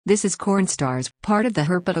This is CornStars, part of the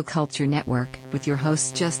Herpetoculture Network, with your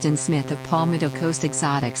hosts Justin Smith of Palmetto Coast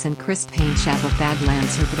Exotics and Chris Painshap of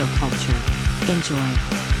Badlands Herpetoculture.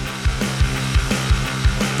 Enjoy.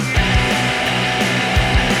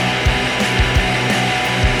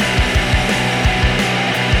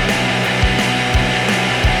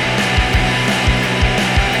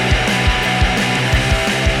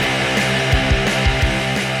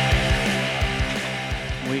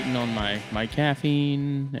 My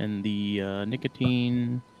caffeine and the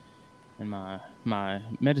nicotine and my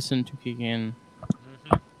medicine to kick in,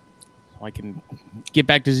 so I can get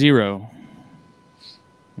back to zero.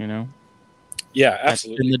 You know? Yeah,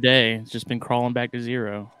 absolutely. That's been the day. It's just been crawling back to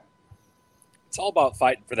zero. It's all about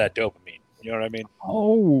fighting for that dopamine. You know what I mean?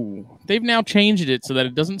 Oh, they've now changed it so that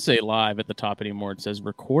it doesn't say live at the top anymore. It says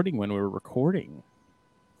recording when we're recording.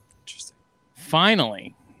 Interesting.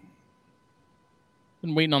 Finally.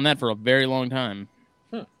 Been waiting on that for a very long time.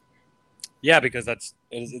 Yeah, because it's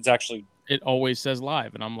actually... It always says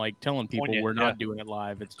live, and I'm like telling people poignant, we're not doing it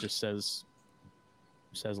live. It just says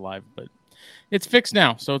live, but it's fixed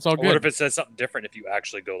now, so it's all good. What if it says something different if you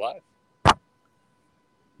actually go live?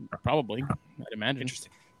 Probably, I'd imagine.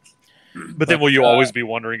 Interesting. But then will you always be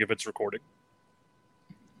wondering if it's recording?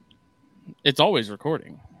 It's always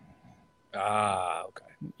recording. Ah, okay.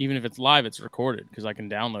 Even if it's live, it's recorded because I can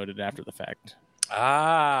download it after the fact.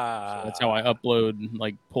 Ah, so that's how I upload,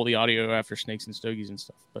 like pull the audio after Snakes and Stogies and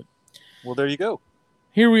stuff. But well, there you go.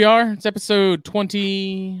 Here we are. It's episode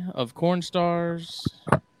 20 of CornStars.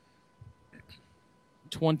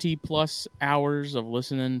 20 plus hours of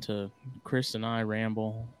listening to Chris and I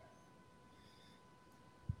ramble.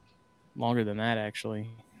 Longer than that, actually.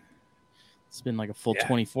 It's been like a full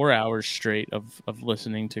 24 hours straight of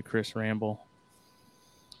listening to Chris ramble.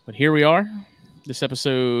 But here we are. This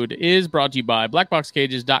episode is brought to you by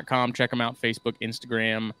blackboxcages.com. Check them out, Facebook,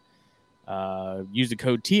 Instagram. Use the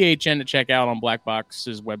code THN to check out on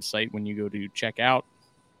Blackbox's website when you go to check out.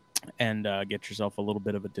 And get yourself a little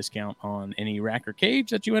bit of a discount on any rack or cage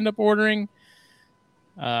that you end up ordering.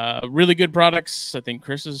 Really good products. I think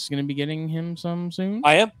Chris is going to be getting him some soon.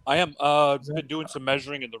 I am. Been doing some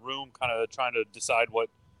measuring in the room, kind of trying to decide what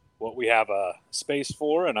we have space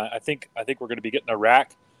for, and I think we're going to be getting a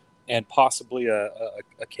rack and possibly a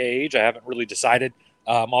cage. I haven't really decided.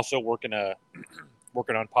 I'm also working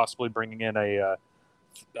on possibly bringing in a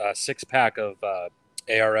 6-pack of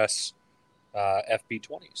ARS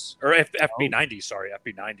FB20s or FB90s. Sorry,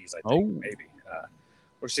 FB90s. I think maybe.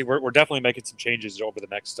 We'll see. We're definitely making some changes over the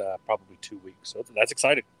next probably 2 weeks. So that's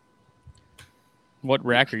exciting. What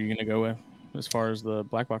rack are you going to go with as far as the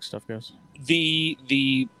black box stuff goes?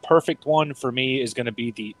 The perfect one for me is going to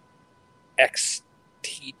be the XT20,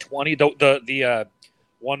 the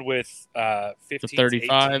one with 15s,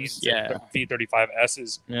 35s, yeah,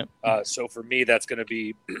 V35Ss. Yep. So for me, that's going to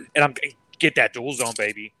be, and I'm get that dual zone,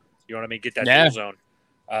 baby. You know what I mean? Get that dual zone.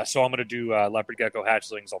 So I'm going to do leopard gecko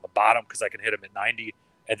hatchlings on the bottom because I can hit them at 90.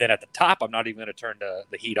 And then at the top, I'm not even going to turn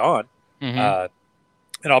the heat on. Mm-hmm.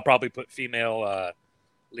 And I'll probably put female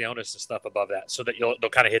Leonis and stuff above that so that they'll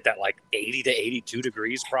kind of hit that like 80 to 82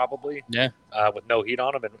 degrees probably. Yeah. With no heat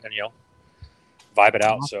on them and vibe it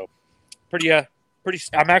out. So pretty. I'm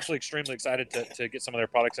actually extremely excited to get some of their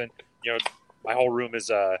products in. My whole room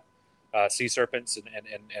is sea serpents, and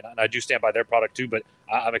I do stand by their product too. But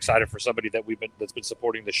I'm excited for somebody that's been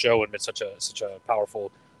supporting the show and been such a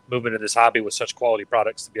powerful movement in this hobby with such quality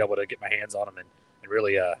products to be able to get my hands on them and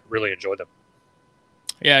really enjoy them.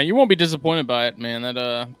 Yeah, you won't be disappointed by it, man.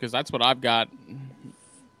 That because that's what I've got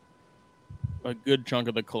a good chunk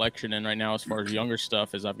of the collection in right now as far as younger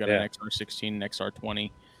stuff. Is I've got an XR16, an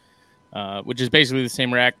XR20, which is basically the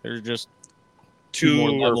same rack. There's just two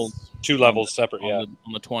levels separate on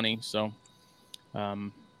the 20. So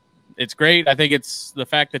it's great. I think it's the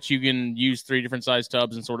fact that you can use 3 different size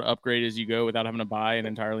tubs and sort of upgrade as you go without having to buy an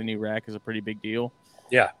entirely new rack is a pretty big deal.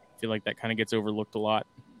 Yeah, I feel like that kind of gets overlooked a lot.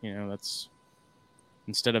 That's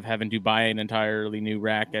instead of having to buy an entirely new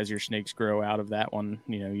rack as your snakes grow out of that one,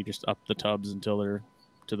 you just up the tubs until they're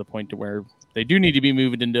to the point to where they do need to be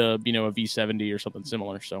moved into a V70 or something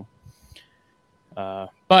similar. So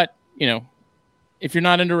but if you're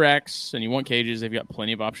not into racks and you want cages, they've got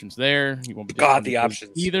plenty of options there. You won't be the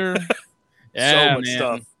options either. So much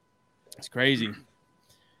stuff. It's crazy.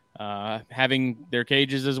 Having their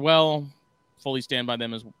cages as well, fully stand by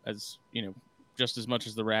them as just as much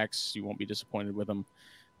as the racks. You won't be disappointed with them.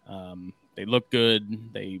 They look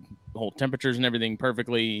good. They hold temperatures and everything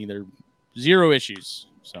perfectly. They're zero issues.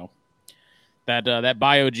 So that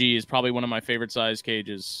Bio-G is probably one of my favorite size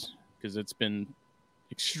cages because it's been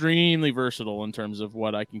extremely versatile in terms of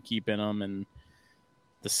what I can keep in them, and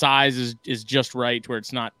the size is just right, where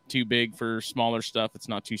it's not too big for smaller stuff. It's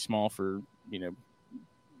not too small for,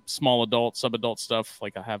 small adult, sub-adult stuff.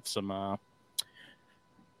 Like I have some,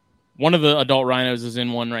 one of the adult rhinos is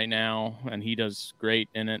in one right now, and he does great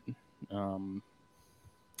in it.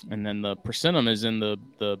 And then the Persimmon is in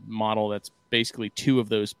the model that's basically two of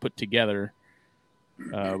those put together,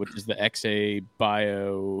 which is the XA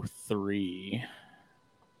Bio 3.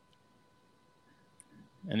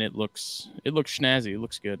 And it looks snazzy. It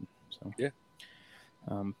looks good. So yeah.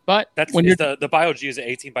 But that's when the Bio G is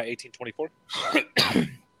 18 by 1824.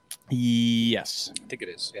 Yes, I think it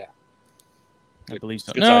is. Yeah, I believe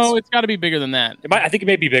so. Good No, size. it's got to be bigger than that. I think it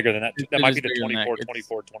may be bigger than that. That It might is be the bigger than 24, that.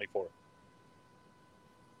 24, 24.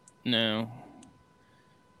 No.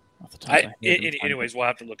 Off the top of my head, Anyways, we'll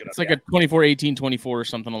have to look it up. It's like a 24, 18, 24 or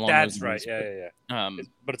something along those lines. That's right. Yeah.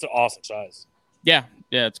 But it's an awesome size. Yeah,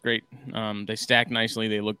 it's great. They stack nicely.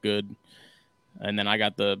 They look good. And then I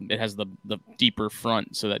got it has the deeper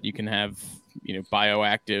front so that you can have,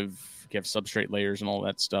 bioactive, you have substrate layers and all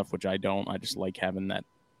that stuff, which I don't. I just like having that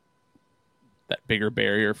bigger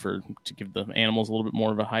barrier to give the animals a little bit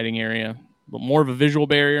more of a hiding area, a little more of a visual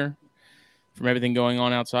barrier from everything going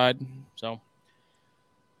on outside. So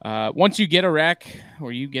once you get a rack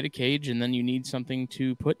or you get a cage and then you need something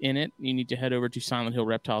to put in it, you need to head over to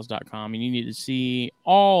silenthillreptiles.com and you need to see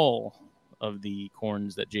all of the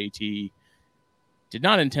corns that JT did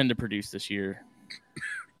not intend to produce this year,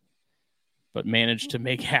 but managed to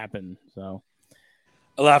make happen. So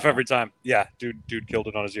I laugh every time. Yeah, dude killed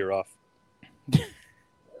it on his ear off.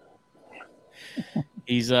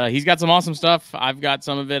 He's got some awesome stuff. I've got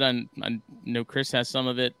some of it. I know Chris has some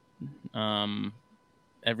of it.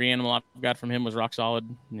 Every animal I've got from him was rock solid.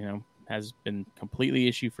 Has been completely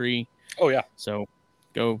issue free. Oh yeah. So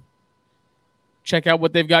go check out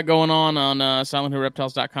what they've got going on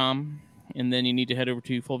silenthillreptiles.com, and then you need to head over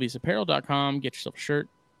to fulviusapparel.com. Get yourself a shirt.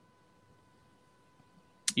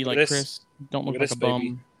 Be like Chris. Don't look like a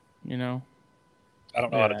bum. I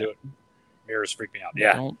don't know how to do it. Mirrors freak me out.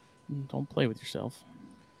 Yeah. Don't play with yourself.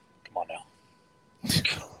 Come on now.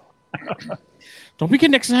 Don't be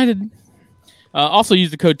getting excited. Also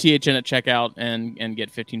use the code THN at checkout and get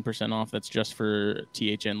 15% off. That's just for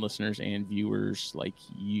THN listeners and viewers like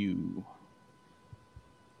you.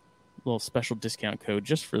 A little special discount code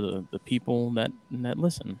just for the people that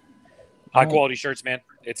listen. High quality shirts, man.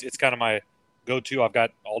 It's kind of my go-to. I've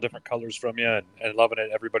got all different colors from you and loving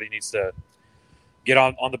it. Everybody needs to get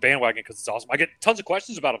on the bandwagon because it's awesome. I get tons of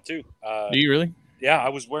questions about them too. Do you really? Yeah, I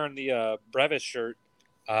was wearing the Brevis shirt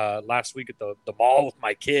last week at the mall with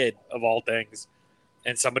my kid, of all things,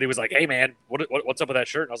 and somebody was like, "Hey, man, what's up with that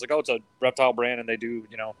shirt?" And I was like, "Oh, it's a reptile brand, and they do,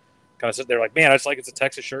 kind of sit there like, man, I just like it's a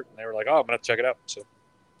Texas shirt." And they were like, "Oh, I'm gonna have to check it out." So,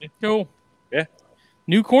 yeah. Cool. Yeah.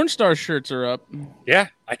 New CornStars shirts are up. Yeah,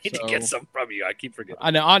 I need to get some from you. I keep forgetting.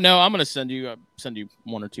 I know. I'm gonna send you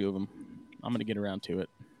one or two of them. I'm gonna get around to it.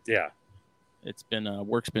 Yeah. It's been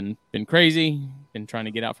work's been crazy. Been trying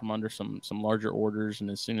to get out from under some larger orders,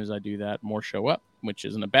 and as soon as I do that, more show up, which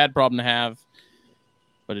isn't a bad problem to have.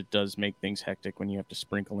 But it does make things hectic when you have to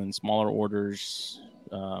sprinkle in smaller orders,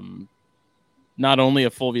 not only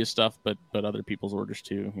of Fulvia stuff, but other people's orders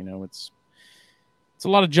too. It's a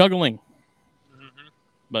lot of juggling. Mm-hmm.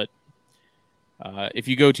 But if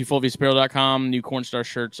you go to fulviusapparel.com, new CornStar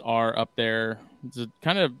shirts are up there. It's a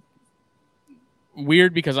kind of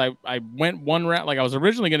weird because I went one route. Like I was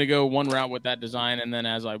originally going to go one route with that design, and then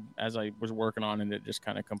as I was working on it, it just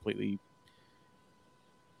kind of completely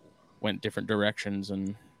went different directions,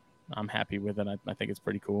 and I'm happy with it. I think it's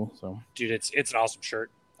pretty cool. So, dude, it's an awesome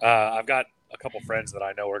shirt. I've got a couple friends that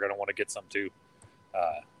I know are going to want to get some too.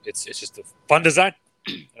 It's just a fun design.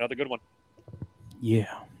 Another good one.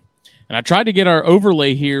 Yeah. And I tried to get our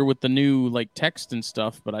overlay here with the new text and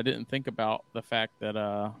stuff, but I didn't think about the fact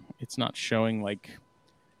that it's not showing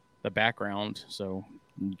the background, so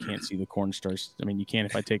you can't see the CornStars. I mean, you can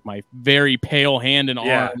if I take my very pale hand and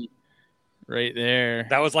arm right there.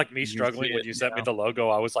 That was like me struggling when you sent me the logo.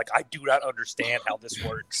 I was like, I do not understand how this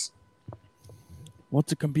works.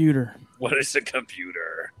 What's a computer? What is a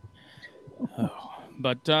computer?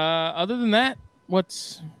 But other than that,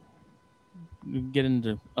 get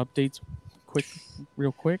into updates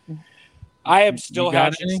real quick. I am still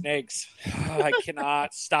hatching snakes. I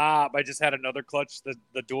cannot stop. I just had another clutch,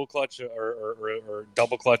 the dual clutch or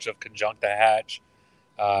double clutch of conjuncta hatch.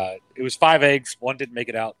 It was 5 eggs. One didn't make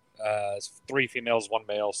it out. 3 females, 1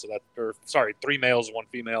 male. 3 males, 1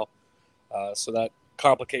 female. So that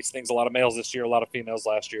complicates things. A lot of males this year, a lot of females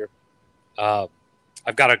last year.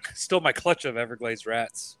 I've got still my clutch of Everglades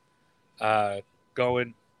rats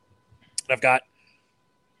going. I've got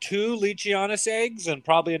 2 Leachianus eggs and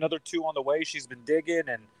probably another 2 on the way. She's been digging,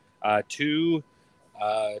 and two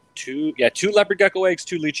leopard gecko eggs,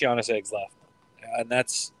 2 Leachianus eggs left, and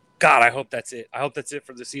that's God. I hope that's it. I hope that's it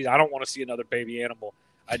for the season. I don't want to see another baby animal.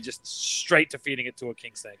 I just straight to feeding it to a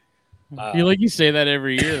king snake. I feel like you say that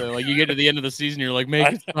every year, though. Like you get to the end of the season, you're like,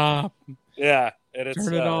 make it stop. Yeah, and it's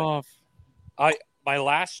turn it off. My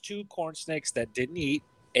last 2 corn snakes that didn't eat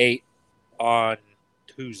ate on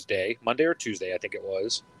Monday or Tuesday, I think it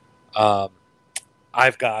was.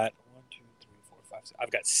 I've got 1, 2, 3, 4, 5, 6.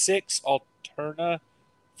 I've got 6 Alterna,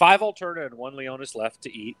 5 Alterna, and 1 Leonis left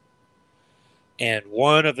to eat. And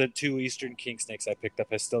one of the 2 Eastern king snakes I picked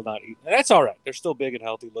up has still not eaten. And that's all right. They're still big and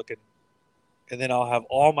healthy looking. And then I'll have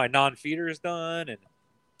all my non-feeders done, and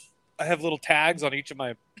I have little tags on each of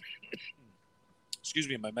my,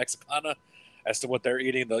 my Mexicana as to what they're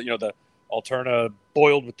eating. The Alterna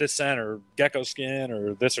boiled with this scent, or gecko skin,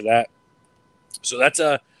 or this or that. So that's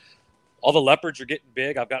all the leopards are getting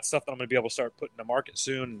big. I've got stuff that I'm going to be able to start putting to market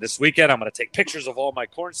soon. This weekend, I'm going to take pictures of all my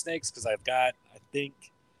corn snakes because I've got, I think,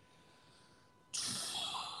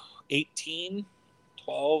 18,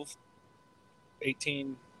 probably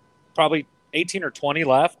 18 or 20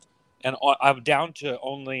 left, and I'm down to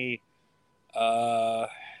only 13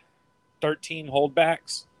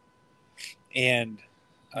 holdbacks. And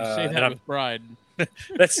you say that with pride.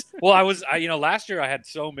 Last year I had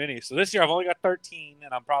so many, so this year I've only got 13,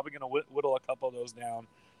 and I'm probably going to whittle a couple of those down.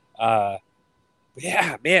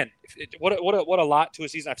 Yeah, man, what a lot to a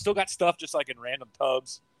season. I've still got stuff just like in random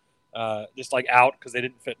tubs, just like out because they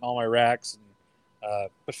didn't fit in all my racks, and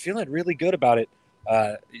but feeling really good about it.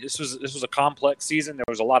 This was a complex season. There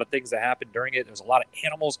was a lot of things that happened during it. There was a lot of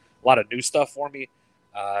animals, a lot of new stuff for me.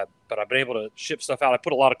 But I've been able to ship stuff out. I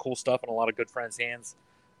put a lot of cool stuff in a lot of good friends' hands.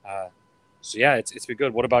 So yeah, it's been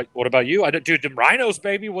good. What about you? Dude, them rhinos,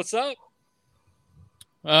 baby. What's up?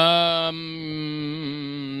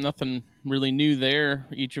 Nothing really new there.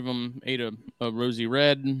 Each of them ate a rosy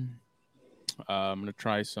red. I'm gonna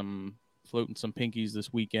try floating some pinkies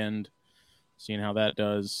this weekend, seeing how that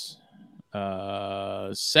does.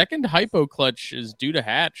 Second hypo clutch is due to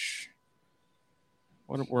hatch.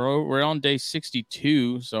 We're on day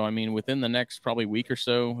 62, so I mean within the next probably week or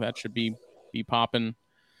so that should be popping.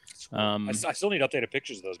 I still need updated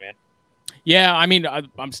pictures of those, man. Yeah, I mean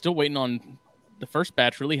I'm still waiting on the first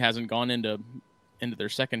batch. Really hasn't gone into their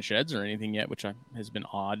second sheds or anything yet, which has been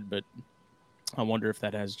odd. But I wonder if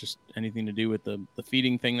that has just anything to do with the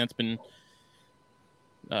feeding thing that's been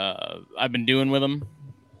I've been doing with them.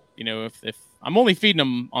 You know, if I'm only feeding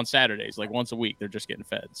them on Saturdays, like once a week, they're just getting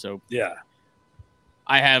fed. So yeah,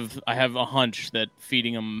 I have a hunch that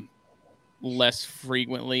feeding them less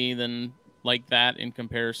frequently than like that in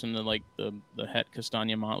comparison to like the Het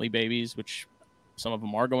Castagna Motley babies, which some of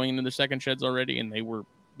them are going into their second sheds already, and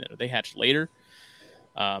they hatched later.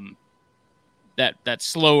 That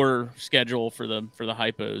slower schedule for the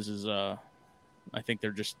hypos is I think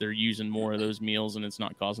they're using more of those meals, and it's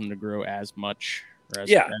not causing them to grow as much or as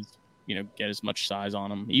get as much size on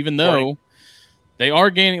them, even though they are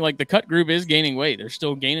gaining, like the cut group is gaining weight. They're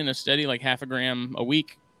still gaining a steady like half a gram a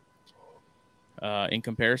week in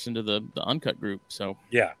comparison to the uncut group. So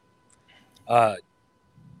yeah, the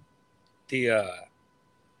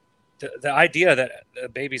idea that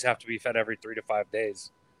babies have to be fed every 3 to 5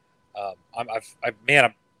 days, I'm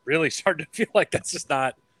really starting to feel like that's just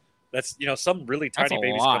not. That's some really tiny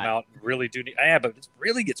babies come out and really do need. Yeah, but it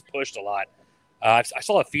really gets pushed a lot. I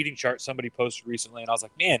saw a feeding chart somebody posted recently, and I was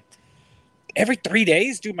like, man, every 3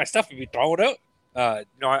 days, dude, my stuff would be thrown out. I'm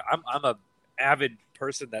a avid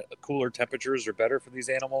person that cooler temperatures are better for these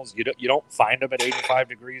animals. You don't find them at 85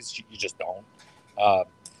 degrees. You just don't.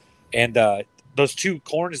 And those 2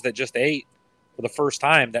 corns that just ate for the first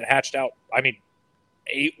time that hatched out,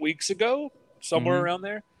 8 weeks ago, somewhere around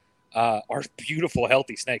there, are beautiful,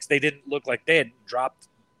 healthy snakes. They didn't look like they had dropped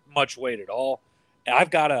much weight at all. And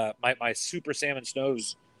I've got my super salmon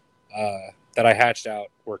snows that I hatched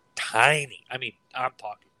out were tiny. I'm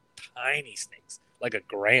talking tiny snakes, like a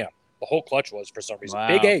gram. The whole clutch was, for some reason. Wow.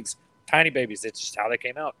 Big eggs, tiny babies. It's just how they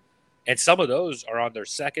came out. And some of those are on their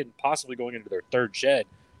second, possibly going into their third shed,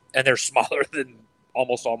 and they're smaller than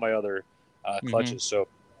almost all my other clutches. So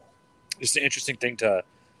it's an interesting thing to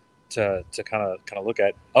kind of look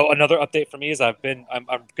at. Oh, another update for me is I'm going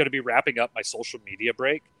to be wrapping up my social media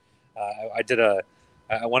break. I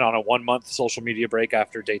went on a 1-month social media break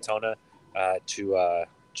after Daytona to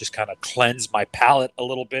just kind of cleanse my palate a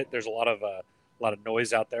little bit. There's a lot of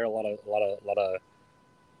noise out there, a lot of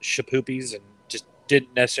shapoopies, and just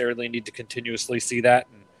didn't necessarily need to continuously see that,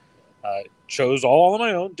 and chose all on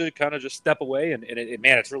my own to kind of just step away. And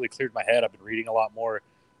it's really cleared my head. I've been reading a lot more.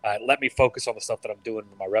 let me focus on the stuff that I'm doing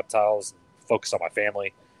with my reptiles and focus on my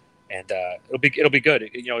family. And it'll be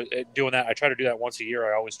good. Doing that, I try to do that once a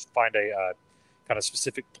year. I always find a kind of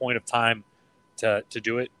specific point of time to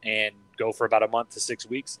do it and go for about a month to 6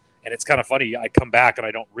 weeks. And it's kind of funny. I come back and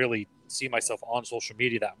I don't really see myself on social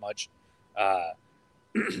media that much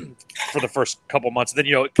for the first couple months. And then,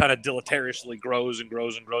 it kind of deleteriously grows and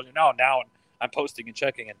grows and grows. And now I'm posting and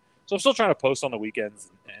checking. And so I'm still trying to post on the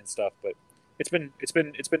weekends and stuff, but it's been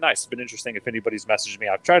nice. It's been interesting. If anybody's messaged me,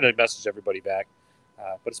 I've tried to message everybody back,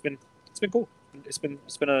 but it's been cool. It's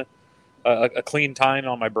been a clean time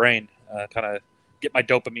on my brain. Kind of get my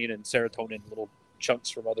dopamine and serotonin little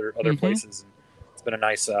chunks from other places. And it's been a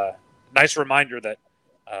nice reminder that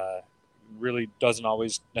really doesn't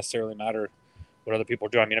always necessarily matter what other people are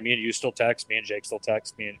doing. I mean, me and you still text. Me and Jake still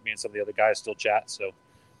text. Me and some of the other guys still chat. So,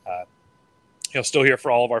 still here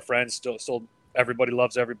for all of our friends. Still, everybody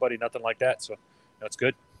loves everybody. Nothing like that. So, it's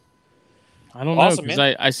good. I don't know, because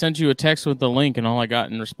I sent you a text with the link, and all I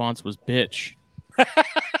got in response was "bitch."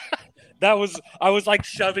 I was like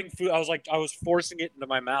shoving food. I was forcing it into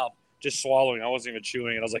my mouth, just swallowing. I wasn't even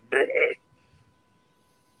chewing it. I was like, bleh.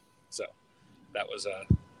 So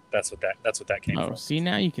that's what that came from. See,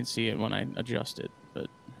 now you can see it when I adjust it, but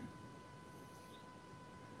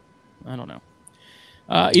I don't know.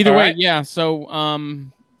 Either way, yeah.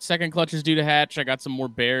 So, second clutch is due to hatch. I got some more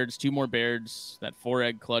Bairds, 2 more Bairds. That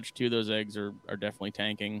 4-egg clutch, 2 of those eggs are definitely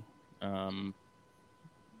tanking.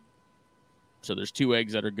 So there's 2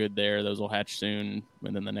 eggs that are good there. Those will hatch soon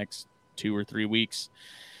within the next 2 or 3 weeks.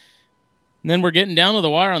 And then we're getting down to the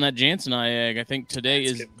wire on that Jansenii egg. I think today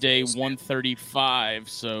is day 135.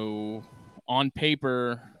 So on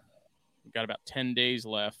paper, we've got about 10 days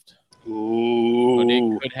left. Ooh. But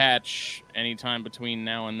it could hatch anytime between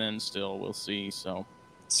now and then still. We'll see. So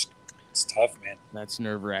it's tough, man. That's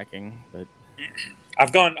nerve-wracking. But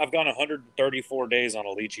I've gone 134 days on a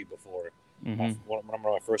lychee before. Mm-hmm. One of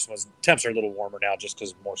my first ones. Temps are a little warmer now just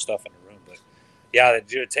because more stuff in the room. But yeah,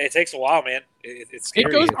 it takes a while, man. It's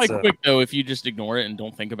scary. It goes by quick though if you just ignore it and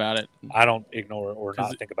don't think about it. I don't ignore or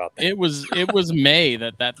not think about that. It was May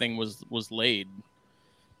that thing was laid.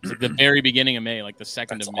 It's like the very beginning of May, like the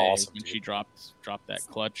 2nd of May, awesome, when she dropped that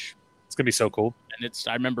clutch. It's gonna be so cool. And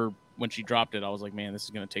I remember when she dropped it, I was like, man, this is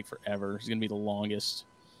gonna take forever. It's gonna be the longest,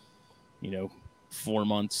 4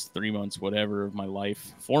 months, 3 months, whatever of my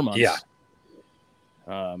life. 4 months. Yeah.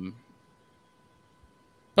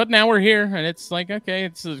 But now we're here, and it's like, okay,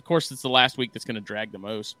 of course it's the last week that's going to drag the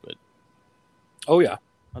most, but oh yeah.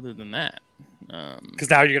 Other than that, because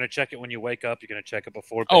now you're going to check it when you wake up. You're going to check it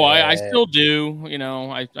before. Oh, I still do.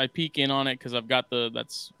 I peek in on it because I've got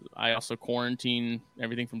I also quarantine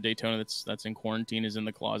everything from Daytona that's in quarantine is in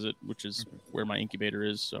the closet, which is where my incubator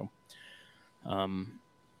is. So,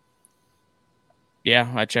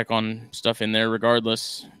 yeah, I check on stuff in there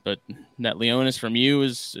regardless. But that Leonis from you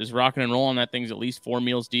is rocking and rolling. That thing's at least 4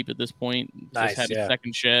 meals deep at this point. Nice, just had a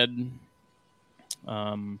second shed.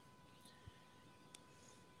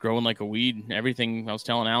 Growing like a weed. Everything I was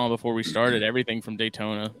telling Alan before we started, everything from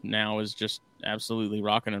Daytona now is just absolutely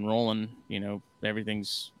rocking and rolling.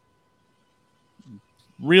 Everything's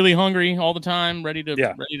really hungry all the time, ready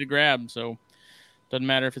to grab. So doesn't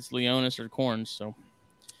matter if it's Leonis or Corns. So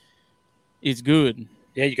it's good.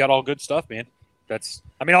 Yeah, you got all good stuff, man.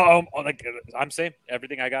 I'm saying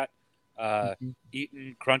everything I got,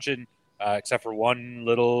 eating, crunching, except for one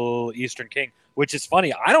little Eastern King, which is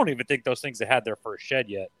funny. I don't even think those things have had their first shed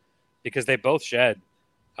yet because they both shed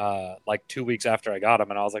like 2 weeks after I got them.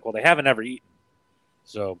 And I was like, well, they haven't ever eaten.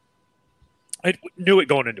 So I knew it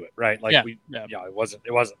going into it, right? Like it wasn't,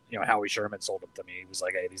 Howie Sherman sold them to me. He was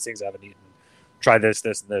like, hey, these things haven't eaten. Try this,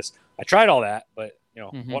 this, and this. I tried all that, but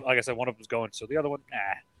like I said, one of them's going. So the other one,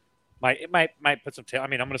 it might put some tail. I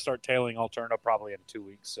mean, I'm going to start tailing Alterna probably in 2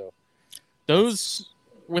 weeks. So those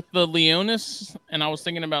with the Leonis, and I was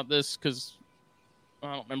thinking about this because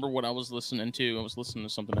I don't remember what I was listening to. I was listening to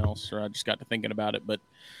something else, or I just got to thinking about it. But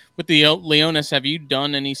with the Leonis, have you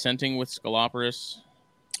done any scenting with Scoloporus?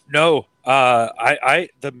 No.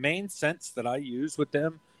 The main scents that I use with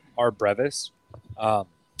them are Brevis.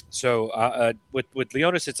 So with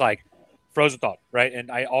Leonis, it's like frozen thawed, right? And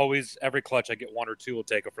I always, every clutch, I get 1 or 2 will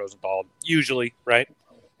take a frozen thawed, usually, right?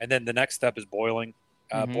 And then the next step is boiling.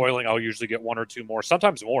 Boiling, I'll usually get 1 or 2 more,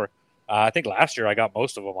 sometimes more. I think last year I got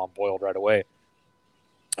most of them on boiled right away.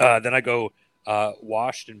 Then I go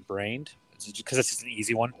washed and brained because it's just an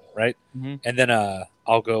easy one, right? Mm-hmm. And then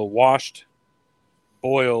I'll go washed,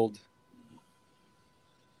 boiled,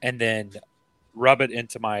 and then rub it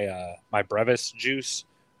into my my Brevis juice.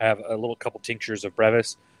 I have a couple tinctures of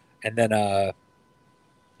Brevis, and then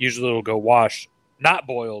usually it'll go wash not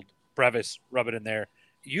boiled brevis, rub it in there.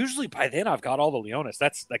 Usually by then I've got all the Leonis.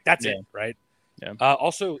 That's it, right? Yeah.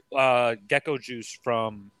 Also, gecko juice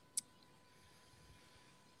from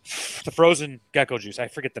the frozen gecko juice. I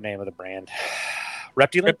forget the name of the brand.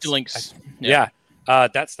 Reptilinks. Yeah.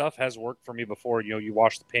 That stuff has worked for me before. You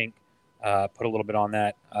wash the pink, put a little bit on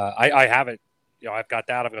that. I have it. I've got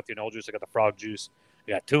that. I've got the anole juice. I got the frog juice.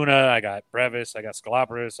 I got tuna. I got brevis. I got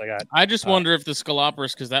scalopris. I just wonder if the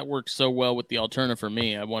scalopris, because that worked so well with the Alterna for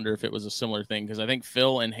me. I wonder if it was a similar thing, because I think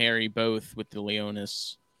Phil and Harry both with the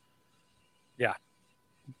Leonis. Yeah.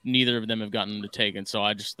 Neither of them have gotten them to take, and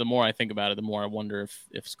so the more I think about it, the more I wonder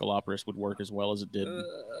if scalopris would work as well as it did.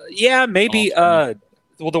 Yeah, maybe. Well,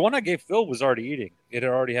 the one I gave Phil was already eating. It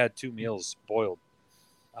had already had 2 meals boiled.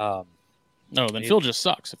 No, then Phil just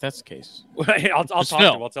sucks if that's the case. I'll talk to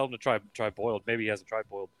him. I'll tell him to try boiled. Maybe he hasn't tried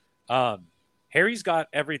boiled. Harry's got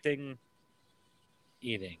everything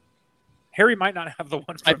eating. Harry might not have the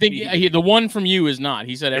one from me. The one from you is not.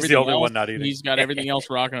 He said everything the only else, one not eating. He's got everything else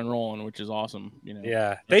rocking and rolling, which is awesome.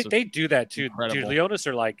 Yeah, they do that too. Incredible. Dude, Leonis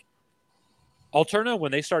are like Alterna.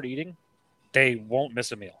 When they start eating, they won't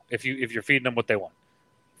miss a meal if you're feeding them what they want.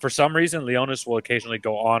 For some reason, Leonis will occasionally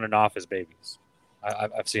go on and off as babies.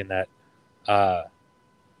 I've seen that.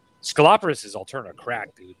 Scalopris is Alterna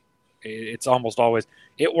crack, dude. It's almost always,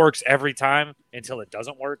 it works every time until it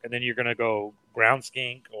doesn't work, and then you're gonna go ground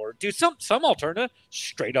skink or dude. Some Alterna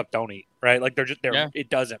straight up don't eat, right? Like it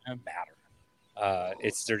doesn't matter.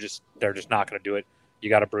 They're just not gonna do it. You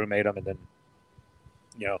got to brumate them, and then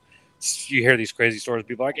you hear these crazy stories.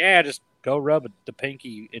 People are like, yeah, just go rub the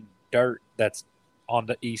pinky in dirt that's on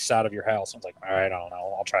the east side of your house. I was like, all right, I don't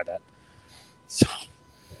know, I'll try that. So.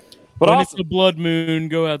 But when it's a blood moon,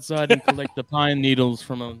 go outside and collect the pine needles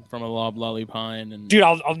from a loblolly pine. And dude,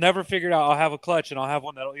 I'll never figure it out. I'll have a clutch, and I'll have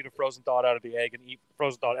one that'll eat a frozen thought out of the egg and eat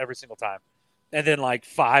frozen thought every single time. And then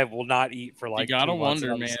 5 will not eat for you gotta 2 months.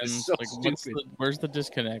 wonder, man. So where's the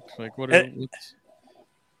disconnect? And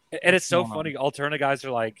it's so funny. Alterna guys are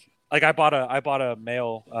like I bought a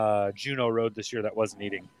male Juno Road this year that wasn't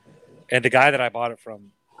eating, and the guy that I bought it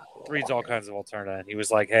from breeds all kinds of Alterna, and he was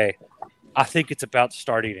like, hey, I think it's about to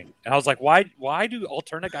start eating. And I was like, why do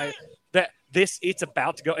Alterna guys it's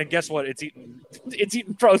about to go, and guess what? It's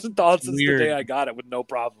eaten frozen thoughts since the day I got it with no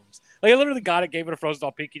problems. I literally got it, gave it a frozen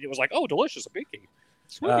thought pinky, and it was like, oh, delicious, a pinky.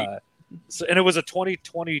 Sweet. And it was a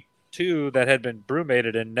 2022 that had been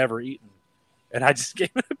brumated and never eaten. And I just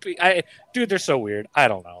gave it a pinky. Dude, they're so weird. I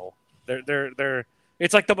don't know. They're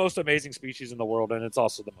it's like the most amazing species in the world, and it's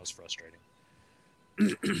also the most frustrating.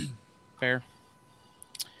 Fair.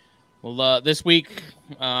 Well, this week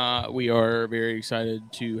we are very excited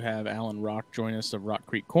to have Alan Rock join us of Rock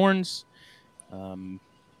Creek Corns.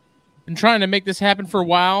 Been trying to make this happen for a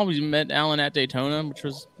while. We met Alan at Daytona, which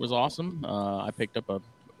was awesome. I picked up a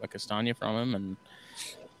castagna from him and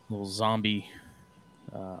a little zombie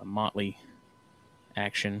motley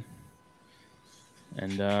action,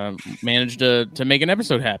 and managed to make an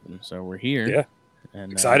episode happen. So we're here. Yeah,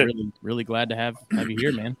 and excited. Really glad to have you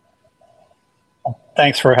here, man.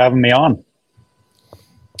 Thanks for having me on.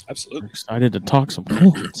 Absolutely. I'm excited to talk some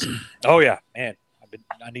corns. Oh yeah, man.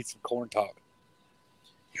 I need some corn talk.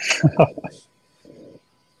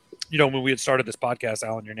 When we had started this podcast,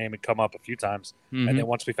 Alan, your name had come up a few times, and then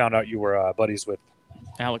once we found out you were buddies with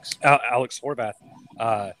Alex Horvath,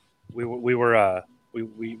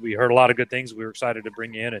 we heard a lot of good things. We were excited to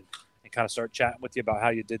bring you in and kind of start chatting with you about how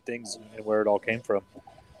you did things and where it all came from.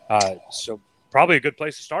 So probably a good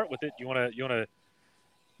place to start with it. You want to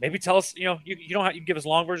maybe tell us, you don't have, you can give us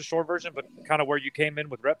long version, short version, but kind of where you came in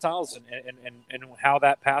with reptiles and how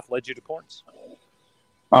that path led you to corns.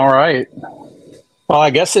 All right. Well, I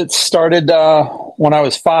guess it started when I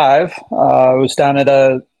was 5. I was down at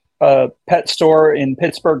a pet store in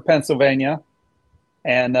Pittsburgh, Pennsylvania,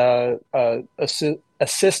 and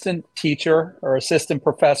assistant teacher or assistant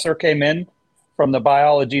professor came in from the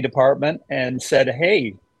biology department and said,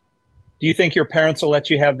 "Hey, do you think your parents will let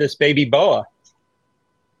you have this baby boa?"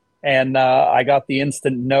 And I got the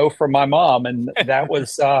instant no from my mom, and that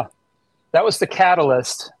was the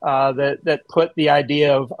catalyst that put the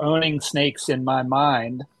idea of owning snakes in my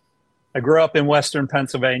mind. I grew up in Western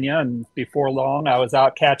Pennsylvania, and before long, I was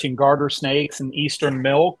out catching garter snakes and eastern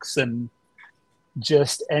milks and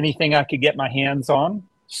just anything I could get my hands on.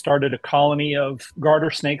 Started a colony of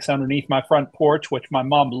garter snakes underneath my front porch, which my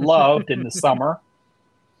mom loved in the summer.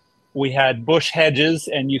 We had bush hedges,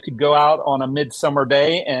 and you could go out on a midsummer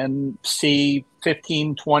day and see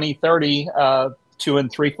 15, 20, 30 2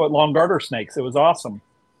 and 3 foot long garter snakes. It was awesome.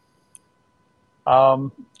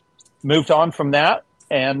 Moved on from that.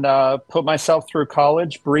 and put myself through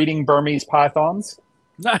college breeding Burmese pythons.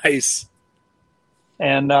 Nice.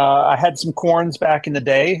 And I had some corns back in the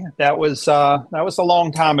day. That was a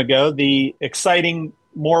long time ago. The exciting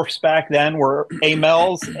morphs back then were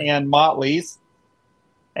Amels and Motleys,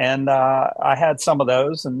 and I had some of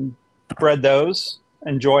those and bred those.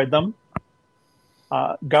 Enjoyed them.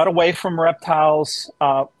 Got away from reptiles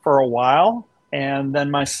for a while, and then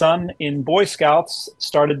my son in Boy Scouts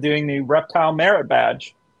started doing the reptile merit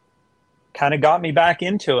badge. Kind of got me back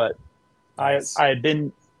into it. Nice. I had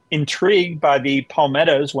been intrigued by the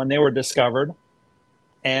palmettos when they were discovered,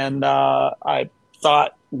 and I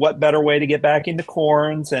thought, what better way to get back into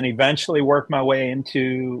corns and eventually work my way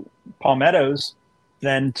into palmettos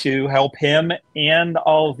than to help him and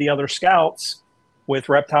all of the other scouts with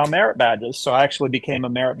reptile merit badges. So I actually became a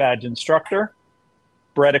merit badge instructor,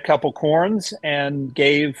 bred a couple corns, and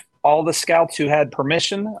gave all the scouts who had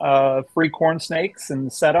permission free corn snakes and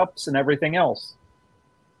setups and everything else.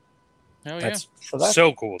 Oh, yeah. That's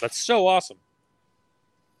so cool. That's so awesome.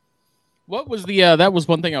 What was the that was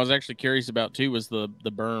one thing I was actually curious about too, was the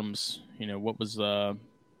berms. You know, what was the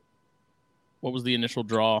initial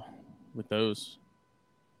draw with those?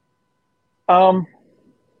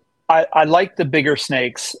 I like the bigger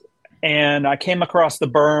snakes, and I came across the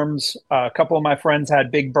berms. A couple of my friends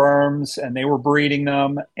had big berms, and they were breeding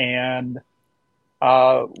them, and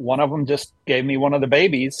one of them just gave me one of the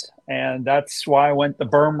babies, and that's why I went the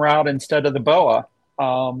berm route instead of the boa.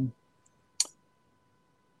 My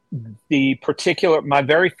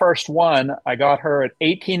very first one, I got her at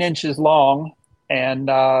 18 inches long, and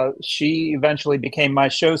she eventually became my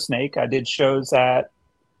show snake. I did shows at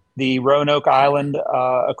the Roanoke Island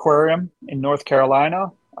Aquarium in North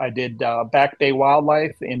Carolina. I did Back Bay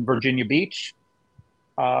Wildlife in Virginia Beach.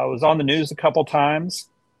 I was on the news a couple times.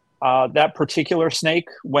 That particular snake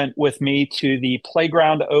went with me to the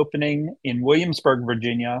playground opening in Williamsburg,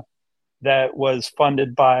 Virginia, that was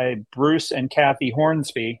funded by Bruce and Kathy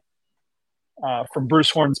Hornsby from Bruce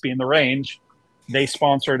Hornsby and the Range. They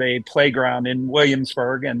sponsored a playground in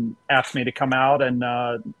Williamsburg and asked me to come out and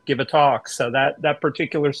give a talk. So that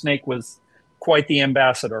particular snake was quite the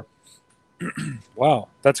ambassador. Wow,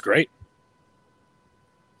 that's great.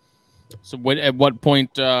 So at what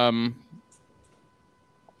point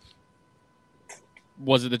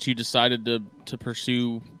was it that you decided to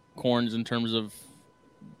pursue corns in terms of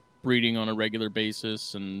breeding on a regular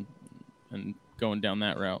basis and going down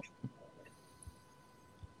that route?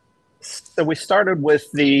 So we started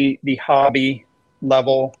with the hobby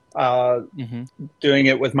level, doing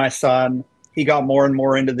it with my son. He got more and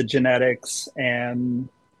more into the genetics, and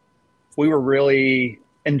we were really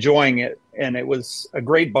enjoying it. And it was a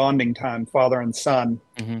great bonding time, father and son.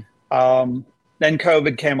 Then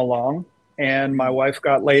COVID came along, and my wife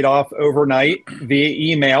got laid off overnight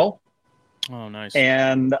via email. Oh, nice.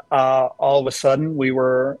 And all of a sudden, we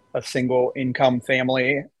were a single income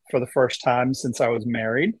family for the first time since I was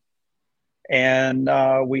married. And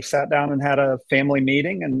we sat down and had a family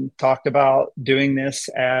meeting and talked about doing this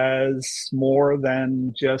as more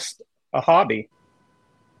than just a hobby.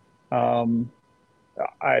 I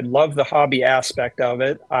love the hobby aspect of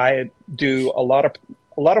it. I do a lot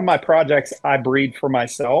of my projects I breed for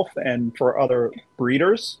myself and for other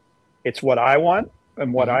breeders. It's what I want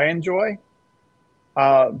and what I enjoy.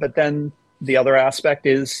 But then the other aspect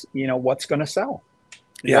is, what's going to sell?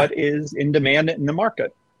 Yeah. What is in demand in the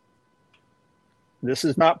market? This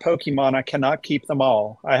is not Pokemon. I cannot keep them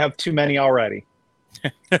all. I have too many already.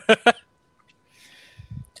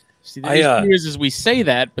 See, the issue is we say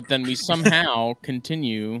that, but then we somehow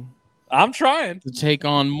continue. I'm trying to take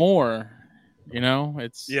on more.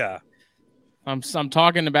 It's I'm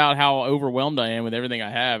talking about how overwhelmed I am with everything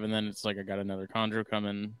I have, and then it's like I got another chondro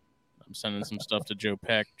coming. I'm sending some stuff to Joe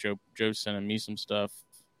Peck. Joe's sending me some stuff.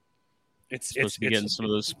 It's supposed to be getting some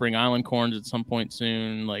of those Spring Island corns at some point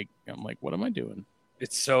soon. I'm like, what am I doing?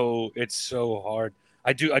 It's so hard.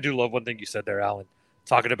 I do love one thing you said there, Alan,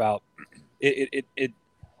 talking about it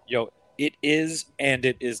is and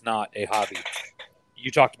it is not a hobby. You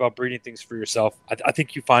talked about breeding things for yourself. I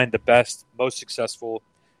think you find the best, most successful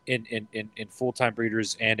in full-time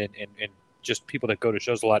breeders and in just people that go to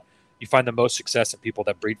shows a lot. You find the most success in people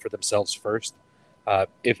that breed for themselves first.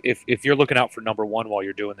 If you're looking out for number one while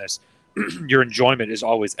you're doing this, your enjoyment is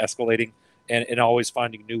always escalating and always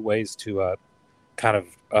finding new ways to kind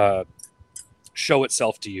of show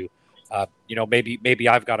itself to you. Maybe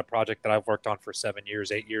I've got a project that I've worked on for 7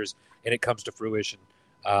 years, 8 years, and it comes to fruition.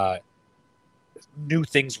 New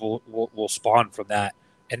things will spawn from that,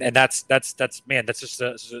 and that's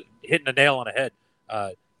just hitting a nail on the head.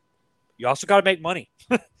 You also got to make money.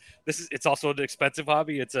 it's also an expensive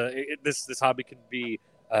hobby. This hobby can be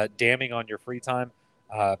damning on your free time,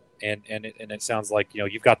 and it sounds like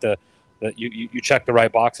you've got you check the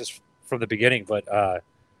right boxes from the beginning, but are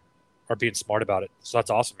being smart about it. So that's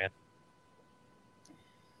awesome, man.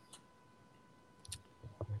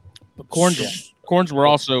 But corns were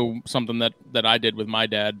also something that I did with my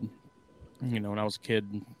dad. When I was a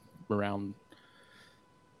kid, around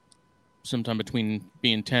sometime between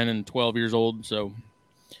being 10 and 12 years old. So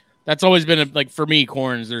that's always been for me,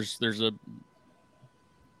 corns. There's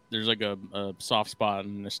like a soft spot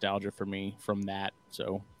and nostalgia for me from that.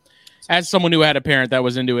 So as someone who had a parent that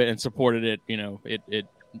was into it and supported it,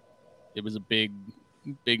 it was a big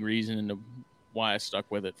reason into why I stuck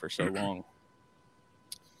with it for so long.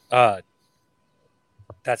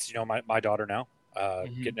 That's my daughter now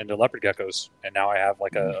getting into leopard geckos, and now I have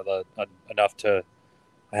like enough to.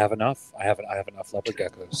 I have enough leopard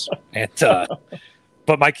geckos, and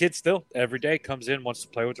but my kid still every day comes in, wants to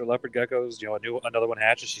play with her leopard geckos. Another one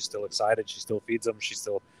hatches, she's still excited. She still feeds them. She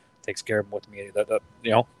still takes care of them with me.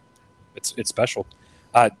 It's special.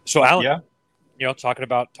 So Alan, talking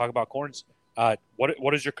about corns.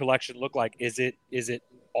 What does your collection look like? Is it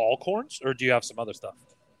all corns, or do you have some other stuff?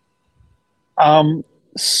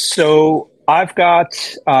 So I've got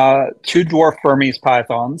 2 dwarf Burmese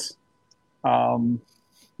pythons.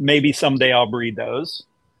 Maybe someday I'll breed those.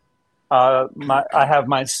 I have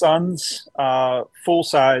my son's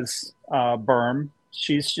full-size Burm.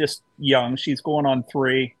 She's just young. She's going on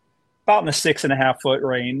 3, about in the 6.5-foot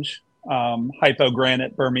range.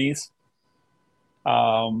 Hypogranite Burmese.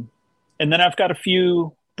 And then I've got a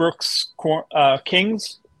few Brooks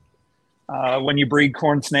Kings. When you breed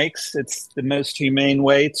corn snakes, it's the most humane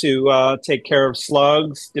way to take care of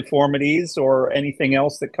slugs, deformities, or anything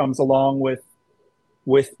else that comes along with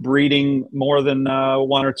breeding more than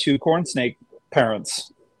 1 or 2 corn snake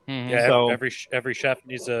parents. Mm-hmm. Yeah, so every chef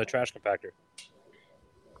needs a trash compactor.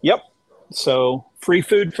 Yep. So free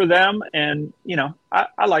food for them, and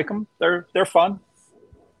I like them. They're fun.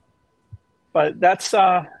 But that's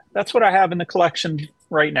what I have in the collection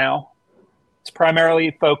right now. It's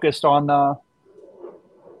primarily focused on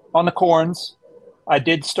the corns. I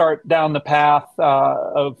did start down the path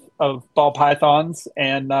of ball pythons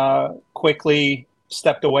and quickly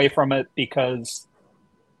stepped away from it because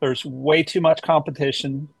there's way too much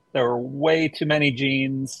competition. There are way too many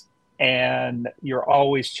genes, and you're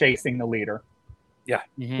always chasing the leader. Yeah.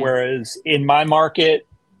 Mm-hmm. Whereas in my market,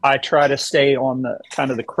 I try to stay on the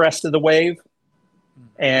kind of the crest of the wave,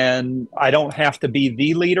 and I don't have to be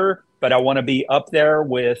the leader, but I want to be up there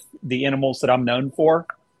with the animals that I'm known for.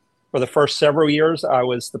 For the first several years, I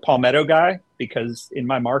was the palmetto guy because in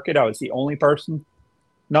my market, I was the only person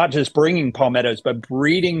not just bringing palmettos, but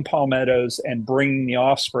breeding palmettos and bringing the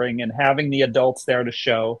offspring and having the adults there to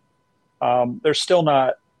show. There's still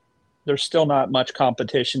not much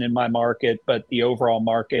competition in my market, but the overall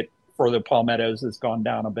market for the palmettos has gone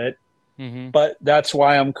down a bit. Mm-hmm. But that's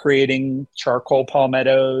why I'm creating charcoal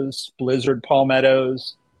palmettos, blizzard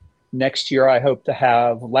palmettos. Next year, I hope to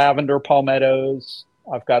have lavender palmettos.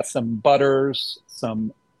 I've got some butters,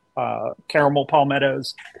 some caramel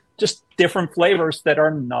palmettos, just different flavors that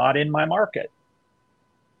are not in my market.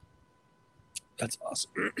 That's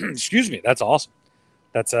awesome. Excuse me. That's awesome.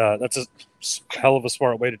 That's a hell of a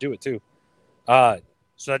smart way to do it too. So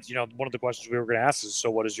that's one of the questions we were going to ask is,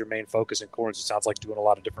 so what is your main focus in corns? It sounds like doing a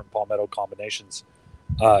lot of different palmetto combinations.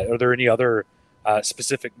 Are there any other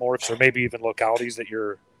specific morphs or maybe even localities that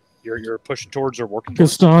you're pushing towards or working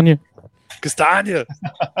towards? Castagna.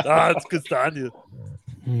 It's Castagna.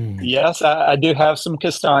 Yes, I do have some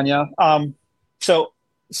castagna. So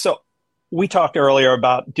we talked earlier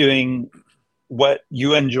about doing what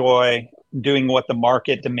you enjoy, doing what the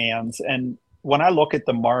market demands. And when I look at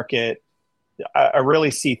the market, I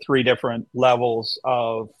really see 3 different levels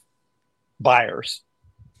of buyers.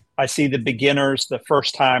 I see the beginners, the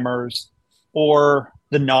first timers, or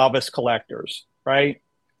the novice collectors, right?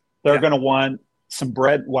 They're going to want some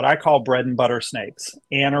what I call bread and butter snakes,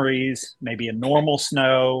 anneries, maybe a normal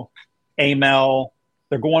snow, amel.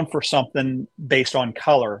 They're going for something based on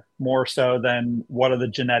color more so than what are the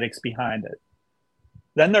genetics behind it.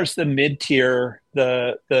 Then there's the mid-tier,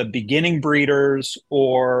 the beginning breeders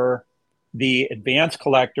or the advanced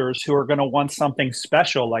collectors who are going to want something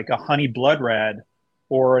special like a honey blood red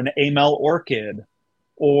or an amel orchid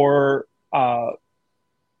or what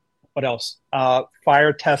else?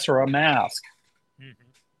 Fire tessera mask.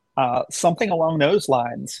 Something along those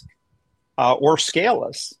lines, or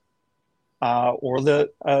scaleless, or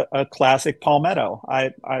a classic palmetto.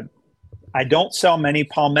 I don't sell many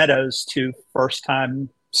palmettos to first-time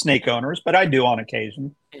snake owners, but I do on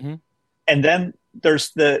occasion. Mm-hmm. And then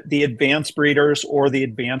there's the advanced breeders or the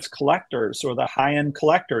advanced collectors or the high-end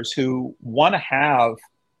collectors who want to have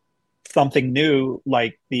something new,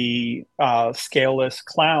 like the scaleless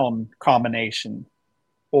clown combination,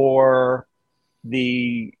 or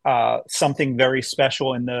the something very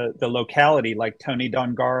special in the locality, like Tony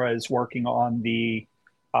Dongara is working on the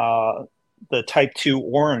type 2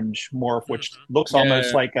 orange morph, which looks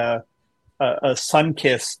almost like a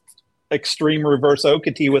sun-kissed extreme reverse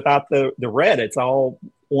Okati without the red. It's all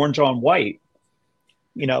orange on white.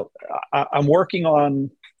 You know, I'm working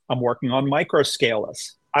on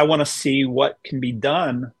microscalus. I want to see what can be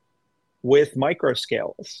done with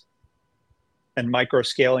microscalus and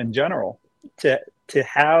microscale in general to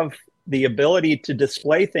have the ability to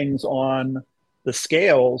display things on the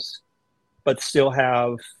scales, but still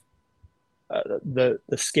have the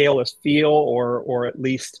scaleless feel, or at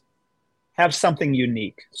least have something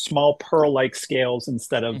unique, small pearl-like scales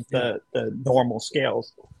instead of the normal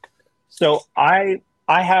scales. So I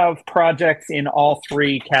have projects in all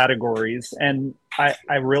three categories, and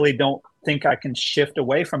I really don't think I can shift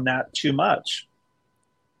away from that too much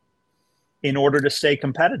in order to stay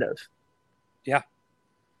competitive.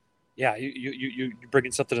 Yeah, you're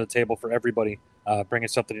bringing something to the table for everybody, bringing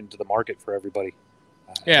something into the market for everybody.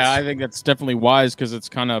 I think that's definitely wise, because it's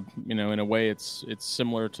kind of, in a way, it's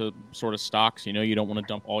similar to sort of stocks. You don't want to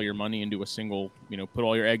dump all your money into a single, put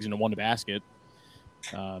all your eggs into one basket,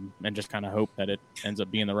 and just kind of hope that it ends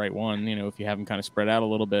up being the right one. If you have them kind of spread out a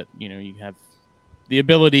little bit, you have the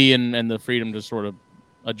ability and the freedom to sort of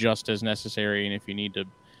adjust as necessary. And if you need to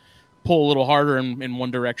pull a little harder in one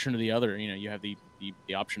direction or the other, you have the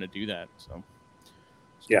option to do that. So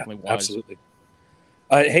yeah, absolutely.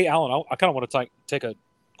 Hey, Alan, I kind of want to take a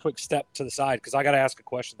quick step to the side, because I got to ask a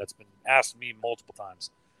question that's been asked me multiple times.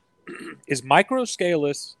 Is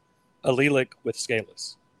microscalus allelic with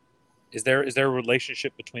scalus? Is there a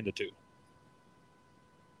relationship between the two?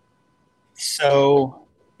 So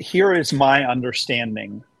here is my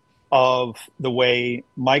understanding of the way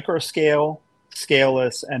microscale,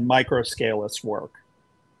 scaleless, and microscaleless work.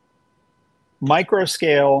 A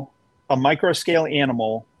microscale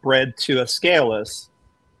animal bred to a scaleless,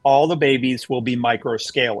 all the babies will be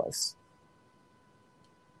microscaleless.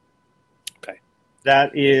 Okay.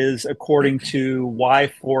 That is according to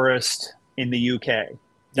Y Forest in the UK.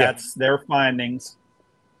 That's their findings.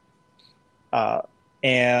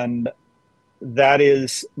 And that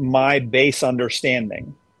is my base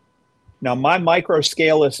understanding. Now, my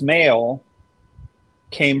microscalus male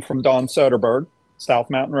came from Don Soderberg, South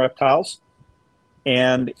Mountain Reptiles,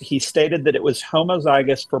 and he stated that it was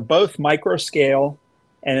homozygous for both microscale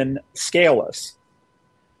and scaleless,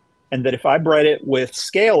 and that if I bred it with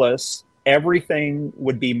scaleless, everything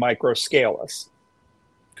would be microscaleless.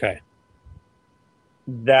 Okay.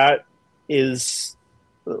 That is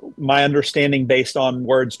my understanding based on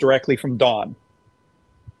words directly from Don.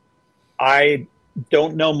 I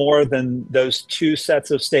don't know more than those two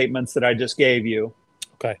sets of statements that I just gave you.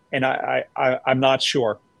 Okay. And I'm not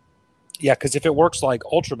sure. Yeah, because if it works like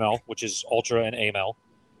Ultramel, which is Ultra and Amel,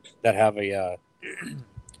 that have a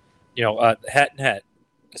het and het,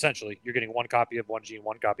 essentially, you're getting one copy of one gene,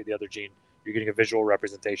 one copy of the other gene. You're getting a visual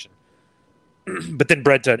representation. But then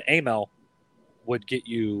bred to an Amel would get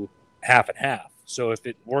you half and half. So if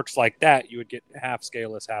it works like that, you would get half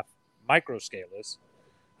scaleless, half microscaleless,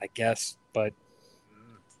 I guess. But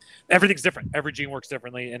everything's different. Every gene works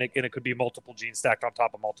differently, and it could be multiple genes stacked on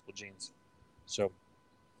top of multiple genes. So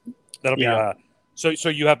that'll be. So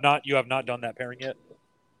you have not done that pairing yet?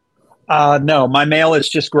 No, my male is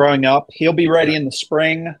just growing up. He'll be ready in the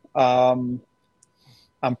spring. I'm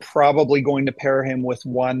probably going to pair him with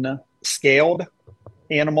one scaled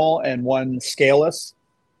animal and one scaleless,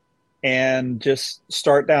 and just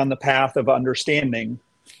start down the path of understanding.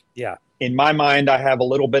 Yeah. In my mind, I have a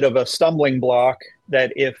little bit of a stumbling block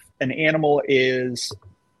that if an animal is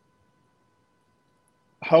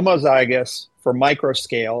homozygous for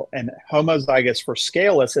microscale and homozygous for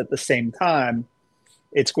scaleless at the same time,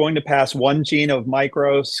 it's going to pass one gene of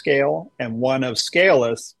microscale and one of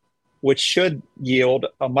scaleless, which should yield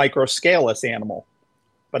a microscaleless animal.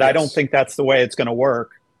 But I don't think that's the way it's going to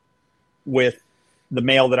work with the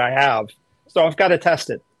male that I have. So I've got to test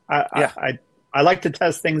it. I like to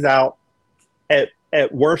test things out.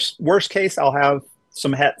 At worst case, I'll have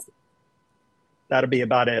some hets. That'll be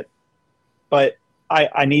about it. But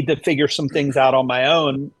I need to figure some things out on my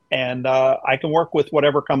own, and I can work with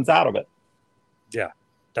whatever comes out of it. Yeah.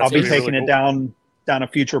 I'll be taking it down a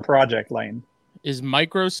future project lane. Is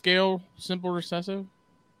microscale simple recessive?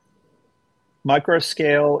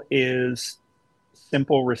 Microscale is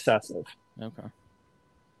simple recessive. Okay.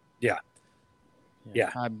 Yeah.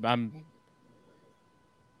 I'm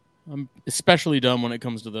especially dumb when it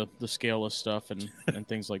comes to the scaleless stuff and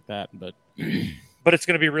things like that. But it's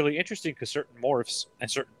going to be really interesting because certain morphs and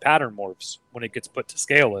certain pattern morphs, when it gets put to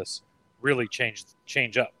scaleless, really change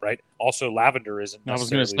up, right? Also, lavender isn't I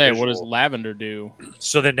was necessarily going to say, visual. what does lavender do?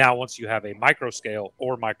 So then now once you have a microscale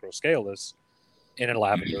or microscaleless in a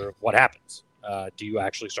lavender, what happens? Do you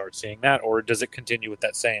actually start seeing that, or does it continue with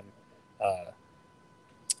that same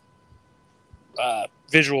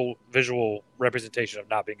visual representation of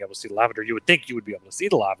not being able to see the lavender? You would think you would be able to see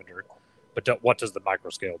the lavender, but what does the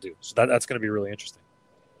microscale do? So that's going to be really interesting.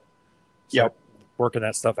 Yep. Working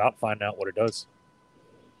that stuff out, finding out what it does.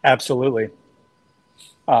 Absolutely.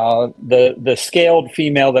 The scaled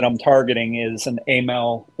female that I'm targeting is an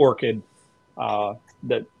amel orchid,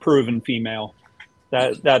 the proven female.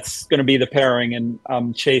 That's going to be the pairing, and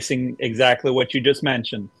I'm chasing exactly what you just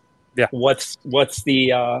mentioned. Yeah. What's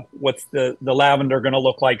the lavender going to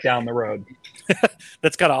look like down the road?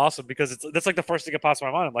 That's kind of awesome because that's like the first thing that pops in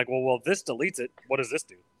my mind. I'm like, well, this deletes it. What does this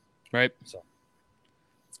do? Right. So,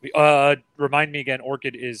 remind me again.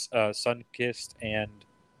 Orchid is sun-kissed and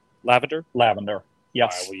lavender. Lavender.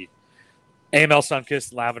 Yes. Right, AML,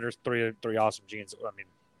 sun-kissed, lavenders, three awesome genes. I mean,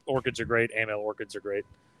 orchids are great. AML orchids are great.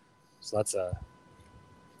 So that's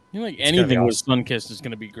anything with sun-kissed is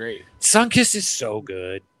going to be great. Sun-kissed is so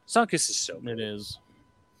good. Sun-kissed is so good. It is.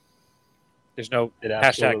 There's no it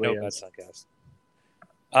hashtag no bad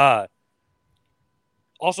suncast.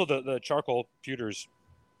 Also, the charcoal pewters.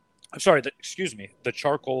 I'm sorry. The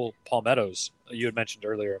charcoal palmettos you had mentioned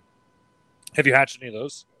earlier. Have you hatched any of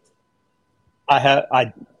those?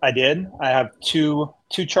 I did. I have two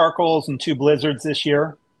charcoals and 2 blizzards this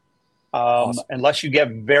year. Awesome. Unless you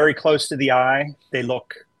get very close to the eye, they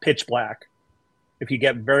look pitch black. If you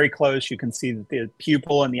get very close, you can see that the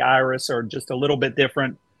pupil and the iris are just a little bit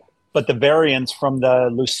different. But the variance from the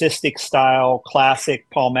leucistic style classic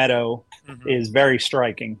palmetto is very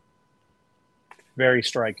striking. Very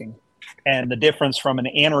striking. And the difference from an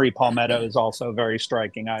anery palmetto is also very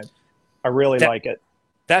striking. I really like it.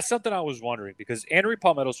 That's something I was wondering because anery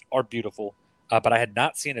palmettos are beautiful, but I had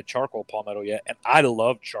not seen a charcoal palmetto yet. And I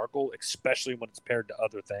love charcoal, especially when it's paired to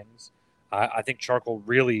other things. I think charcoal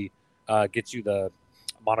really gets you the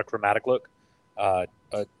monochromatic look.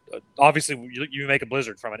 Obviously, you make a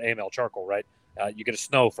blizzard from an AML charcoal, right? You get a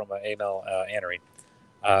snow from an AML anery.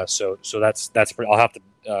 So that's pretty. I'll have to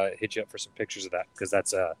hit you up for some pictures of that because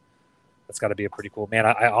that's got to be a pretty cool. Man,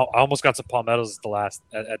 I almost got some palmettos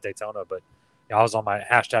at Daytona, but I was on my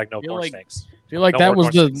hashtag no corn snakes. I feel like that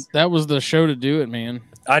was the show to do it, man.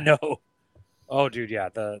 I know. Oh, dude, yeah.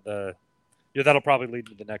 That'll probably lead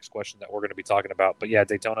to the next question that we're going to be talking about. But yeah,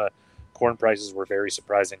 Daytona corn prices were very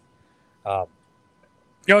surprising.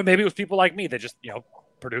 Maybe it was people like me that just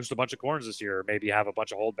produced a bunch of corns this year, or maybe have a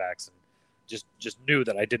bunch of holdbacks and just knew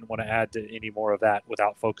that I didn't want to add to any more of that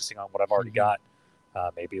without focusing on what I've already got.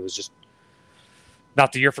 Maybe it was just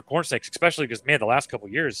not the year for corn snakes, especially because, man, the last couple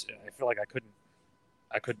of years, I feel like I couldn't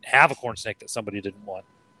have a corn snake that somebody didn't want.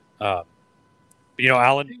 But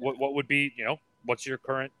Alan, what would be, what's your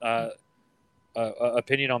current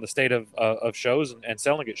opinion on the state of shows and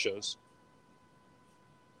selling at shows?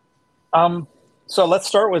 So let's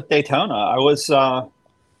start with Daytona. I was a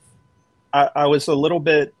little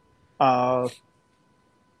bit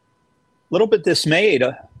dismayed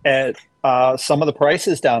at some of the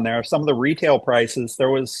prices down there, some of the retail prices. There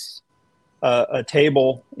was a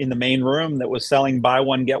table in the main room that was selling buy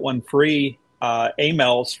one, get one free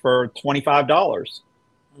AMLs for $25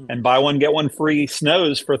 and buy one, get one free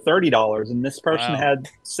snows for $30. And this person had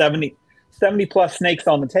 70 plus snakes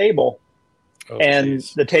on the table. Oh, and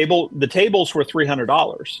geez. the tables were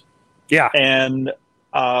 $300. Yeah. And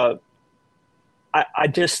I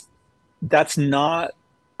just, that's not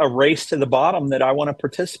a race to the bottom that I want to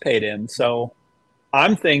participate in. So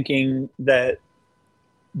I'm thinking that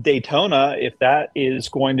Daytona, if that is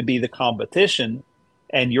going to be the competition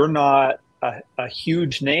and you're not a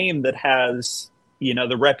huge name that has,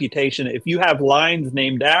 the reputation, if you have lines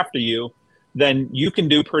named after you, then you can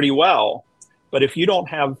do pretty well. But if you don't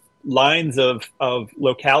have lines of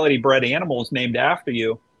locality bred animals named after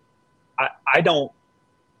you, I don't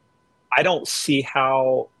see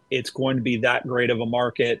how it's going to be that great of a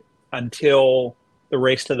market until the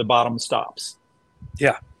race to the bottom stops.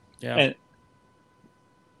 Yeah. And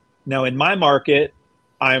now in my market,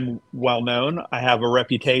 I'm well known. I have a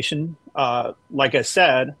reputation. Like I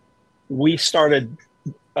said, we started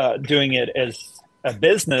doing it as a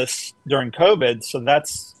business during COVID. So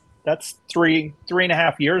that's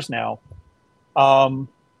 3.5 years now.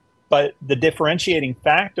 But the differentiating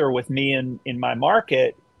factor with me in my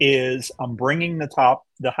market is I'm bringing the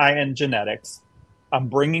high end genetics, I'm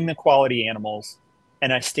bringing the quality animals,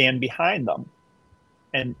 and I stand behind them.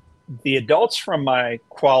 And the adults from my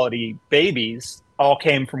quality babies all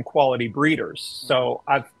came from quality breeders. So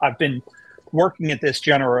I've been working at this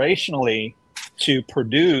generationally to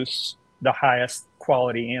produce the highest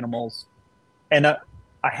quality animals. And I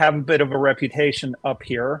have a bit of a reputation up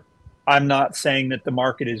here. I'm not saying that the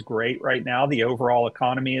market is great right now. The overall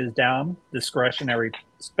economy is down. Discretionary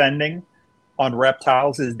spending on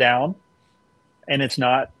reptiles is down. And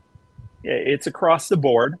it's across the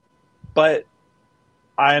board. But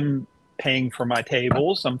I'm paying for my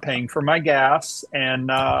tables, I'm paying for my gas,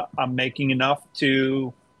 and I'm making enough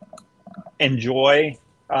to enjoy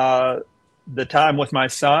the time with my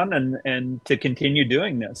son and to continue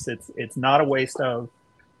doing this. It's not a waste of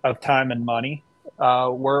time and money.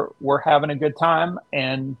 We're having a good time,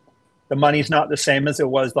 and the money's not the same as it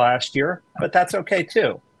was last year, but that's okay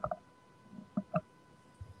too.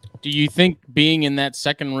 Do you think being in that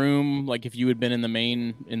second room, like if you had been in the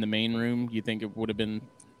main room, do you think it would have been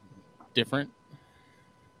different?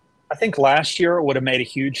 I think last year it would have made a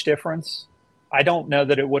huge difference. I don't know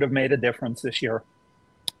that it would have made a difference this year.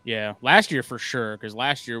 Yeah, last year for sure, because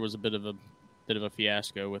last year was a bit of a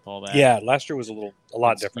fiasco with all that. Yeah, last year was a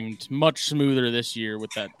lot different. Much smoother this year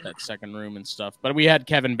with that second room and stuff. But we had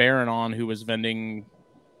Kevin Barron on, who was vending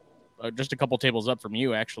just a couple tables up from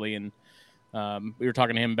you actually, and we were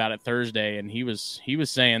talking to him about it Thursday, and he was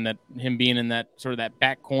saying that him being in that sort of that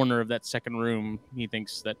back corner of that second room, he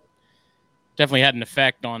thinks that definitely had an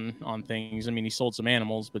effect on things. I mean, he sold some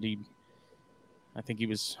animals, but I think he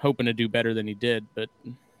was hoping to do better than he did. But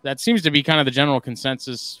that seems to be kind of the general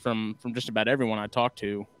consensus from just about everyone I talked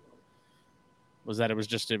to, was that it was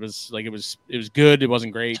good. It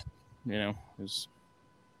wasn't great. You know, it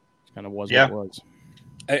kind of was what it was.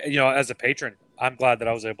 As a patron, I'm glad that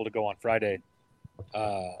I was able to go on Friday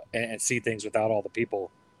and see things without all the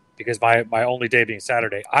people, because my only day being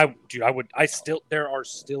Saturday, there are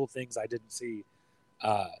still things I didn't see,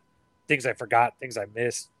 things I forgot, things I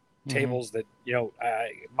missed, tables that,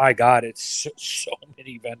 my God, it's so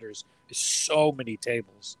many vendors, it's so many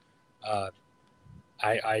tables.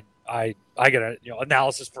 I get a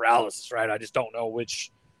analysis paralysis, right? I just don't know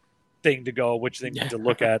which thing to go, which thing to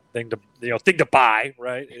look at, thing to buy,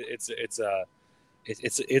 right? It's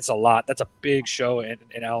a lot. That's a big show, and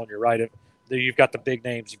Alan, you're right. You've got the big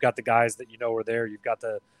names, you've got the guys that are there, you've got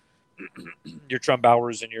the your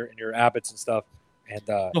Trumbauers and your Abbotts and stuff, and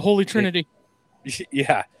the Holy Trinity.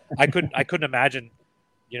 Yeah, I couldn't imagine,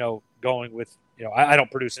 going with, I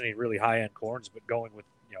don't produce any really high end corns, but going with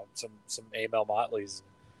some AML Motleys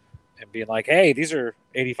and being like, hey, these are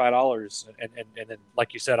 $85, and then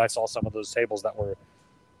like you said, I saw some of those tables that were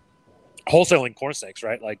wholesaling corn snakes,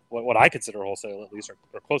 right? Like what I consider wholesale, at least,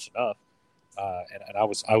 are close enough. And I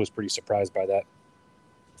was pretty surprised by that.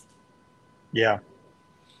 Yeah.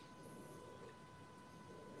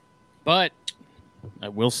 But I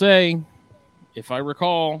will say, if I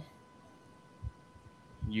recall,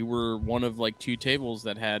 you were one of like two tables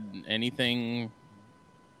that had anything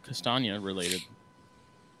Castagna related.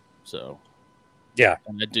 So yeah,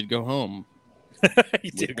 and I did go home.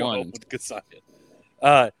 You did go home with Castagna.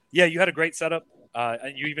 Yeah, you had a great setup,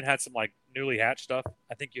 and you even had some like newly hatched stuff.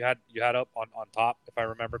 I think you had up on top, if I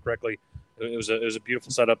remember correctly. It was a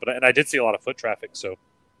beautiful setup, and I did see a lot of foot traffic. So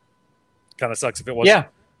kind of sucks if it wasn't.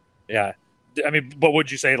 Yeah. I mean, what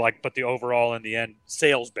would you say? Like, but the overall in the end,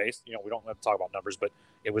 sales based. We don't have to talk about numbers, but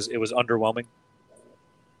it was underwhelming.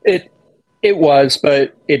 It was,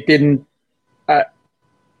 but it didn't.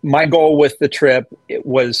 My goal with the trip, it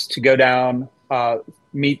was to go down,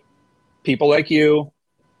 meet people like you,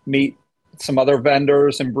 meet some other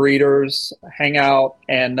vendors and breeders, hang out,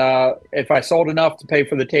 and if I sold enough to pay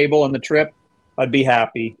for the table and the trip, I'd be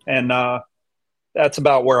happy. And that's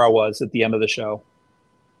about where I was at the end of the show.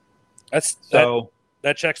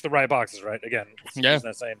 That checks the right boxes, right? Again, it's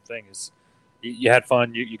that same thing. Is you had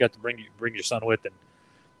fun, you got to bring your son with and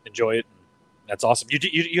enjoy it. And that's awesome.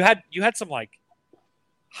 You had some like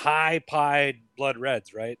high pied blood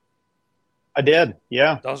reds, right? I did,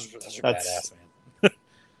 yeah. Those are badass, man.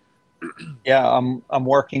 Yeah, I'm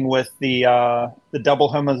working with the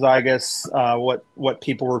double homozygous, what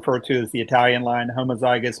people refer to as the Italian line,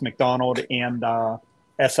 homozygous McDonald and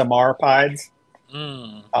SMR pieds.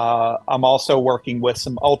 I'm also working with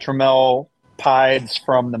some Ultramel pieds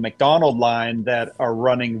from the McDonald line that are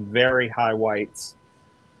running very high whites.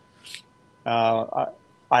 I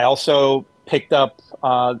also picked up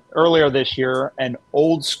earlier this year an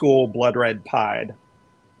old school blood red pied,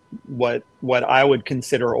 what I would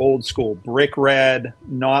consider old school brick red,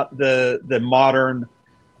 not the modern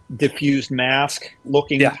diffused mask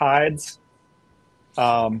looking pieds.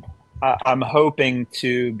 I'm hoping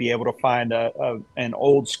to be able to find an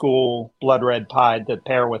old school blood red pied to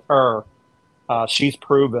pair with her. She's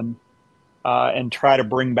proven, and try to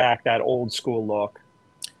bring back that old school look.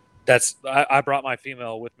 I brought my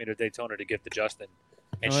female with me to Daytona to give to Justin,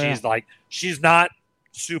 and she's not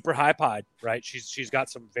super high pied, right? She's got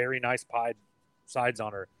some very nice pied sides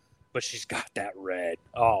on her, but she's got that red.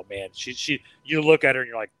 Oh man, you look at her and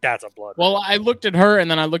you're like, that's a blood. Well, red. I looked at her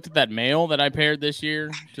and then I looked at that male that I paired this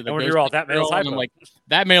year to the. And you're all that male's hypo. And I'm like,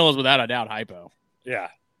 that male is without a doubt hypo. Yeah,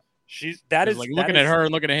 looking at her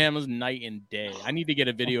and looking at him is night and day. I need to get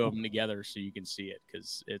a video of them together so you can see it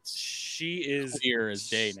because she is clear as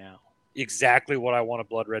day now. Exactly what I want a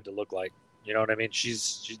blood red to look like. You know what I mean?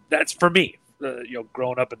 She's that's for me.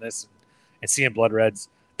 Growing up in this and seeing blood reds,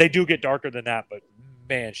 they do get darker than that, but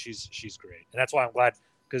man, she's great, and that's why I'm glad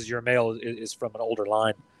because your male is from an older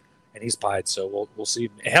line, and he's pied. So we'll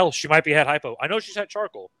see. Hell, she might be had hypo. I know she's had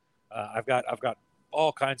charcoal. I've got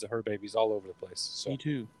all kinds of her babies all over the place. So. Me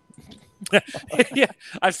too. Yeah,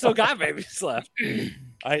 I've still got babies left.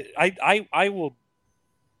 I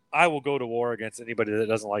will go to war against anybody that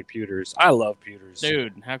doesn't like pewters. I love pewters,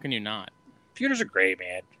 dude. How can you not? Pewters are great,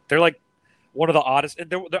 man. They're like one of the oddest,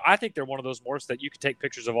 and I think they're one of those morphs that you can take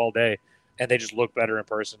pictures of all day, and they just look better in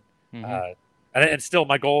person. Mm-hmm. And still,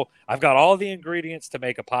 my goal, I've got all the ingredients to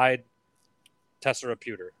make a pied Tessera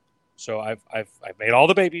pewter. So I've made all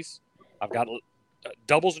the babies. I've got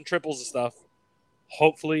doubles and triples of stuff.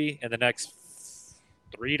 Hopefully, in the next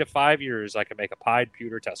 3 to 5 years, I can make a pied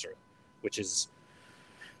pewter Tessera, which is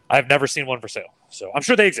I've never seen one for sale. So I'm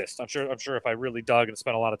sure they exist. I'm sure if I really dug and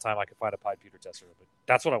spent a lot of time, I could find a pied pewter Tessera. But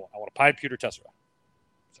that's what I want. I want a pied pewter Tessera.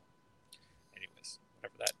 So, anyways,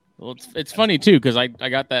 whatever that. Well, it's funny too because I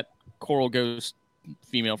got that coral ghost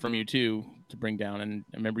female from you too to bring down, and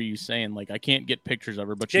I remember you saying like I can't get pictures of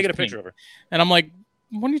her, but can't get a picture of her. And I'm like,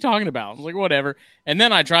 what are you talking about? I was like, whatever. And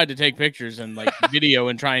then I tried to take pictures and like video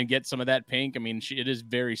and try and get some of that pink. I mean, it is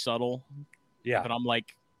very subtle. Yeah. But I'm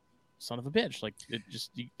like, son of a bitch. Like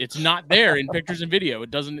it's not there in pictures and video.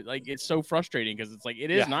 It doesn't it's so frustrating because it's like,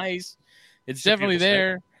 it is nice. It's definitely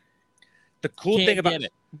there. The cool thing about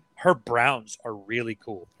it, her browns are really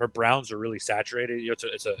cool. Her browns are really saturated.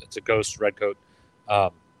 It's a ghost red coat,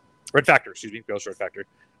 red factor, ghost red factor,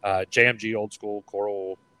 JMG old school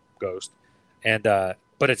coral ghost. And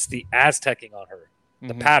but it's the Aztecing on her,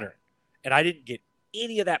 the pattern. And I didn't get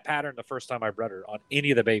any of that pattern the first time I bred her on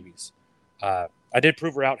any of the babies. I did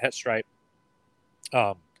prove her out het stripe.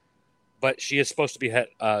 But she is supposed to be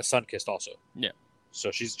sun kissed also. Yeah.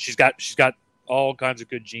 So she's got all kinds of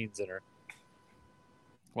good genes in her.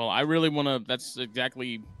 Well, I really want to. That's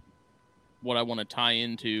exactly what I want to tie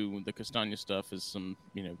into the Castagna stuff is some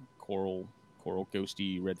coral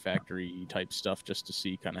ghosty red factory type stuff just to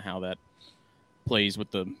see kind of how that plays with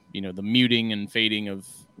the the muting and fading of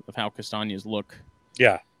how Castagnas look.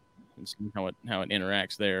 Yeah. And see how it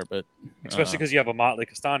interacts there, but especially because you have a Motley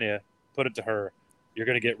Castagna, put it to her, you're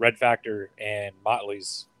going to get red factor and Motley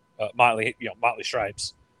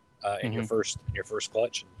stripes in your first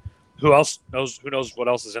clutch. And who knows what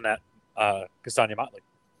else is in that Castagna Motley?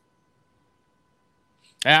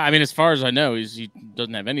 Yeah, I mean, as far as I know, he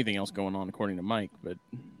doesn't have anything else going on according to Mike. But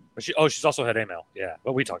she's also had AML. Yeah,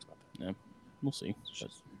 but we talked about that. Yeah, we'll see.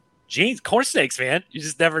 Genes, corn snakes, man. You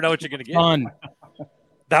just never know what you're going to get. Fun.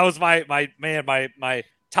 That was my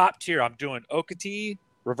top tier. I'm doing Okati,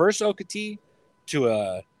 reverse Okati to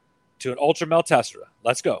an ultra male Tessera.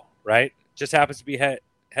 Let's go. Right? Just happens to be head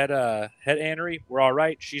anery. We're all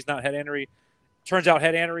right. She's not head anery. Turns out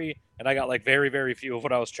head anery, and I got like very, very few of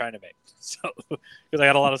what I was trying to make. So because I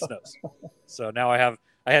got a lot of snows. So now I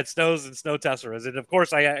had snows and snow Tesseras, and of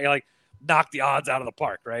course I like knocked the odds out of the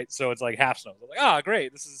park, right? So it's like half snows. I'm like,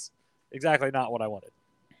 great. This is exactly not what I wanted,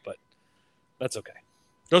 but that's okay.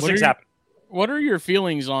 Those things happen. What are your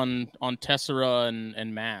feelings on Tessera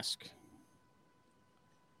and Mask?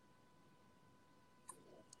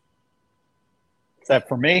 Is that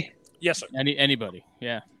for me? Yes, sir. Anybody?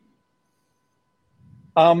 Yeah.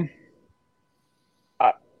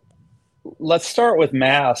 Let's start with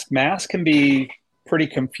Mask. Mask can be pretty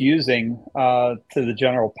confusing to the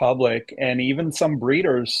general public, and even some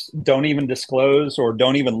breeders don't even disclose or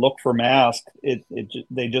don't even look for Mask.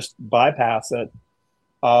 They just bypass it.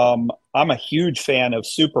 I'm a huge fan of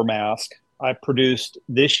Super Mask. I produced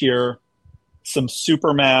this year some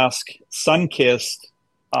Super Mask sun-kissed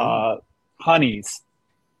honeys,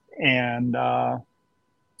 and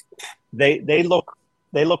they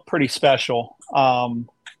look pretty special.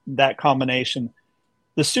 That combination,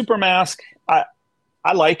 the Super Mask, I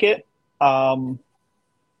like it.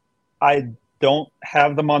 I don't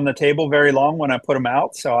have them on the table very long when I put them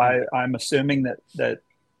out, so I'm assuming that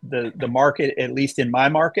the market, at least in my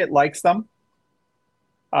market, likes them.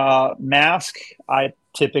 Mask, I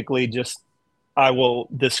typically I will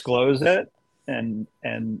disclose it and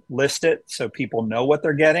list it so people know what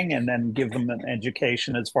they're getting, and then give them an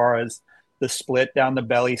education as far as the split down the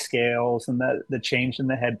belly scales and the change in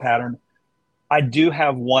the head pattern. I do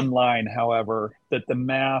have one line, however, that the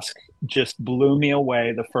mask just blew me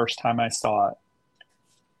away the first time I saw it.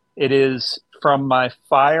 It is from my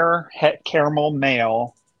Fire Het Caramel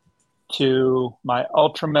male to my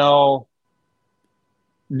Ultramel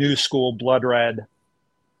New School Blood Red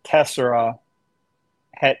Tessera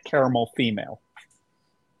Het Caramel female.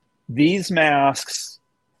 These masks,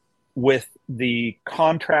 with the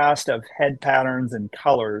contrast of head patterns and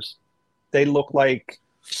colors, they look like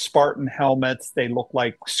Spartan helmets. They look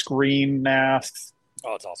like Scream masks.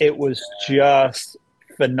 Oh, it's awesome. It was just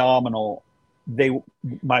phenomenal.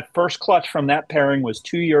 My first clutch from that pairing was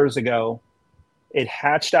 2 years ago. It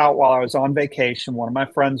hatched out while I was on vacation. One of my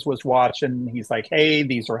friends was watching. He's like, hey,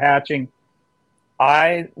 these are hatching.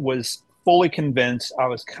 I was fully convinced I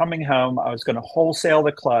was coming home. I was going to wholesale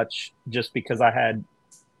the clutch just because I had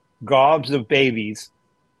gobs of babies.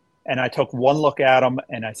 And I took one look at them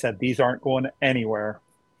and I said, these aren't going anywhere.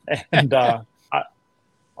 And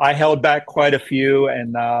I held back quite a few.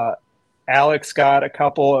 And Alex got a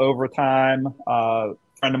couple over time. A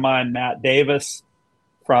friend of mine, Matt Davis,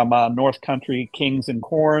 from North Country Kings and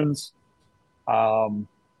Corns. A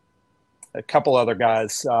couple other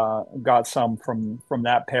guys got some from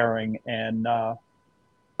that pairing. And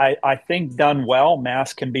I think done well,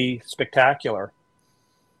 mask can be spectacular.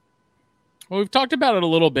 Well, we've talked about it a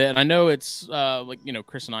little bit, and I know it's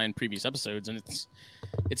Chris and I in previous episodes, and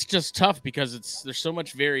it's just tough because there's so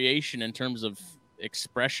much variation in terms of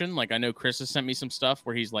expression. Like, I know Chris has sent me some stuff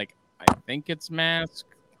where he's like, I think it's mask.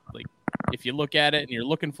 Like, if you look at it and you're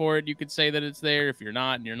looking for it, you could say that it's there. If you're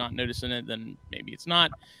not and you're not noticing it, then maybe it's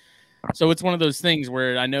not. So it's one of those things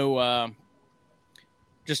where I know,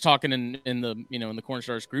 just talking in the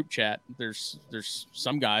CornStars group chat, there's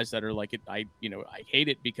some guys that are like, I hate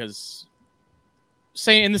it because,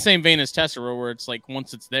 say in the same vein as Tessera, where it's like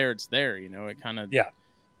once it's there, it kind of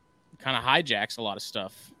hijacks a lot of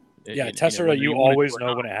stuff. Tessera, you always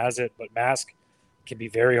know when it has it, but mask can be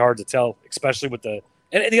very hard to tell, especially with the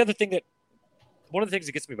other thing one of the things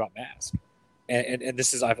that gets me about mask, and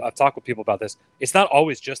this is I've talked with people about this. It's not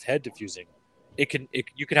always just head diffusing. You can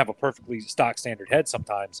have a perfectly stock standard head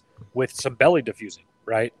sometimes with some belly diffusing,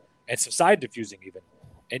 right, and some side diffusing even,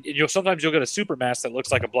 and sometimes you'll get a super mask that looks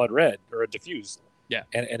like a blood red or a diffused. Yeah,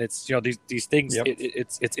 and it's these things. Yep.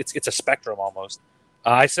 It's a spectrum almost.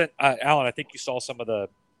 I sent Alan. I think you saw some of the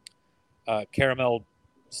caramel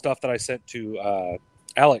stuff that I sent to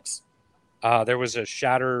Alex. There was a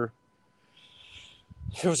shatter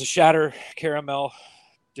caramel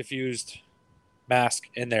diffused mask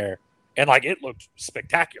in there, and like it looked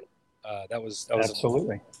spectacular. That was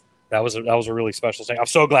absolutely. That was a really special thing. I'm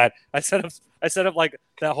so glad I set up like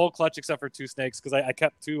that whole clutch except for two snakes because I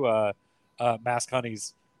kept two mask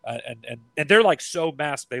honeys, and they're like so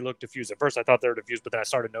masked they look diffused. At first I thought they were diffused, but then I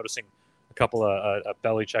started noticing a couple of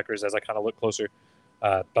belly checkers as I kind of looked closer.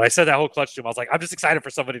 But I said that whole clutch to him. I was like, I'm just excited for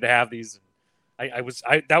somebody to have these.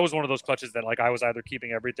 That was one of those clutches that like I was either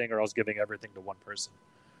keeping everything or I was giving everything to one person.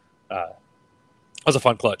 It was a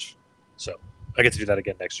fun clutch, so I get to do that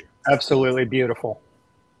again next year. Absolutely beautiful.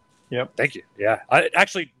 Yep. Thank you. Yeah.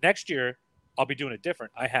 Actually, next year I'll be doing it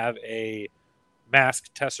different. I have a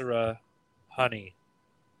mask Tessera honey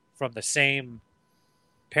from the same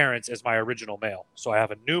parents as my original male. So I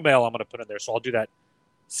have a new male I'm going to put in there. So I'll do that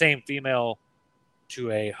same female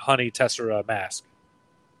to a honey Tessera mask.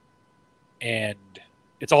 And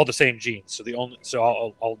it's all the same genes.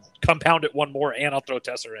 So I'll compound it one more and I'll throw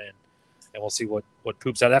Tessera in and we'll see what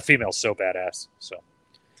poops out. That female's so badass. So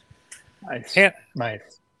nice.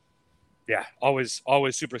 Nice. Yeah, always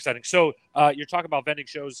super exciting. So you're talking about vending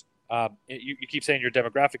shows. You keep saying your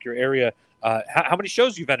demographic, your area. How many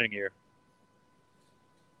shows are you vending a year?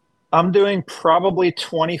 I'm doing probably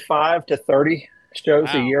 25 to 30 shows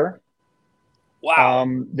a year. Wow.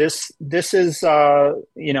 This is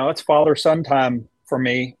it's father-son time for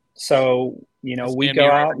me. So, we go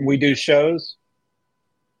out and we do shows.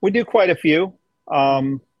 We do quite a few.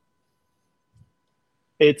 For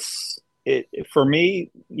me,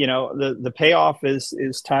 the payoff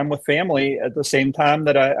is time with family at the same time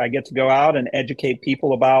that I get to go out and educate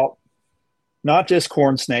people about not just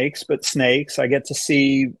corn snakes, but snakes. I get to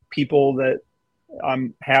see people that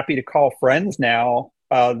I'm happy to call friends now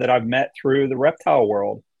that I've met through the reptile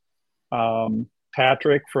world.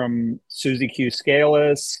 Patrick from Susie Q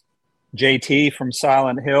Scaleless, JT from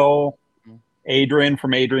Silent Hill, Adrian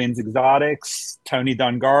from Adrian's Exotics, Tony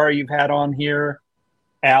Dungar you've had on here.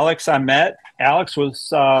 Alex I met. Alex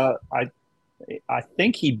was I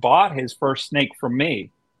think he bought his first snake from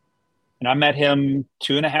me. And I met him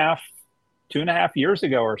two and a half years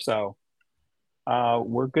ago or so.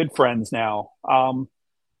 We're good friends now.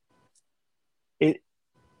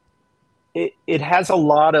 It has a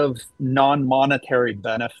lot of non-monetary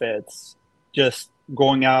benefits, just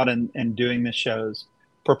going out and doing the shows,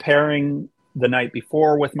 preparing the night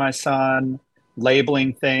before with my son,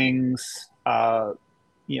 labeling things,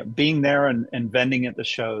 being there and vending at the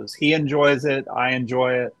shows. He enjoys it. I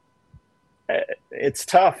enjoy it. It's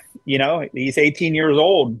tough. He's 18 years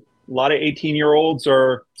old. A lot of 18-year-olds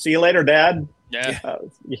are, see you later, Dad. Yeah.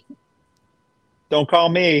 Don't call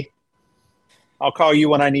me. I'll call you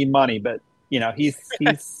when I need money. But, he's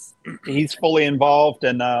fully involved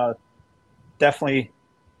and definitely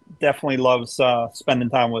loves spending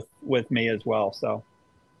time with me as well. So,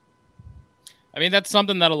 I mean, that's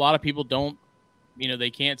something that a lot of people don't,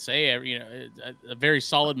 they can't say. A very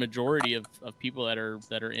solid majority of people that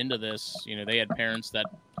are into this, they had parents that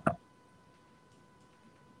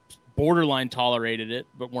borderline tolerated it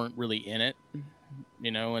but weren't really in it,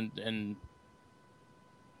 and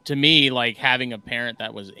to me, like, having a parent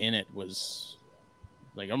that was in it was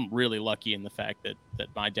like, I'm really lucky in the fact that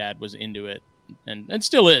my dad was into it and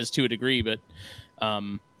still is to a degree, but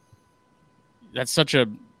that's a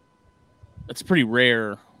pretty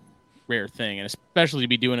rare thing, and especially to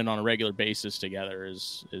be doing it on a regular basis together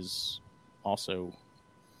is also,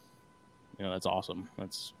 that's awesome.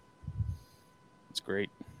 That's great.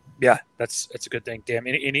 Yeah, it's a good thing. Damn,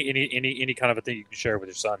 any kind of a thing you can share with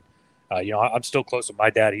your son. I'm still close with my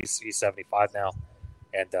dad. He's 75 now,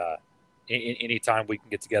 and any time we can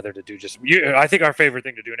get together to do I think our favorite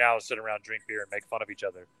thing to do now is sit around, drink beer, and make fun of each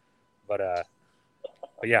other. But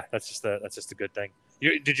yeah, that's just a good thing.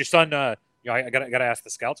 Did your son? I gotta ask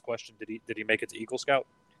the Scouts question. Did he make it to Eagle Scout?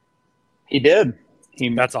 He did.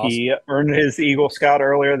 That's awesome. He earned his Eagle Scout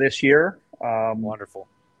earlier this year. Wonderful.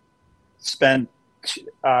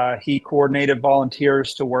 He coordinated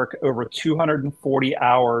volunteers to work over 240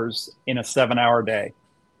 hours in a 7-hour day.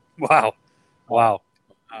 Wow.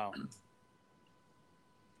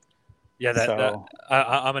 Yeah,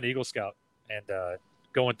 I'm an Eagle Scout, and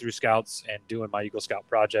going through Scouts and doing my Eagle Scout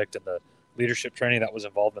project and the leadership training that was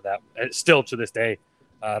involved in that, still to this day,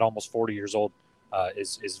 at almost 40 years old,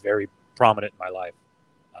 is very prominent in my life.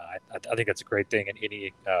 I think that's a great thing, and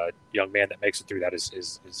any young man that makes it through that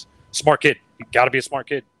is smart kid. You got to be a smart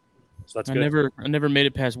kid. So that's good. I never made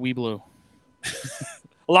it past Weeblo.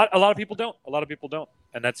 A lot of people don't.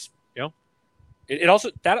 And that's, it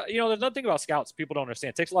also, that, there's another thing about Scouts people don't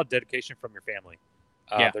understand. It takes a lot of dedication from your family.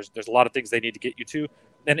 There's a lot of things they need to get you to.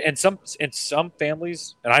 And some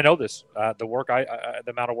families, and I know this, the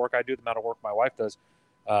amount of work I do, the amount of work my wife does,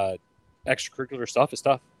 extracurricular stuff is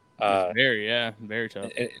tough. Very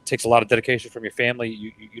tough. It takes a lot of dedication from your family.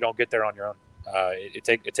 You don't get there on your own. It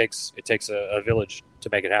takes a village to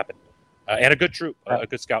make it happen, and a good troop, a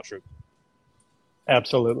good Scout troop.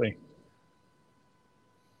 Absolutely.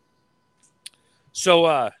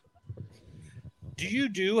 So, do you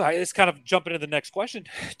do? It's kind of jumping into the next question.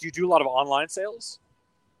 Do you do a lot of online sales?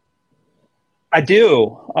 I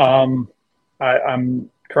do.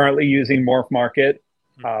 I'm currently using Morph Market.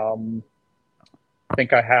 I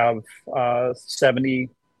think I have 70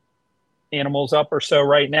 animals up or so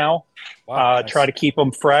right now. Wow, nice. Try to keep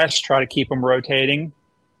them fresh, try to keep them rotating.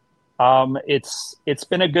 It's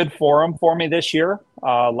been a good forum for me this year.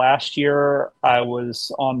 Last year I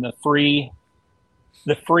was on the free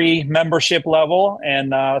membership level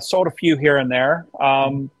and sold a few here and there.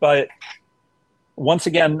 But once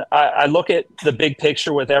again, I look at the big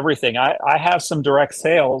picture with everything. I have some direct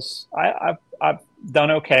sales. I've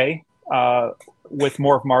done okay with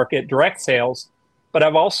Morph Market direct sales, but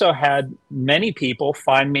I've also had many people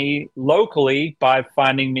find me locally by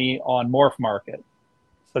finding me on Morph Market.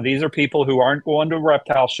 So these are people who aren't going to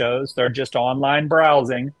reptile shows. They're just online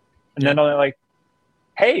browsing. And then they're like,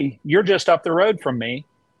 hey, you're just up the road from me.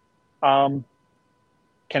 Can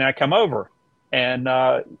I come over? And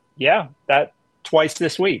that twice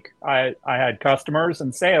this week, I had customers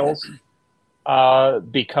and sales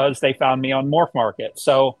because they found me on Morph Market.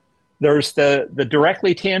 So there's the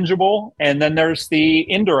directly tangible, and then there's the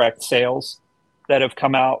indirect sales that have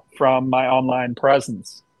come out from my online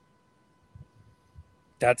presence.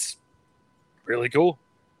 That's really cool.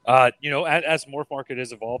 As Morph Market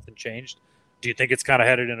has evolved and changed, do you think it's kind of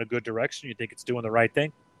headed in a good direction? You think it's doing the right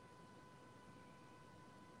thing?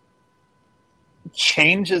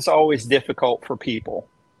 change is always difficult for people.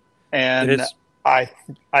 And It is. I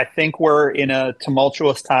think we're in a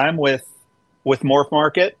tumultuous time with Morph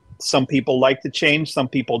Market. Some people like to change, some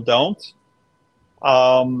people don't.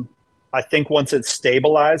 I think once it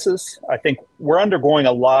stabilizes, I think we're undergoing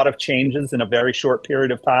a lot of changes in a very short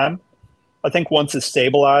period of time. I think once it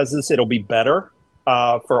stabilizes, it'll be better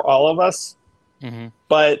for all of us. Mm-hmm.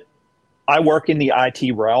 But I work in the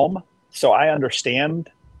IT realm, so I understand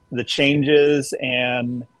the changes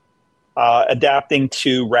and adapting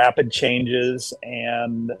to rapid changes,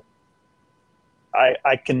 and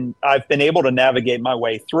I've been able to navigate my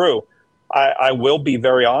way through. I will be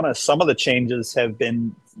very honest. Some of the changes have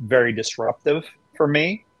been very disruptive for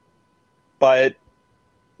me, but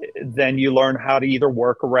then you learn how to either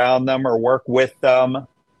work around them or work with them,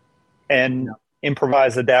 and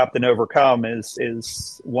improvise, adapt, and overcome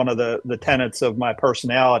is one of the tenets of my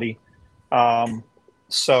personality.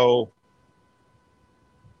 So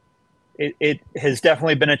it has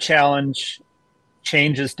definitely been a challenge.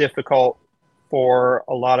 Change is difficult for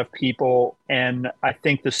a lot of people, and I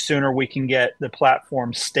think the sooner we can get the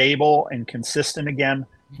platform stable and consistent again,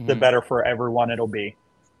 the better for everyone it'll be.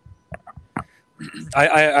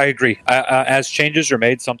 I agree. As changes are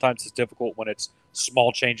made, sometimes it's difficult when it's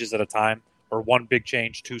small changes at a time, or one big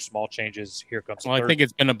change, two small changes. Here comes. Well, I think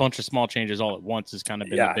it's been a bunch of small changes all at once. Has kind of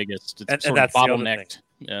been the biggest. It's and sort that's of the other bottlenecked.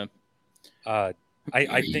 thing. Yeah.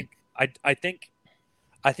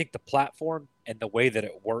 I think the platform and the way that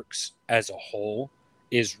it works as a whole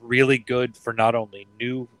is really good for not only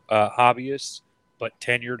new hobbyists but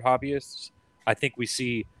tenured hobbyists. I think we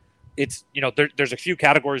see it's there's a few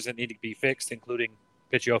categories that need to be fixed, including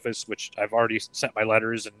pitch office, which I've already sent my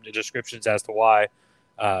letters and descriptions as to why.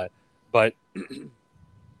 But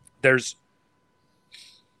there's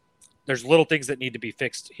little things that need to be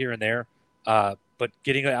fixed here and there. But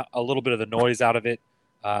getting a little bit of the noise out of it.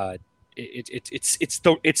 It's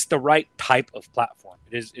the right type of platform.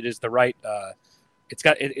 It is the right. It's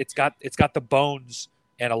got the bones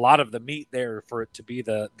and a lot of the meat there for it to be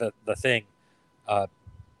the thing.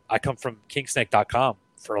 I come from kingsnake.com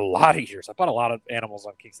for a lot of years. I bought a lot of animals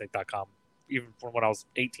on kingsnake.com, even from when I was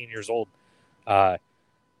 18 years old.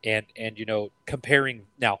 And comparing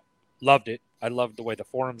now, loved it. I loved the way the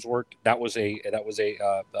forums worked. That was a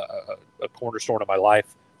cornerstone of my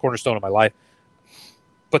life.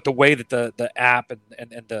 But the way that the app and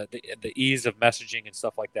the ease of messaging and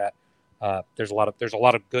stuff like that, there's a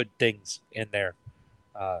lot of good things in there.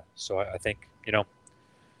 So I think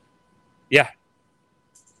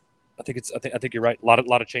I think you're right. A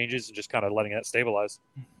lot of changes and just kind of letting that stabilize.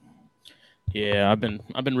 Yeah, I've been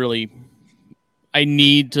really. I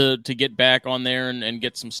need to get back on there and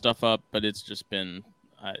get some stuff up, but it's just been.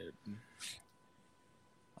 I'm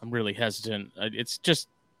really hesitant. It's just.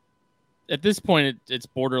 At this point, it's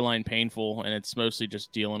borderline painful, and it's mostly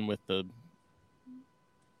just dealing with the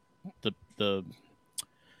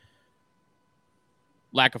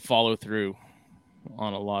lack of follow through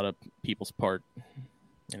on a lot of people's part.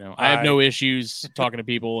 I have no issues talking to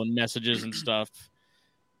people and messages and stuff.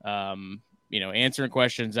 Answering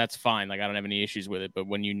questions, that's fine. Like, I don't have any issues with it. But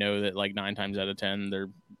when you know that like 9 times out of 10,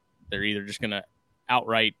 they're either just gonna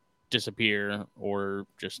outright disappear or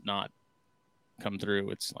just not come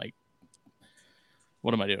through, it's like,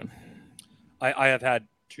 what am I doing? I have had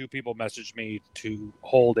 2 people message me to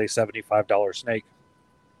hold a $75 snake,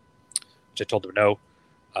 which I told them no.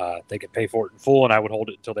 They could pay for it in full, and I would hold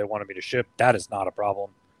it until they wanted me to ship. That is not a problem.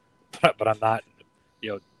 But I'm not,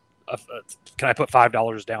 can I put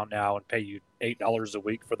 $5 down now and pay you $8 a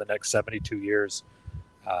week for the next 72 years?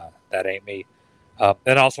 That ain't me.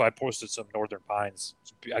 And also, I posted some northern pines.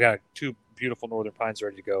 I got 2 beautiful northern pines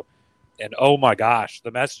ready to go. And oh my gosh, the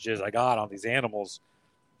messages I got on these animals,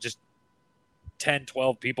 just 10,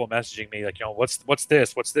 12 people messaging me like, what's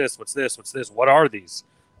this? What's this? What's this? What's this? What are these?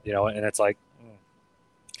 And it's like,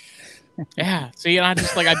 yeah. See, and I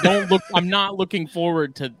just like, I'm not looking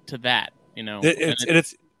forward to that,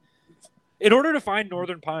 It's in order to find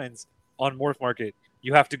northern pines on Morph Market,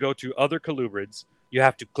 you have to go to other colubrids. You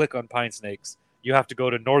have to click on pine snakes. You have to go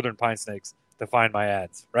to northern pine snakes to find my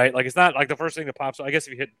ads, right? Like, it's not like the first thing that pops up. I guess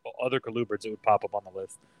if you hit other colubrids, it would pop up on the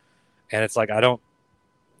list. And it's like, I don't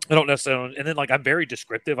necessarily, and then like, I'm very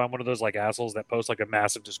descriptive. I'm one of those like assholes that post like a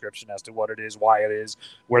massive description as to what it is, why it is,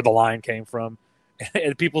 where the line came from.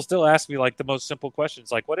 And people still ask me like the most simple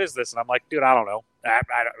questions, like, what is this? And I'm like, dude, I don't know. I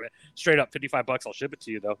don't, straight up $55, I'll ship it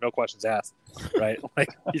to you though. No questions asked. Right. Like,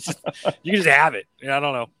 you can just have it. I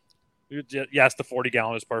don't know. Yes, the 40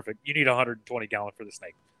 gallon is perfect. You need 120 gallon for the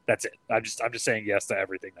snake. That's it. I'm just saying yes to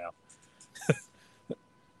everything now.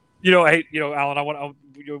 Alan,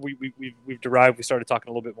 we've we started talking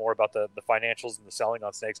a little bit more about the financials and the selling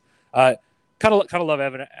on snakes. Kind of love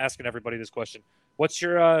asking everybody this question. What's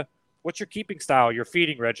your keeping style, your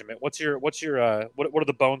feeding regimen? What are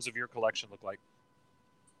the bones of your collection look like?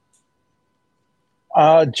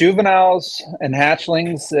 Juveniles and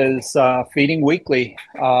hatchlings is feeding weekly.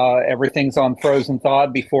 Everything's on frozen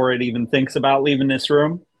thawed before it even thinks about leaving this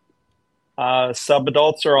room.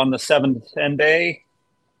 Sub-adults are on the 7 to 10 day.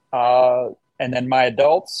 And then my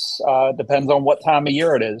adults, depends on what time of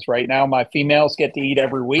year it is. Right now, my females get to eat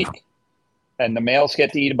every week, and the males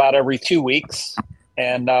get to eat about every 2 weeks.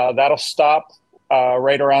 And that'll stop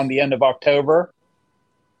right around the end of October.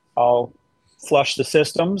 I'll flush the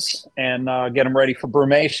systems and get them ready for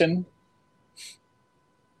brumation.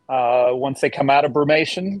 Once they come out of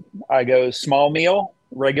brumation, I go small meal,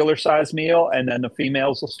 regular size meal, and then the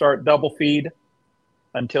females will start double feed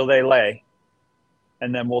until they lay.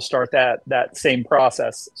 And then we'll start that same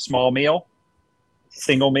process: small meal,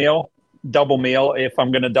 single meal, double meal if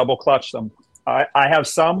I'm going to double clutch them. I have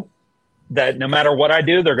some that no matter what I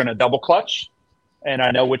do, they're going to double clutch, and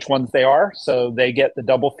I know which ones they are, so they get the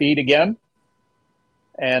double feed again.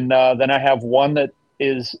 And then I have one that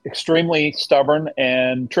is extremely stubborn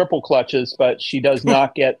and triple clutches, but she does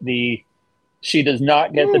not get the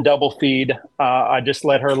double feed. I just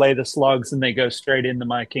let her lay the slugs, and they go straight into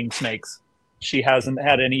my king snakes. She hasn't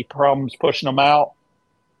had any problems pushing them out,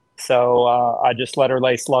 so I just let her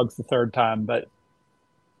lay slugs the third time. But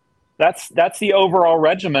that's the overall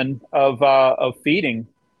regimen of feeding.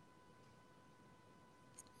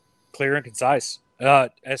 Clear and concise.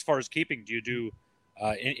 As far as keeping, do you do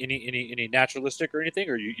any naturalistic or anything,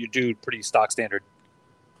 or you do pretty stock standard?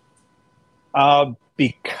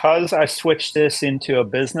 Because I switched this into a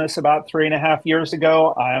business about 3.5 years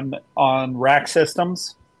ago, I'm on rack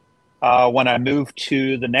systems. When I move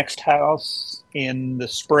to the next house in the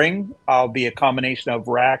spring, I'll be a combination of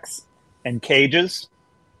racks and cages.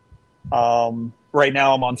 Right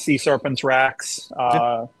now I'm on sea serpents racks.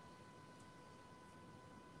 I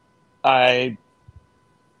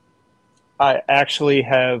actually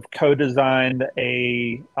have co-designed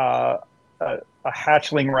a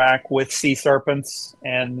hatchling rack with sea serpents,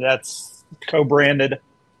 and that's co-branded.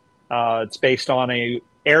 It's based on a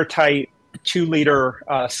airtight 2-liter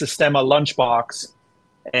Sistema lunchbox,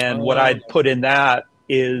 and what I'd put in that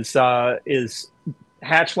is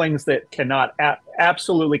hatchlings that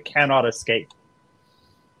absolutely cannot escape.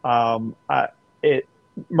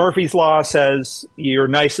 Murphy's Law says your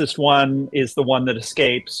nicest one is the one that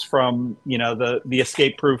escapes from the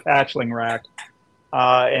escape-proof hatchling rack,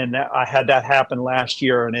 and I had that happen last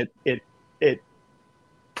year, and it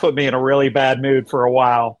put me in a really bad mood for a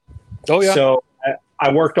while. Oh yeah. So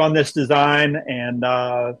I worked on this design, and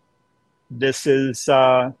these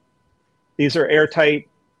are airtight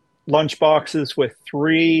lunch boxes with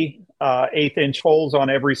 3 1/8-inch holes on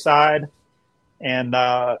every side. And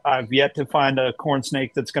I've yet to find a corn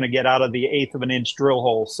snake that's going to get out of the 1/8 of an inch drill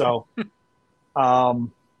hole. So,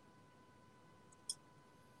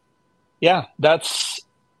 yeah, that's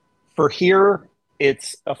for here.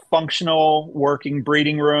 It's a functional working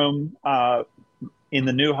breeding room. In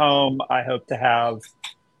the new home, I hope to have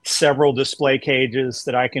several display cages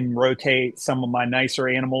that I can rotate some of my nicer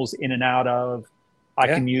animals in and out of. I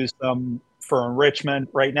can use them for enrichment.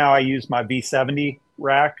 Right now, I use my V70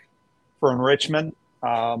 rack for enrichment.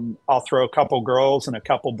 I'll throw a couple girls and a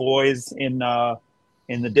couple boys in the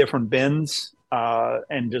different bins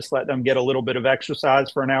and just let them get a little bit of exercise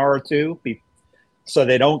for an hour or two so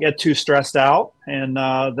they don't get too stressed out. And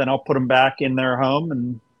then I'll put them back in their home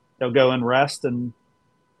and they'll go and rest. And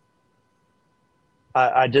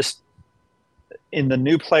I just, in the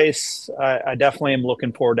new place, I definitely am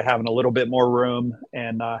looking forward to having a little bit more room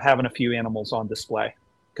and having a few animals on display,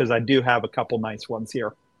 because I do have a couple nice ones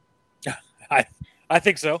here. I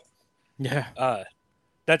think so. Yeah.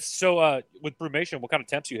 That's so. With brumation, what kind of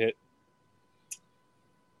temps you hit?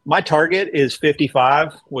 My target is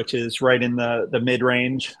 55, which is right in the mid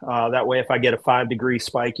range. That way, if I get a 5-degree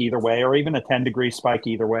spike either way, or even a 10-degree spike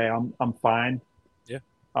either way, I'm fine. Yeah.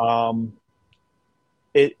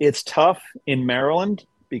 It's tough in Maryland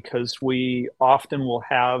because we often will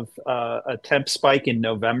have a temp spike in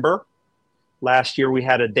November. Last year we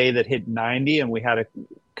had a day that hit 90, and we had a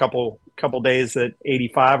couple days at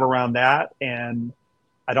 85 around that. And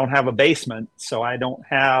I don't have a basement, so I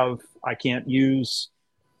can't use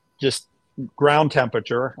just ground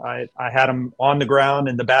temperature. I had them on the ground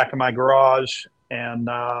in the back of my garage, and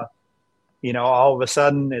all of a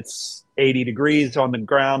sudden it's 80 degrees on the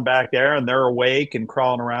ground back there, and they're awake and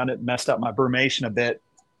crawling around. It messed up my brumation a bit,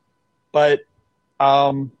 but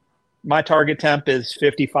my target temp is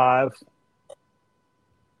 55.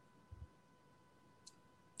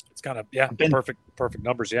 It's kind of perfect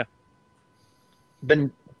numbers. Yeah.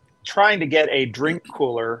 Been trying to get a drink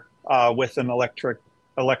cooler with an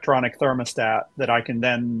electronic thermostat that I can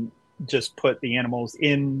then just put the animals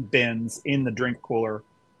in bins in the drink cooler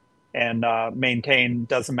and maintain.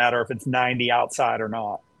 Doesn't matter if it's 90 outside or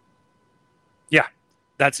not. Yeah,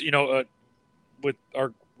 that's with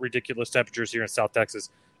our ridiculous temperatures here in South Texas,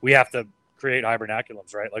 we have to create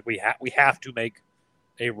hibernaculums, right? Like we have to make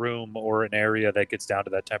a room or an area that gets down to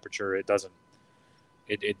that temperature. It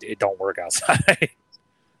don't work outside.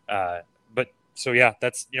 But so yeah,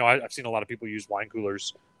 that's I've seen a lot of people use wine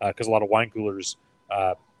coolers because a lot of wine coolers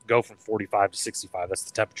go from 45 to 65. That's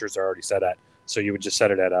the temperatures they're already set at. So you would just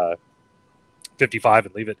set it at 55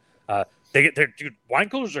 and leave it. Dude, wine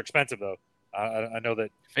coolers are expensive though. I know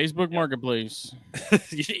that Facebook Marketplace.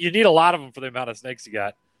 you need a lot of them for the amount of snakes you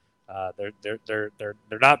got. They're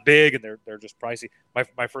not big and they're just pricey.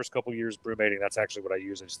 My first couple years brewmating, that's actually what I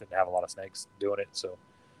used. I just didn't have a lot of snakes doing it, so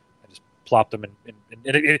I just plopped them in.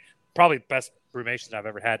 It probably the best brewmation I've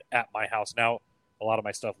ever had at my house. Now a lot of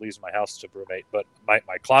my stuff leaves my house to brewmate, but my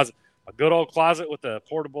closet, a good old closet with a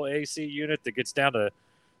portable AC unit that gets down to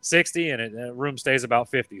 60 and the room stays about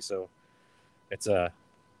 50. So it's got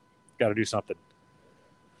to do something.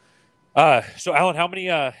 So Alan, how many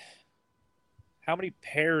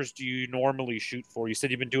pairs do you normally shoot for? You said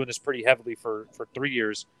you've been doing this pretty heavily for 3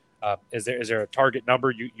 years. Is there a target number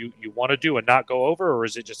you want to do and not go over, or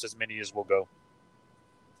is it just as many as will go?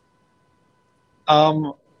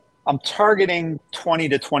 I'm targeting 20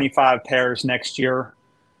 to 25 pairs next year.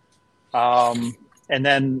 And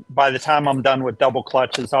then by the time I'm done with double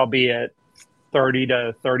clutches, I'll be at 30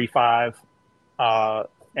 to 35.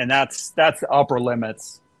 And that's upper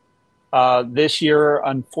limits. This year,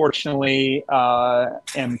 unfortunately,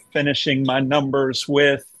 am finishing my numbers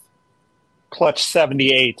with clutch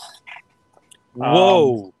 78.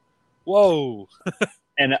 Whoa.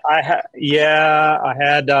 And I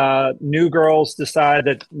had new girls decide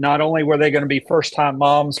that not only were they going to be first time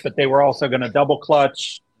moms, but they were also going to double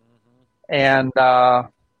clutch. And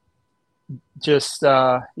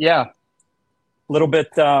little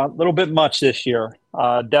bit much this year.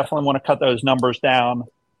 Definitely want to cut those numbers down.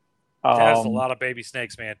 That's a lot of baby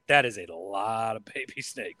snakes, man. That is a lot of baby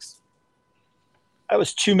snakes. That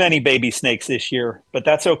was too many baby snakes this year, but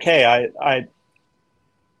that's okay. I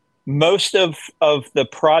most of the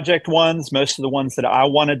project ones, most of the ones that I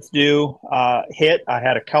wanted to do hit. I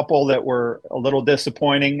had a couple that were a little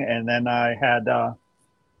disappointing, and then I had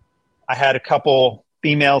a couple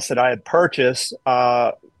females that I had purchased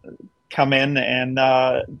come in and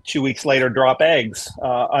 2 weeks later drop eggs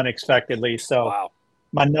unexpectedly. So wow.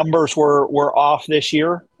 My numbers were off this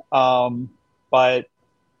year, but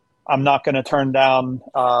I'm not going to turn down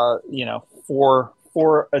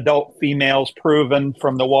four adult females proven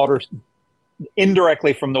from the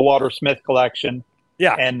indirectly from the Walter Smith collection.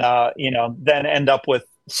 Yeah, and then end up with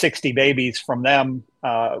 60 babies from them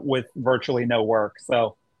with virtually no work.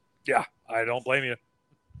 So yeah, I don't blame you.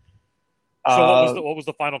 So what was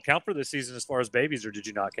the final count for this season as far as babies, or did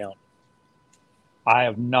you not count? I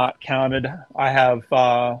have not counted. I have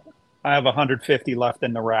 150 left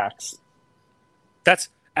in the racks. That's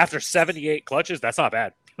after 78 clutches. That's not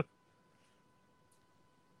bad.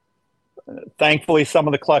 Thankfully, some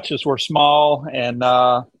of the clutches were small, and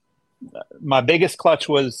my biggest clutch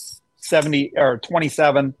was 70 or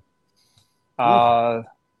 27.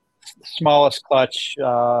 Smallest clutch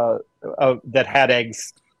that had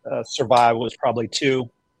eggs survive was probably 2.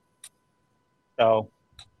 So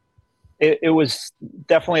it was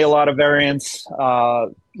definitely a lot of variance, a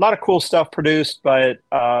lot of cool stuff produced, but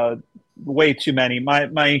way too many.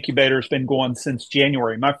 My incubator's been going since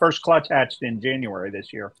January. My first clutch hatched in January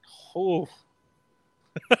this year. Oh.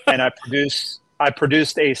 And I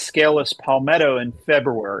produced a scaleless palmetto in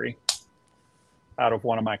February out of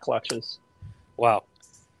one of my clutches. Wow.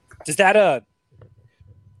 Does that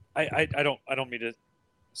I don't mean to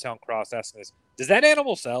sound cross asking this. Does that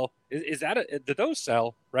animal sell? Is that do those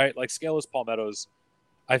sell, right? Like scaleless palmettos.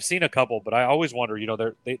 I've seen a couple, but I always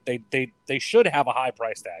wonder, they should have a high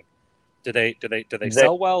price tag. Do they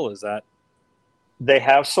sell well? Is that they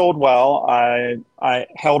have sold well. I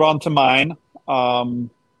held on to mine.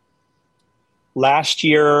 Last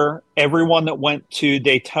year, everyone that went to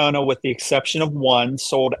Daytona, with the exception of one,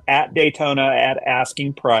 sold at Daytona at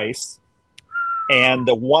asking price. And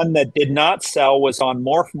the one that did not sell was on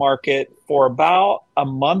Morph Market for about a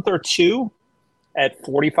month or two at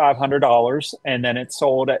 $4,500, and then it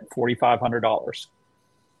sold at $4,500.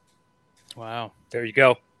 Wow. There you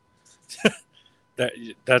go.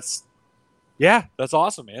 That's Yeah, that's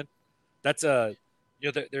awesome, man. That's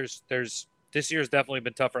there's this year's definitely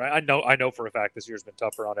been tougher. I know for a fact this year's been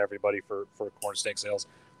tougher on everybody for corn snake sales.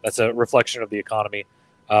 That's a reflection of the economy.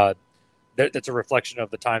 That's a reflection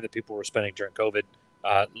of the time that people were spending during COVID,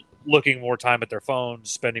 looking more time at their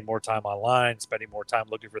phones, spending more time online, spending more time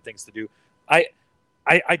looking for things to do. I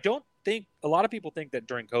don't think a lot of people think that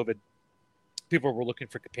during COVID, people were looking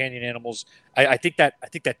for companion animals. I think that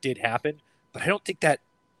did happen, but I don't think that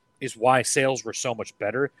is why sales were so much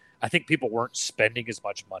better. I think people weren't spending as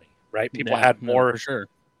much money, right? People had more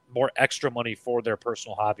extra money for their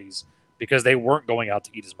personal hobbies because they weren't going out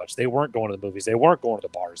to eat as much. They weren't going to the movies. They weren't going to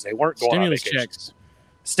the bars. They weren't going on vacations.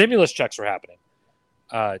 Stimulus checks were happening.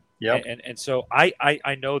 And so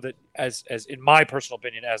I know that as in my personal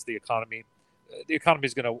opinion, as the economy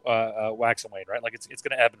is going to wax and wane, right? Like it's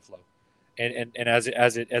going to ebb and flow, and as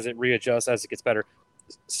it readjusts, as it gets better,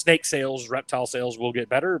 snake sales, reptile sales will get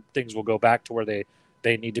better. Things will go back to where they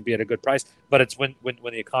need to be at a good price. But it's when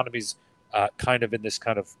the economy's kind of in this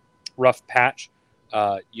kind of rough patch,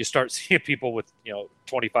 you start seeing people with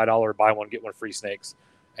 $25 buy one get one free snakes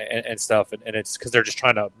and stuff, and it's because they're just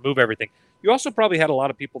trying to move everything. You also probably had a lot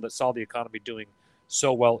of people that saw the economy doing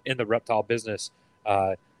so well in the reptile business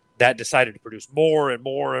that decided to produce more and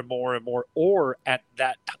more and more and more, or at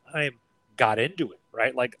that time got into it,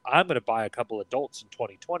 right? Like, I'm going to buy a couple adults in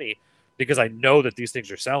 2020 because I know that these things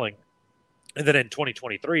are selling. And then in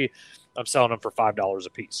 2023, I'm selling them for $5 a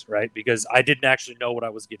piece, right? Because I didn't actually know what I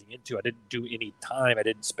was getting into. I didn't do any time. I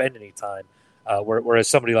didn't spend any time. Whereas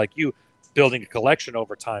somebody like you, building a collection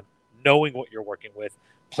over time, knowing what you're working with,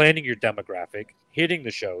 planning your demographic, hitting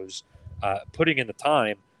the shows, putting in the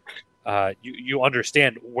time, you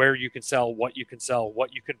understand where you can sell, what you can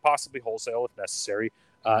possibly wholesale if necessary,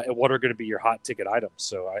 and what are going to be your hot ticket items.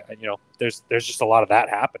 So there's just a lot of that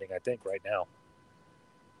happening, I think, right now.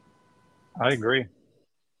 I agree.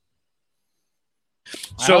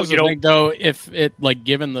 So I also think, though, if it, like,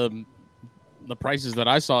 given the prices that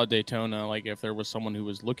I saw at Daytona, like if there was someone who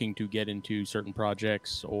was looking to get into certain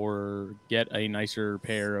projects or get a nicer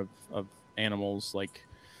pair of animals, like,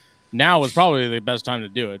 now is probably the best time to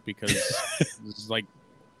do it, because it's like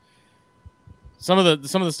some of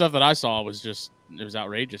the stuff that I saw was just, it was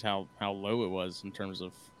outrageous how low it was in terms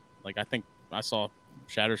of, like, I think I saw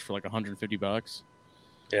shatters for like $150.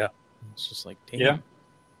 Yeah. It's just like, damn. Yeah.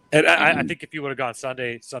 And I think if you would have gone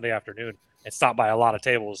Sunday afternoon and stopped by a lot of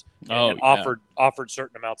tables and offered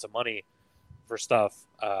certain amounts of money for stuff,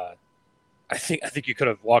 I think you could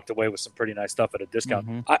have walked away with some pretty nice stuff at a discount.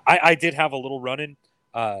 Mm-hmm. I did have a little run-in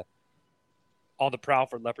on the prowl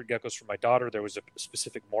for leopard geckos for my daughter. There was a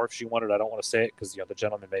specific morph she wanted. I don't want to say it because the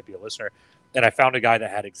gentleman may be a listener. And I found a guy that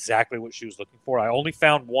had exactly what she was looking for. I only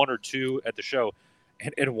found one or two at the show.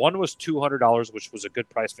 And one was $200, which was a good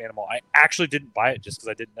price for animal. I actually didn't buy it just because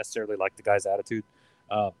I didn't necessarily like the guy's attitude.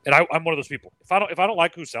 And I'm one of those people. If I don't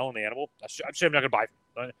like who's selling the animal, I'm not going to buy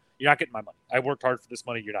it. You're not getting my money. I worked hard for this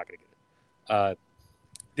money. You're not going to get it.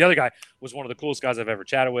 The other guy was one of the coolest guys I've ever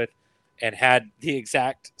chatted with, and had the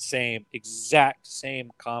exact same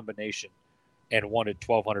combination, and wanted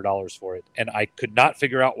 $1,200 for it. And I could not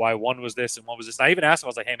figure out why one was this and one was this. And I even asked him, I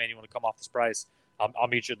was like, "Hey man, you want to come off this price? I'll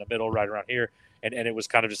meet you in the middle, right around here." And it was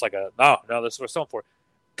kind of just like no, this is what I'm selling for.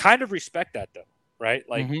 Kind of respect that though, right?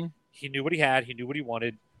 Like, he knew what he had, he knew what he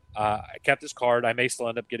wanted. I kept his card. I may still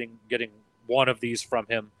end up getting one of these from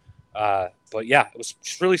him. But yeah, I was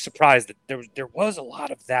just really surprised that there was a lot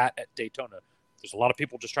of that at Daytona. There's a lot of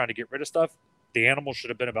people just trying to get rid of stuff. The animal should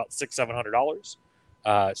have been about $600-700.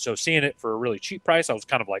 So seeing it for a really cheap price, I was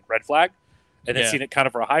kind of like, red flag. And then seeing it kind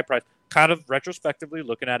of for a high price, kind of retrospectively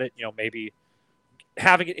looking at it, maybe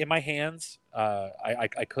having it in my hands, I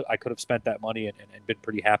could have spent that money and been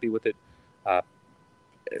pretty happy with it.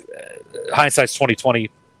 Hindsight's 2020.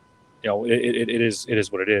 It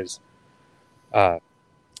is what it is. But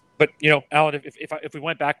Alan, if we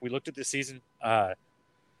went back, we looked at this season.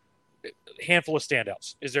 Handful of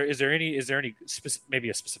standouts. Is there any maybe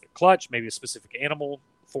a specific clutch, maybe a specific animal,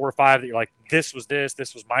 4 or 5 that you're like, this was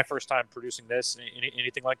my first time producing this?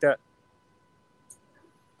 Anything like that?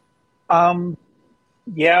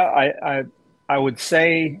 Yeah, I would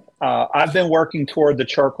say I've been working toward the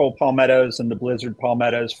charcoal palmettos and the blizzard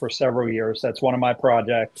palmettos for several years. That's one of my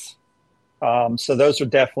projects. So those are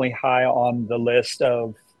definitely high on the list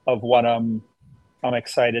of what I'm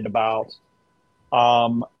excited about.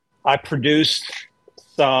 I produced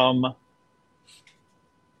some,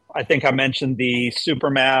 I think I mentioned the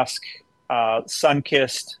Supermask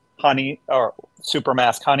sun-kissed honey, or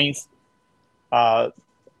Supermask honeys.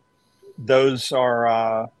 Those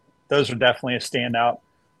are definitely a standout.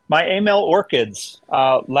 My amel orchids.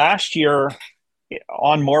 Last year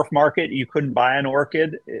on Morph Market, you couldn't buy an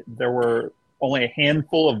orchid. There were only a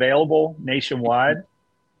handful available nationwide.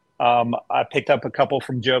 I picked up a couple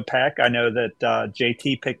from Joe Peck. I know that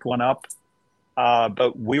JT picked one up.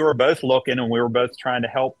 But we were both looking, and we were both trying to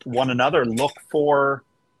help one another look for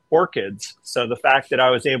orchids. So the fact that I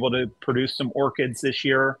was able to produce some orchids this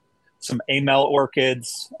year, some amel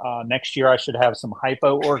orchids. Next year I should have some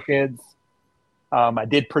hypo orchids. I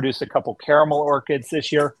did produce a couple caramel orchids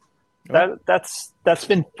this year. That's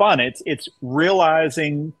been fun. It's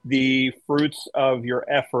realizing the fruits of your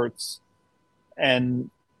efforts, and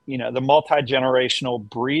the multi-generational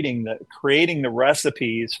breeding, that creating the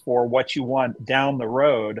recipes for what you want down the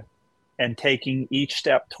road and taking each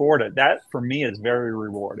step toward it. That for me is very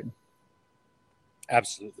rewarding.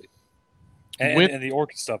 Absolutely. And the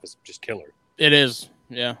orchid stuff is just killer. It is.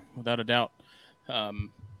 Yeah, without a doubt.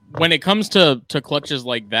 When it comes to clutches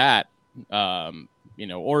like that,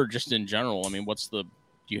 or just in general, I mean, do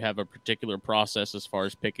you have a particular process as far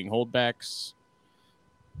as picking holdbacks?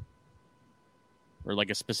 Or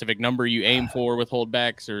like a specific number you aim for with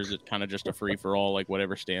holdbacks, or is it kind of just a free for all, like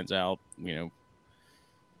whatever stands out?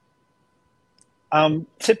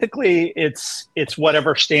 Typically, it's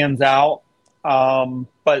whatever stands out.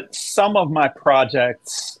 But some of my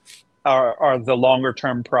projects are the longer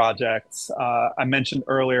term projects. I mentioned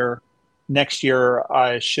earlier, next year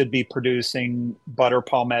I should be producing butter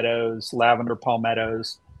palmettos, lavender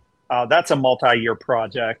palmettos. That's a multi-year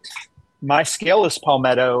project. My scaleless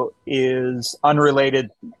palmetto is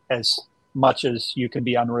unrelated as much as you can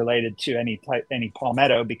be unrelated to any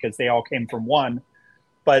palmetto, because they all came from one.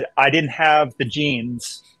 But I didn't have the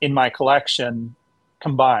genes in my collection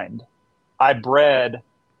combined. I bred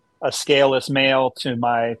a scaleless male to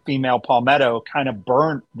my female palmetto, kind of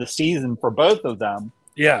burnt the season for both of them.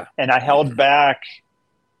 Yeah. And I held back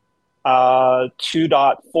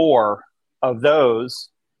 2.4 of those,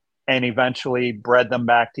 and eventually bred them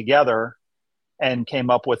back together and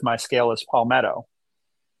came up with my scaleless palmetto.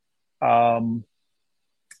 I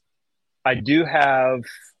do have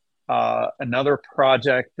another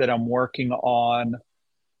project that I'm working on,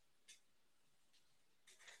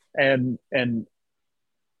 and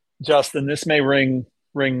Justin, this may ring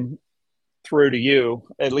through to you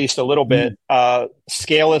at least a little bit.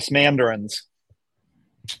 Scaleless mandarins.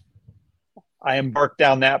 I embarked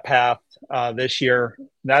down that path this year.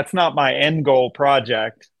 That's not my end goal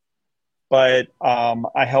project, but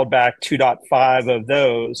I held back 2.5 of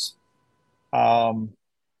those. And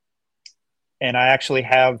I actually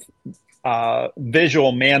have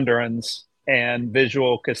visual mandarins and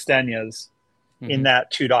visual castanhas in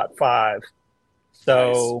that 2.5.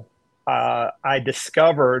 So I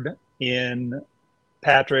discovered in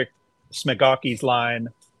Patrick Smigaki's line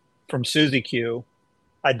from Suzy Q,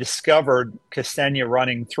 I discovered castagna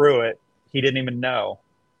running through it. He didn't even know.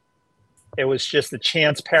 It was just a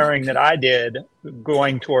chance pairing that I did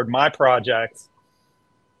going toward my project.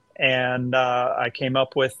 And I came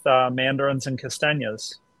up with mandarins and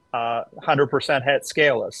castagnas, 100% het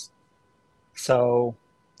scaleless. So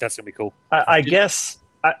that's going to be cool. I guess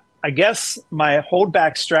my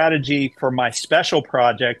holdback strategy for my special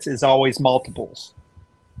projects is always multiples.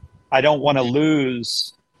 I don't want to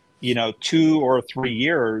lose, 2 or 3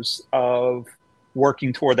 years of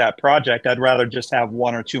working toward that project. I'd rather just have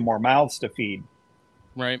 1 or 2 more mouths to feed.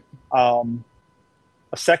 Right.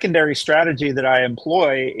 A secondary strategy that I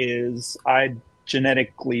employ is I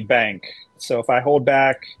genetically bank. So if I hold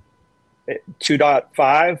back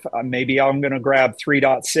 2.5, maybe I'm going to grab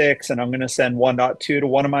 3.6 and I'm going to send 1.2 to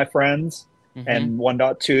one of my friends and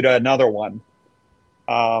 1.2 to another one.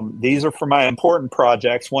 These are for my important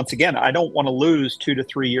projects. Once again, I don't want to lose 2 to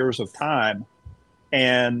 3 years of time.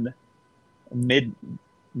 And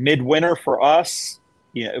midwinter for us,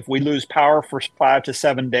 if we lose power for 5 to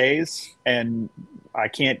 7 days and I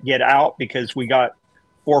can't get out because we got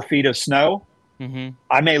 4 feet of snow,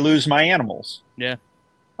 I may lose my animals. Yeah.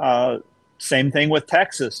 Same thing with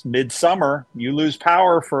Texas. Midsummer, you lose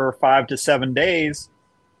power for 5 to 7 days,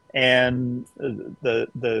 and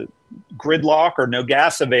the gridlock or no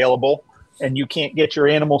gas available, and you can't get your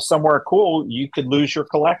animals somewhere cool, you could lose your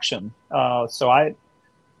collection. So I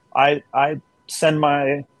send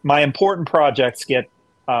my important projects get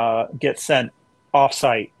sent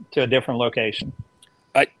offsite to a different location.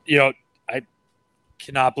 I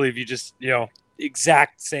cannot believe you just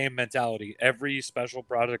exact same mentality. Every special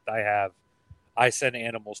project I have, I send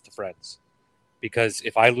animals to friends, because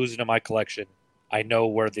if I lose it in my collection, I know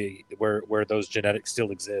where those genetics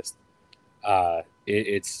still exist.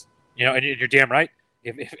 It's and you're damn right.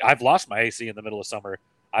 If I've lost my AC in the middle of summer,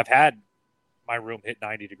 I've had my room hit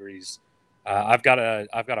 90 degrees. I've got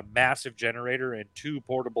a massive generator and 2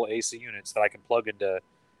 portable AC units that I can plug into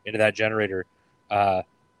that generator. It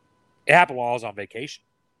happened while I was on vacation,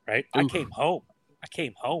 right? Oof. I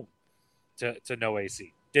came home to no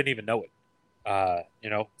AC. Didn't even know it.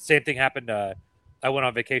 Same thing happened. I went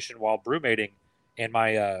on vacation while brewmating, and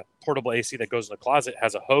my portable AC that goes in the closet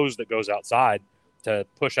has a hose that goes outside to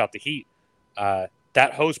push out the heat.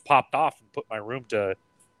 That hose popped off and put my room to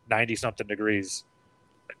 90-something degrees,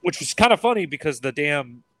 which was kind of funny because the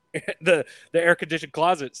damn the air conditioned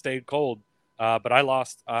closet stayed cold. But I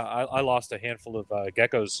lost a handful of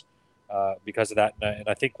geckos because of that, and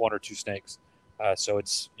I think 1 or 2 snakes. So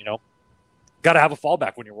it's got to have a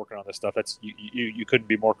fallback when you're working on this stuff. That's you couldn't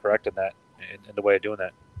be more correct in that in the way of doing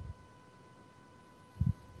that.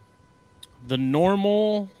 The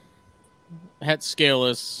normal het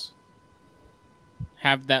scaleless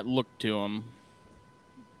have that look to them.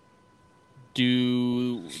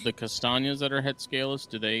 Do the Castagnas that are het scaleless,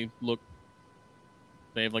 do they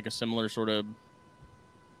have like a similar sort of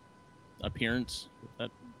appearance, if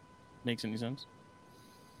that makes any sense?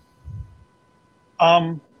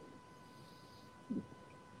 I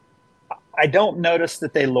don't notice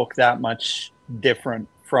that they look that much different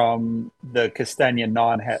from the Castagna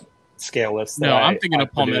non-het scaleless. No, I'm thinking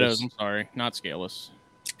of palmettos. I'm sorry, not scaleless.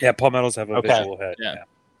 Yeah, palmettos have a visual head. Yeah.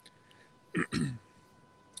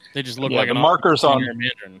 They just look like the markers on your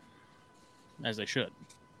Mandarin, as they should.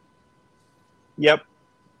 Yep.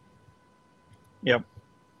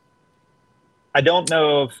 I don't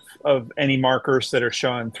know of any markers that are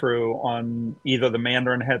showing through on either the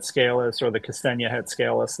Mandarin het scaleless or the Castagna het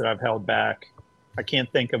scaleless that I've held back. I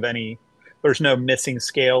can't think of any. There's no missing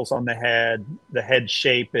scales on the head. The head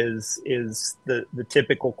shape is the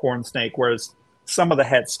typical corn snake, whereas some of the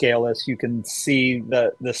het scaleless, you can see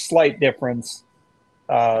the slight difference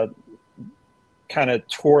kind of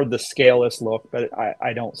toward the scaleless look, but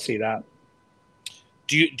I don't see that.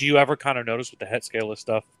 Do you ever kind of notice with the het scaleless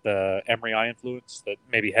stuff, the emery eye influence, that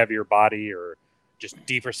maybe heavier body or just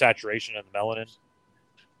deeper saturation in the melanin?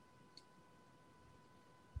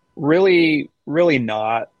 Really, really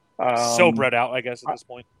not. So bred out, I guess, at this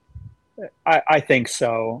point. I think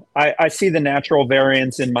so. I see the natural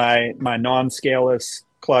variance in my non-scaleless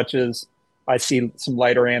clutches. I see some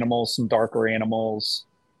lighter animals, some darker animals.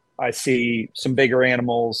 I see some bigger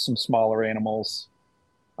animals, some smaller animals.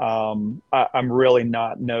 I'm really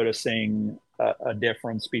not noticing a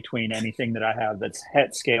difference between anything that I have that's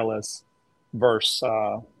het scaleless versus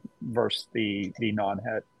the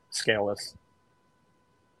non-het scaleless.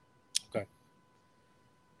 Okay,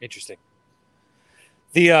 interesting.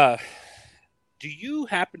 Do you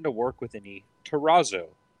happen to work with any terrazzo?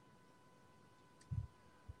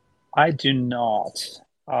 I do not.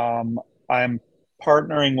 I'm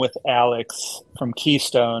partnering with Alex from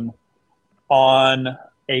Keystone on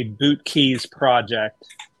a boot keys project.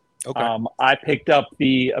 Okay. I picked up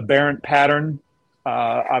the aberrant pattern.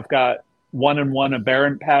 I've got 1-in-1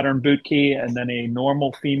 aberrant pattern boot key and then a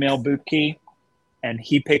normal female boot key, and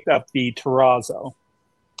he picked up the terrazzo.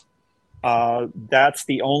 That's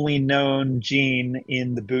the only known gene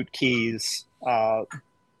in the boot keys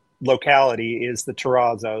locality is the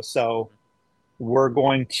terrazzo. So we're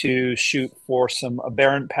going to shoot for some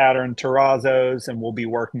aberrant pattern terrazzos, and we'll be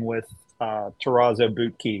working with terrazzo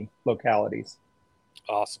boot key localities.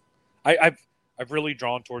 Awesome. I've really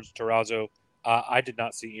drawn towards terrazzo. I did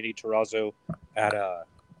not see any terrazzo at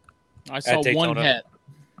I saw one het.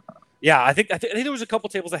 Yeah, I think there was a couple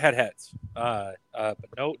tables that had hets, but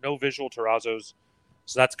no visual terrazzos.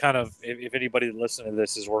 So that's kind of, if anybody listening to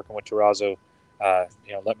this is working with terrazzo,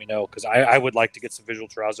 let me know, because I would like to get some visual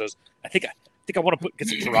terrazzos. I think I want to get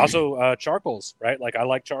some terrazzo charcoals, right? Like I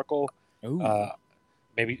like charcoal.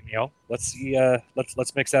 Maybe let's see.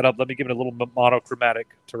 Let's mix that up. Let me give it a little monochromatic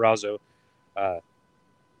terrazzo. I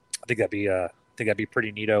think that'd be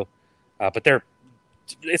pretty neato. But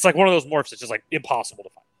it's like one of those morphs that's just like impossible to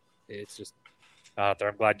find. It's just out there.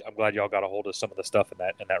 I'm glad y'all got a hold of some of the stuff in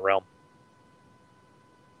that realm.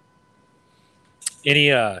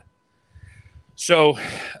 So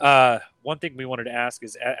one thing we wanted to ask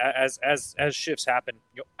is, as shifts happen,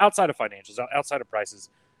 outside of financials, outside of prices,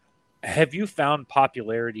 have you found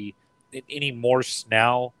popularity in any morphs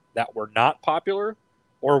now that were not popular,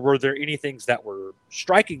 or were there any things that were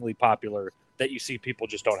strikingly popular that you see people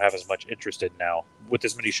just don't have as much interest in now with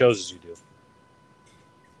as many shows as you do?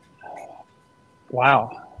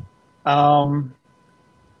 Wow.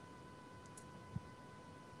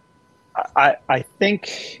 I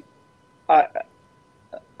think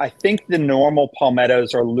the normal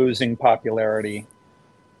palmettos are losing popularity.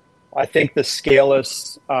 I think the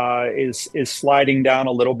scaleless is sliding down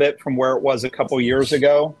a little bit from where it was a couple years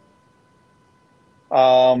ago.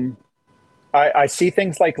 I see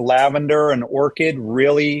things like lavender and orchid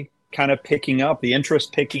really kind of picking up, the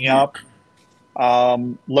interest picking up.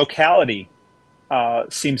 Locality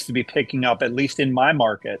seems to be picking up, at least in my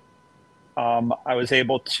market. I was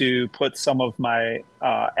able to put some of my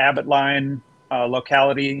Abbott line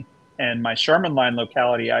locality and my Sherman line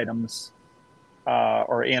locality items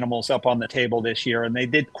or animals up on the table this year, and they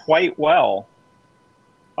did quite well.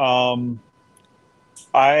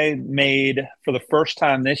 I made, for the first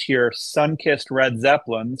time this year, sun-kissed red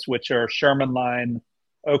zeppelins, which are Sherman line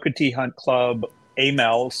Okatee Hunt Club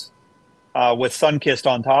amels with sun-kissed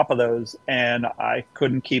on top of those, and I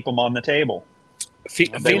couldn't keep them on the table.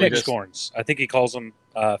 Phoenix corns. I think he calls them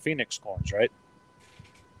Phoenix corns, right?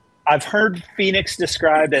 I've heard Phoenix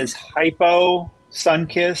described as hypo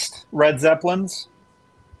sun-kissed red zeppelins,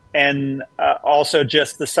 and also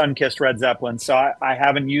just the sun-kissed red zeppelin. So I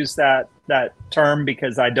haven't used that term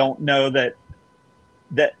because I don't know that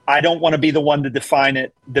I don't want to be the one to define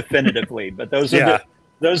it definitively. But those are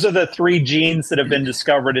the three genes that have been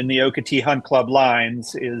discovered in the Okatee Hunt Club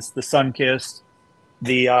lines: is the sun-kissed,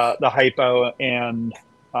 the hypo, and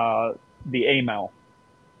the amel.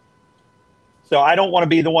 So I don't want to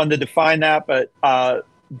be the one to define that, but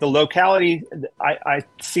the locality, I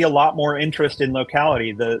see a lot more interest in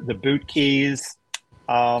locality. The boot keys,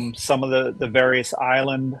 some of the various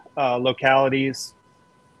island localities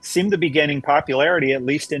seem to be gaining popularity, at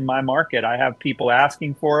least in my market. I have people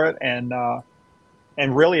asking for it and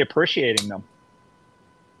really appreciating them.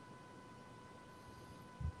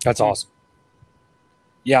 That's awesome.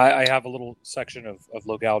 Yeah, I have a little section of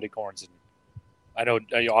locality corns, and I know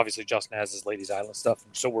obviously Justin has his Ladies Island stuff,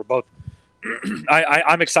 and so we're both.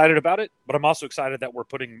 I'm excited about it, but I'm also excited that we're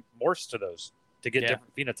putting morphs to those to get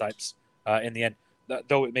different phenotypes in the end.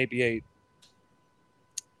 Though it may be a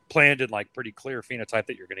planned and like pretty clear phenotype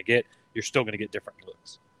that you're going to get, you're still going to get different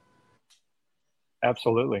looks.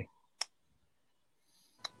 Absolutely.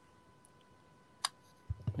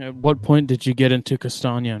 At what point did you get into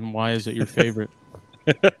Castagna, and why is it your favorite?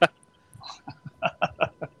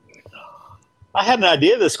 I had an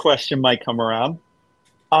idea this question might come around.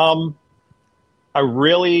 I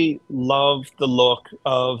really love the look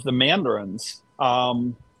of the mandarins.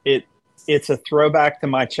 It's a throwback to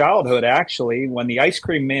my childhood, actually. When the ice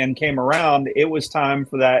cream man came around, it was time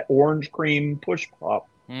for that orange cream push pop.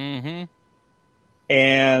 Mm-hmm.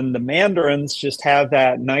 And the mandarins just have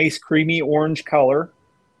that nice creamy orange color.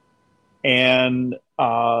 And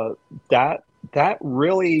that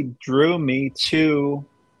really drew me to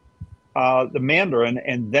the mandarin.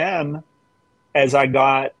 And then as I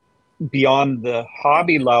got beyond the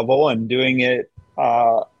hobby level and doing it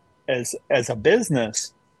as a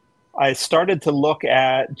business, I started to look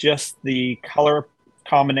at just the color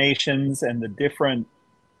combinations and the different,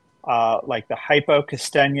 like the hypo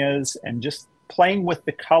castañas, and just playing with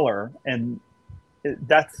the color. And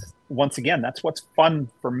that's, once again, that's what's fun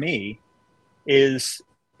for me, is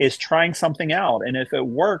trying something out. And if it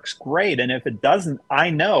works, great. And if it doesn't, I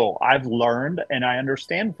know I've learned and I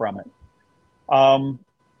understand from it.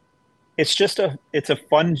 It's a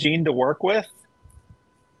fun gene to work with.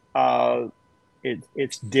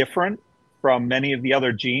 It's different from many of the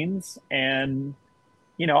other genes, and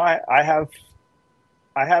I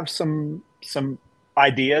have some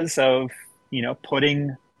ideas of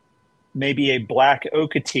putting maybe a black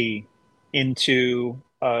Okatee into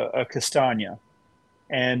a Castagna,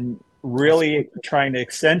 and really trying to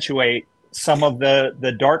accentuate some of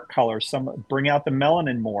the dark colors, bring out the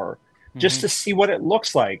melanin more, just to see what it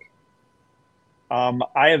looks like.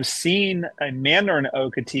 I have seen a Mandarin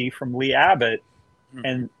Okatee from Lee Abbott,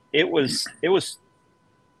 and it was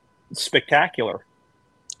spectacular.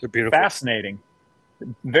 They're beautiful. Fascinating.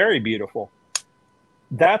 Very beautiful.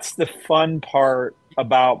 That's the fun part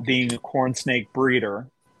about being a corn snake breeder.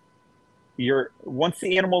 Once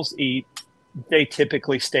the animals eat, they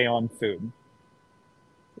typically stay on food.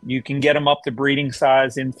 You can get them up to breeding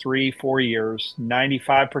size in 3-4 years.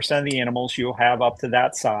 95% of the animals you'll have up to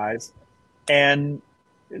that size. And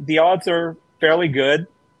the odds are fairly good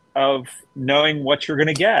of knowing what you're going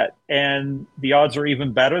to get. And the odds are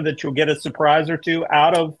even better that you'll get a surprise or two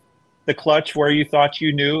out of the clutch where you thought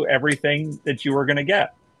you knew everything that you were going to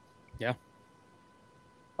get. Yeah.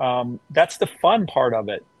 That's the fun part of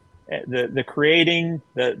it. The creating,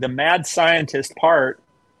 the mad scientist part.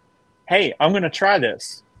 Hey, I'm going to try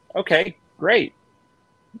this. Okay, great.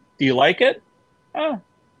 Do you like it? Oh,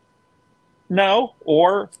 no.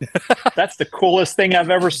 Or that's the coolest thing I've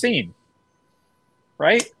ever seen.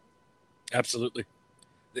 Right? Absolutely.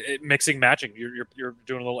 mixing, matching. You're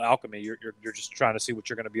doing a little alchemy. You're just trying to see what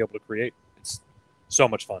you're going to be able to create. It's so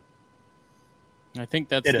much fun. I think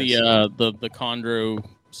that's the chondro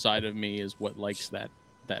side of me is what likes that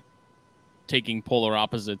taking polar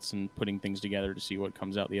opposites and putting things together to see what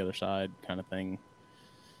comes out the other side kind of thing.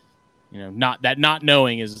 Not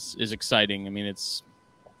knowing is exciting. I mean, it's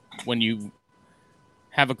when you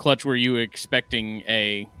have a clutch where you were expecting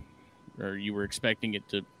it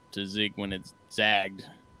to zig when it's zagged.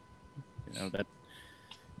 That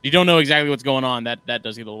you don't know exactly what's going on. That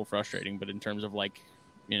does get a little frustrating. But in terms of like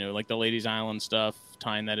the Ladies Island stuff,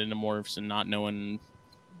 tying that into morphs and not knowing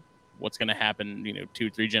what's going to happen,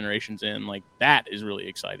 2-3 generations in, like that is really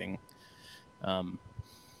exciting. I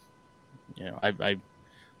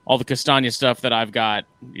all the Castagna stuff that I've got,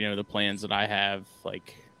 the plans that I have,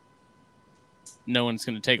 like knowing it's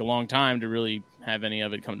going to take a long time to really have any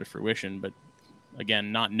of it come to fruition. But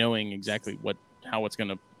again, not knowing exactly how it's going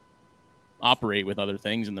to operate with other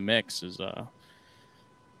things in the mix is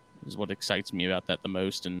what excites me about that the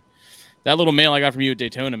most. And that little male I got from you at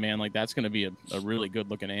Daytona, man, like that's going to be a really good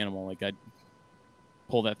looking animal. Like I'd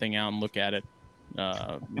pull that thing out and look at it.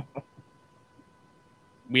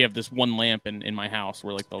 We have this one lamp in my house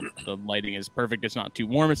where like the lighting is perfect. It's not too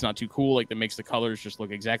warm. It's not too cool. Like that makes the colors just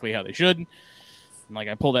look exactly how they should. And like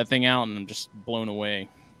I pull that thing out and I'm just blown away.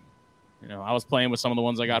 I was playing with some of the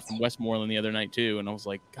ones I got from Westmoreland the other night too. And I was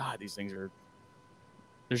like, God, these things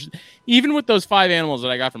there's even with those 5 animals that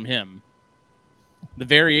I got from him, the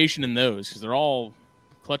variation in those, because they're all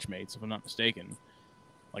clutch mates, if I'm not mistaken.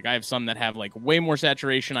 Like I have some that have like way more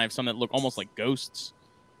saturation. I have some that look almost like ghosts.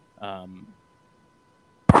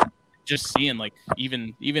 Just seeing like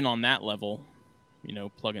even on that level,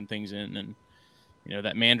 plugging things in, and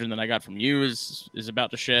that mandarin that I got from you is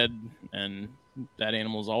about to shed, and that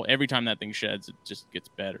animal's every time that thing sheds, it just gets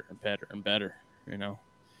better and better and better.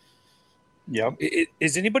 Yep.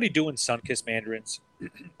 Is anybody doing sun-kissed mandarins?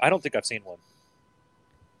 I don't think I've seen one.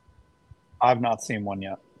 I've not seen one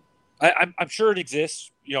yet. I'm sure it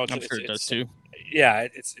exists. I'm sure it does too. Yeah,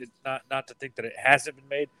 it's not to think that it hasn't been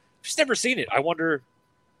made. I've just never seen it. I wonder.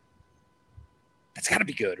 That's got to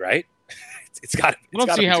be good, right? It's got. I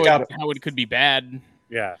don't see how it could be bad.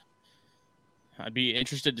 Yeah, I'd be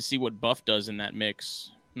interested to see what Buff does in that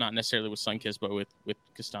mix. Not necessarily with Sunkiss, but with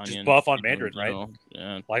Castagna. Just Buff on Mandarin, right?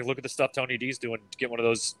 Yeah. Like look at the stuff Tony D's doing to get one of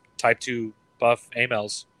those Type 2 Buff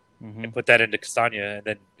AMLs and put that into Castagna,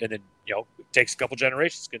 and then it takes a couple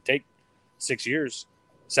generations. It's going to take 6 years,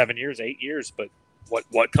 7 years, 8 years, but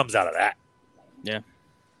what comes out of that? Yeah.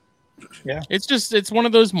 Yeah, it's one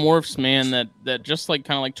of those morphs, man, that just like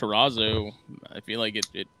kind of like Terrazzo, I feel like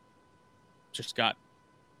it just got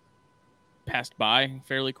passed by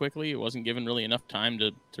fairly quickly. It wasn't given really enough time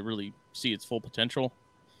to really see its full potential,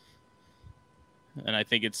 and I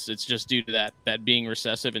think it's just due to that being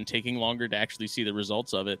recessive and taking longer to actually see the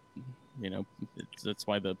results of it. That's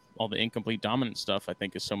why all the incomplete dominant stuff I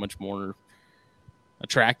think is so much more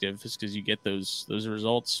attractive, is because you get those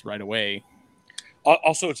results right away.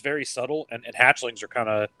 Also, it's very subtle, and hatchlings are kind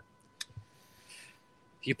of.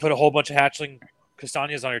 You put a whole bunch of hatchling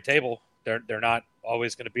Castagnas on your table, they're not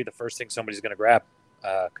always going to be the first thing somebody's going to grab,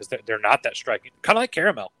 because they're not that striking. Kind of like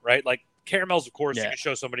caramel, right? Like caramels, of course, you can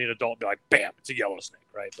show somebody an adult and be like, "Bam, it's a yellow snake,"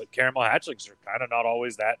 right? But caramel hatchlings are kind of not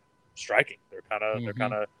always that striking. They're kind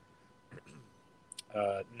of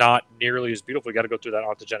not nearly as beautiful. You got to go through that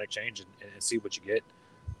ontogenic change and see what you get.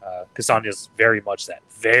 Castagna's very much that,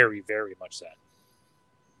 very very much that.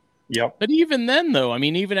 Yep. But even then, though, I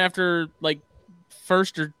mean, even after like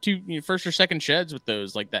first or second sheds with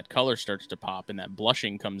those, like that color starts to pop and that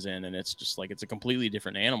blushing comes in, and it's just like it's a completely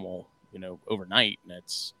different animal, overnight. And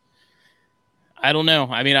I don't know.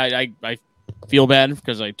 I mean, I feel bad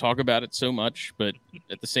because I talk about it so much, but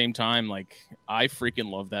at the same time, like I freaking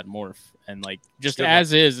love that morph, and like just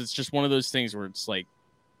as is, it's just one of those things where it's like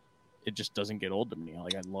it just doesn't get old to me.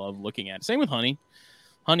 Like I love looking at it. Same with honey.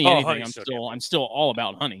 Anything, I'm still all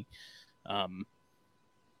about honey.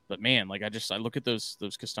 But man, like I look at those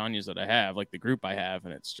Castagnas that I have, like the group I have,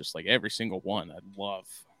 and it's just like every single one I love,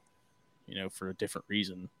 for a different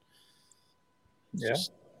reason.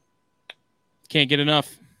 Just can't get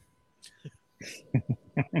enough.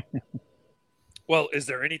 Well, is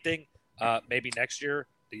there anything maybe next year,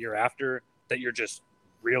 the year after, that you're just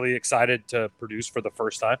really excited to produce for the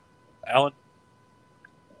first time, Alan?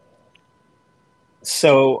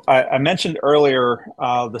 So I mentioned earlier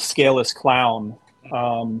the scaleless clown.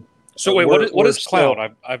 So wait, what is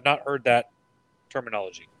clown? I've not heard that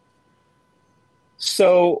terminology.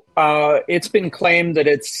 So it's been claimed that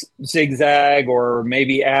it's zigzag or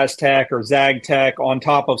maybe Aztec or Zagtec on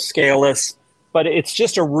top of scaleless. but it's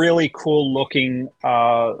just a really cool looking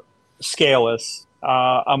scaleless.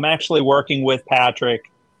 I'm actually working with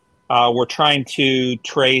Patrick. We're trying to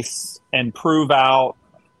trace and prove out,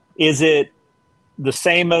 is it the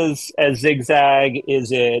same as zigzag?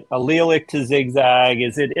 Is it allelic to zigzag?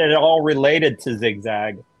 Is it at all related to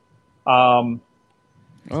zigzag? Oh,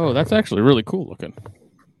 that's actually really cool looking.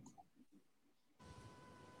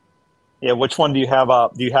 Yeah, which one do you have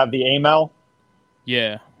up? Do you have the AML?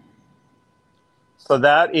 Yeah. So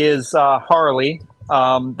that is Harley.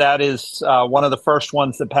 That is one of the first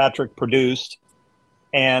ones that Patrick produced.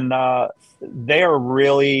 And they are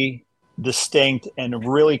really distinct and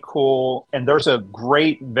really cool. And there's a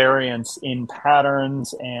great variance in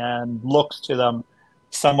patterns and looks to them.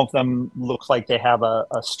 Some of them look like they have a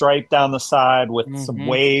stripe down the side with some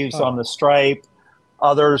waves on the stripe.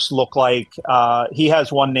 Others look like he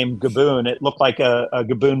has one named Gaboon. It looked like a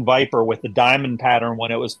Gaboon Viper with a diamond pattern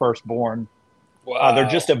when it was first born. Wow. They're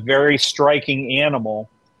just a very striking animal.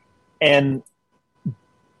 And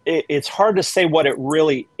it's hard to say what it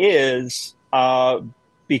really is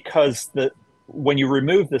because when you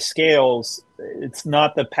remove the scales, it's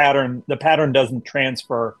not the pattern. The pattern doesn't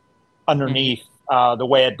transfer underneath the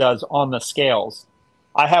way it does on the scales.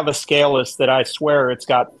 I have a scaleless that I swear it's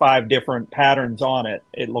got 5 different patterns on it.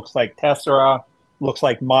 It looks like Tessera, looks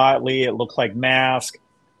like Motley, it looks like Mask,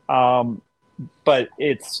 but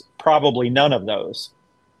it's probably none of those.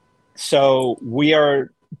 So we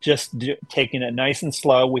are just taking it nice and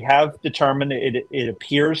slow. We have determined it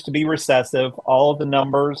appears to be recessive. All of the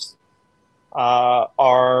numbers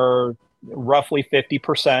are roughly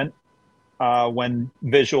 50% when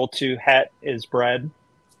visual to het is bred.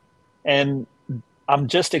 And I'm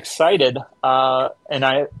just excited, and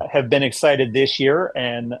I have been excited this year,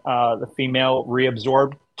 and the female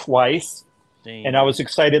reabsorbed twice. Dang. And I was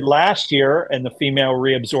excited last year, and the female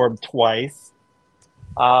reabsorbed twice.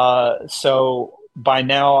 So by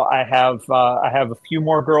now I have a few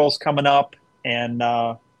more girls coming up, and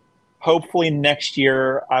hopefully next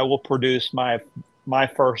year I will produce my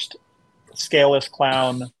first scaleless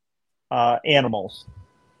clown animals.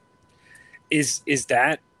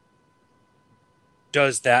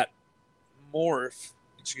 Does that morph?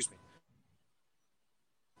 Excuse me.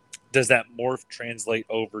 Does that morph translate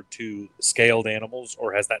over to scaled animals,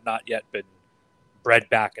 or has that not yet been bred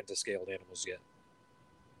back into scaled animals yet?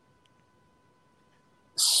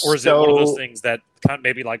 Or is it one of those things that kind of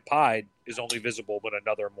maybe like pied is only visible when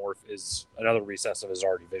another recessive is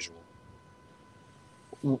already visual?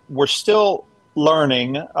 We're still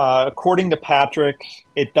learning. According to Patrick,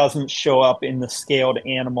 it doesn't show up in the scaled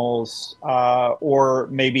animals, or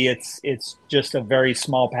maybe it's just a very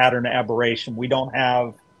small pattern aberration. We don't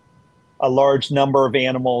have a large number of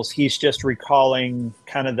animals. He's just recalling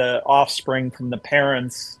kind of the offspring from the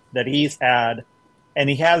parents that he's had, and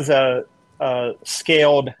he has a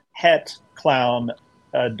scaled het clown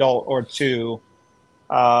adult or two,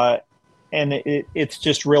 and it's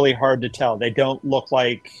just really hard to tell. They don't look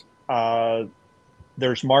like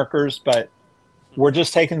there's markers, but we're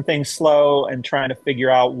just taking things slow and trying to figure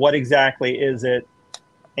out what exactly is it.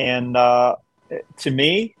 And to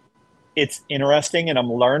me, it's interesting and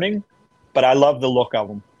I'm learning, but I love the look of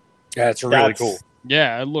them. Yeah, it's really cool.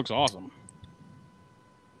 Yeah, it looks awesome.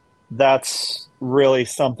 That's really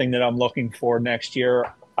something that I'm looking for next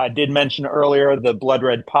year. I did mention earlier the blood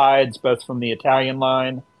red pieds, both from the Italian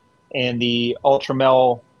line, and the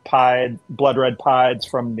ultramel pied, blood red pieds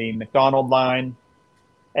from the McDonald line.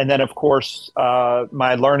 And then, of course,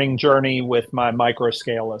 my learning journey with my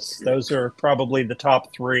microscalus. Those are probably the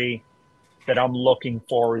top 3 that I'm looking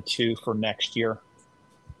forward to for next year.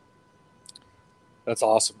 That's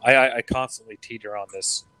awesome. I constantly teeter on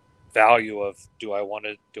this value of do I want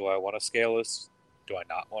to scale this? Do I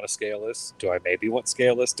not want to scale this? Do I maybe want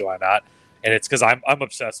scale this? Do I not? And it's because I'm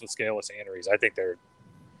obsessed with scaleless aneries. I think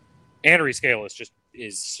anery scaleless just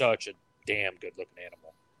is such a damn good looking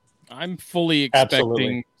animal. I'm fully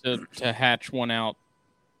expecting to hatch one out,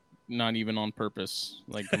 not even on purpose.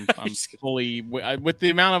 Like I'm fully with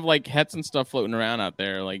the amount of like hets and stuff floating around out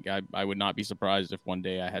there. Like I would not be surprised if one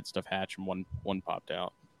day I had stuff hatch and one popped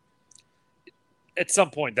out. At some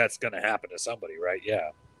point, that's going to happen to somebody, right?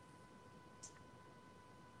 Yeah,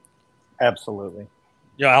 absolutely.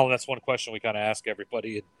 Yeah, Alan, that's one question we kind of ask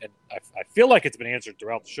everybody, and I feel like it's been answered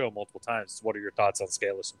throughout the show multiple times. What are your thoughts on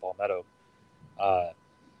scaleless and palmetto?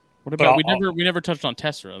 What about we never touched on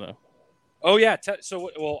Tessera though? Oh yeah,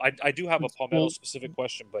 I do have a palmetto specific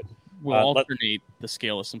question, but we'll alternate the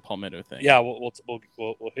scaleless and palmetto thing. Yeah, we'll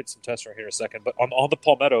hit some Tessera here in a second. But on the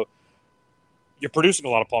palmetto, you're producing a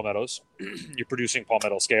lot of palmettos. You're producing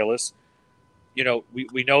palmetto scaleless. You know,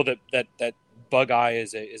 we know that bug eye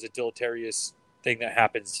is a deleterious thing that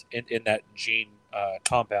happens in that gene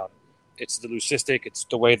compound. It's the leucistic. It's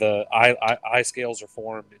the way the eye scales are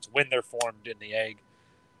formed. It's when they're formed in the egg.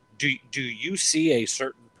 Do you see a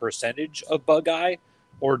certain percentage of bug eye,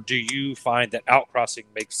 or do you find that outcrossing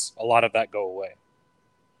makes a lot of that go away?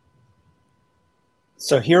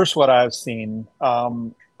 So here's what I've seen.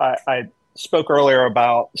 I spoke earlier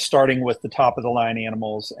about starting with the top of the line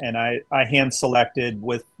animals, and I hand selected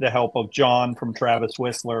with the help of John from Travis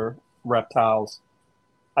Whistler Reptiles.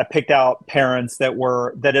 I picked out parents that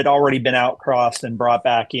had already been outcrossed and brought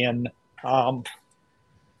back in.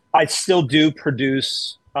 I still do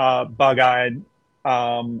produce bug-eyed.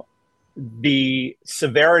 The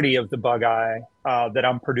severity of the bug-eye that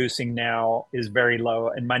I'm producing now is very low,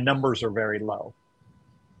 and my numbers are very low.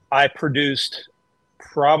 I produced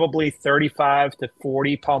probably 35 to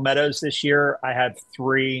 40 palmettos this year. I had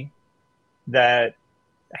 3 that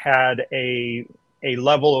had a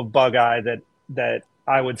level of bug-eye that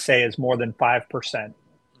I would say is more than 5%.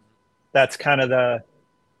 That's kind of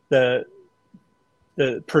the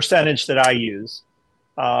percentage that I use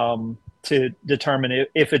to determine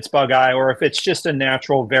if it's bug eye or if it's just a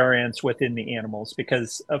natural variance within the animals,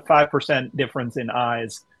 because a 5% difference in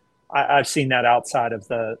eyes, I've seen that outside of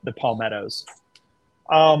the palmettos.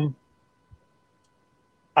 I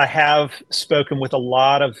have spoken with a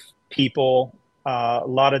lot of people, a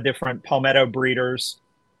lot of different palmetto breeders.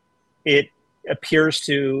 It appears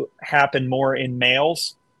to happen more in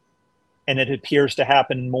males, and it appears to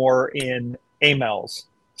happen more in amels.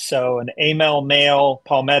 So an amel male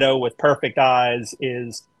palmetto with perfect eyes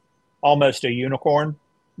is almost a unicorn.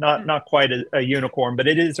 Not quite a unicorn, but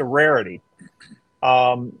it is a rarity.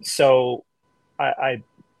 So I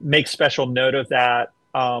make special note of that.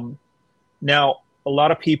 Now, a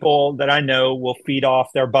lot of people that I know will feed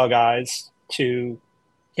off their bug eyes to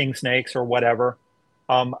king snakes or whatever.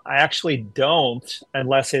 I actually don't,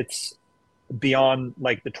 unless it's beyond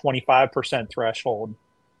like the 25% threshold.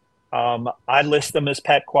 I list them as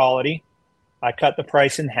pet quality. I cut the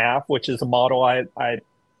price in half, which is a model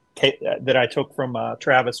that I took from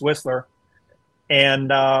Travis Whistler, and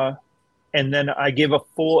then I give a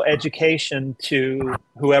full education to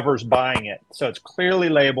whoever's buying it. So it's clearly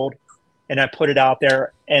labeled, and I put it out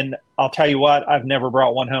there. And I'll tell you what, I've never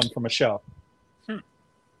brought one home from a show.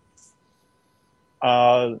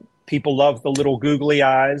 People love the little googly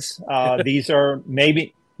eyes. These are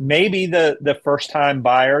maybe the first time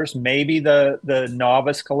buyers, maybe the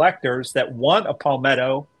novice collectors that want a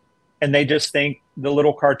palmetto, and they just think the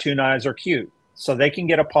little cartoon eyes are cute. So they can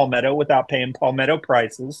get a palmetto without paying palmetto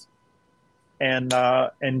prices and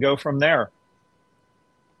go from there.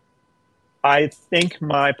 I think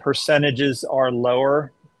my percentages are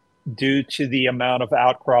lower due to the amount of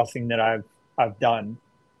outcrossing that I've done.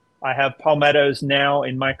 I have palmettos now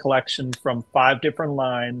in my collection from 5 different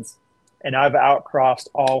lines, and I've outcrossed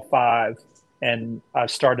all 5, and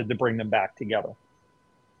I've started to bring them back together.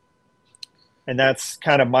 And that's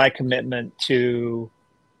kind of my commitment to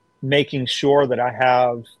making sure that I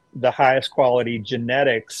have the highest quality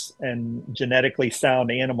genetics and genetically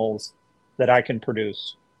sound animals that I can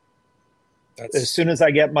produce. As soon as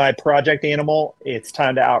I get my project animal, it's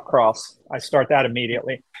time to outcross. I start that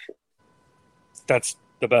immediately. That's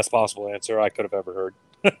the best possible answer I could have ever heard.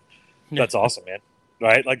 That's awesome, man.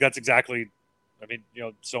 Right? Like that's exactly, I mean,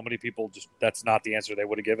 so many people just, that's not the answer they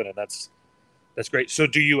would have given. And that's great. So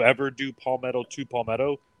do you ever do palmetto to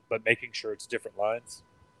palmetto, but making sure it's different lines?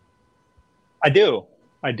 I do.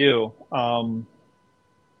 I've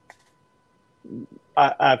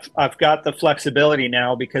got the flexibility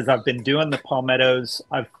now because I've been doing the palmettos.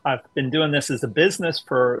 I've been doing this as a business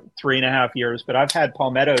for 3.5 years, but I've had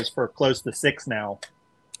palmettos for close to 6 now.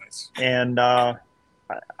 Nice. And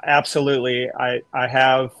absolutely, I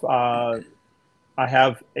have a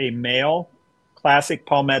male classic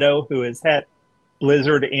palmetto who is het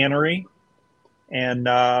blizzard anery, and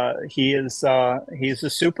he's a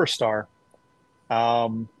superstar.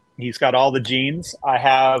 He's got all the genes. I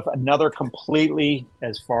have another completely,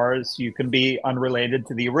 as far as you can be, unrelated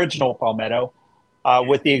to the original palmetto,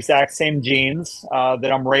 with the exact same genes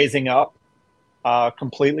that I'm raising up,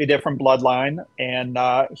 completely different bloodline, and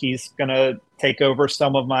he's going to take over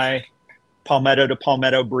some of my palmetto to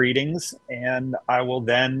palmetto breedings, and I will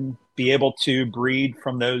then be able to breed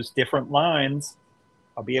from those different lines.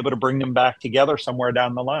 I'll be able to bring them back together somewhere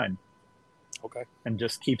down the line. Okay. And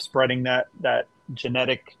just keep spreading that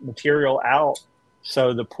genetic material out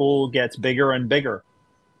so the pool gets bigger and bigger.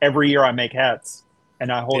 Every year I make hets,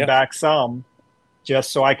 and I hold back some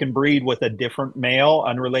just so I can breed with a different male,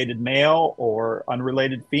 unrelated male, or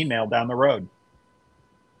unrelated female down the road.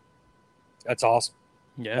 That's awesome.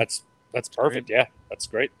 Yeah, that's perfect. Great. Yeah, that's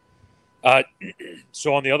great.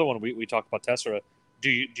 So on the other one, we talked about Tessera. Do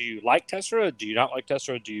you like Tessera? Do you not like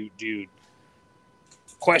Tessera? Do you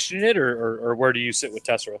question it, or where do you sit with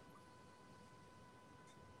Tessera?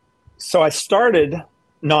 So I started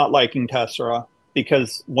not liking Tessera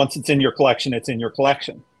because once it's in your collection, it's in your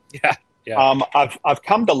collection. Yeah, yeah. I've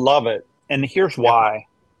come to love it, and here's why.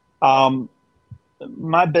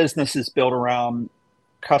 My business is built around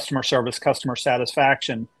customer service, customer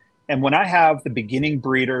satisfaction. And when I have the beginning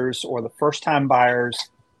breeders or the first time buyers,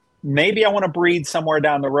 maybe I want to breed somewhere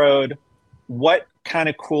down the road. What kind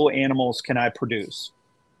of cool animals can I produce?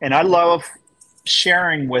 And I love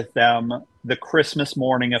sharing with them the Christmas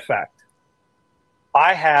morning effect.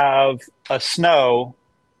 I have a snow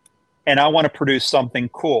and I want to produce something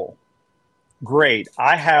cool. Great.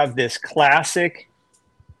 I have this classic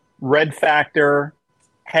red factor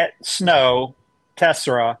het snow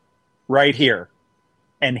Tessera right here.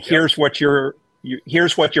 And here's what you're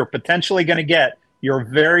potentially going to get, your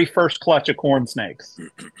very first clutch of corn snakes.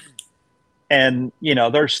 And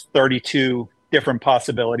there's 32 different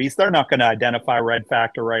possibilities. They're not going to identify red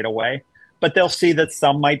factor right away, but they'll see that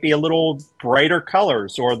some might be a little brighter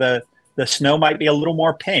colors, or the snow might be a little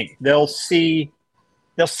more pink. They'll see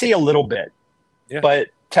a little bit. Yeah. But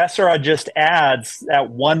Tessera just adds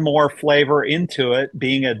that one more flavor into it,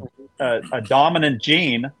 being a dominant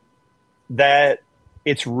gene, that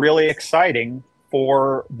it's really exciting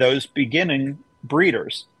for those beginning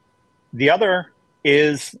breeders. The other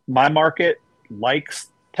is my market likes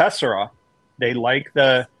Tessera. They like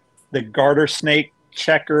the garter snake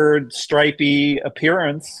checkered stripy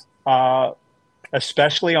appearance,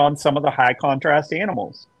 especially on some of the high contrast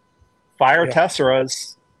animals. Fire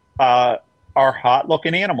Tesseras are hot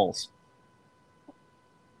looking animals.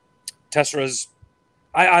 Tesseras,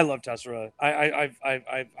 I love Tessera.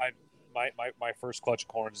 My first clutch of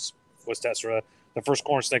corns was Tessera. The first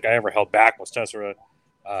corn snake I ever held back was Tessera.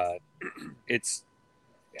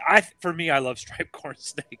 For me, I love striped corn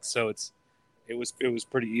snakes, so it was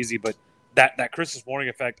pretty easy. But that Christmas morning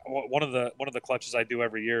effect, one of the clutches I do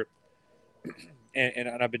every year,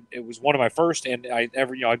 and it was one of my first, and I've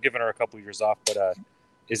given her a couple of years off, but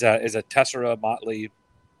is a Tessera Motley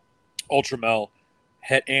Ultramel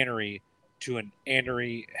Het Anery to an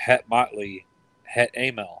Anery Het Motley Het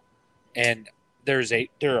Amel. And there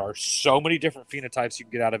are so many different phenotypes you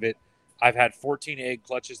can get out of it. I've had 14 egg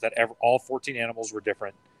clutches that all 14 animals were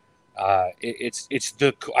different. I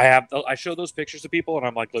show those pictures to people, and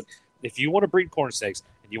I'm like, look, if you want to breed corn snakes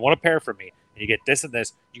and you want to pair from me, and you get this and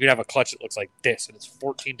this, you can have a clutch that looks like this, and it's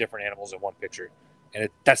 14 different animals in one picture, and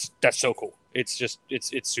that's so cool. It's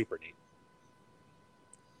super neat.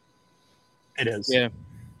 It is. Yeah,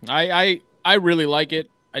 I really like it.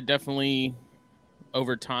 I definitely,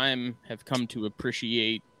 over time, have come to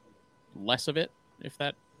appreciate less of it, if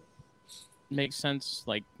that makes sense.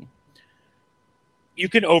 Like, you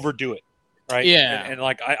can overdo it, right? Yeah, and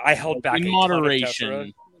like I held back in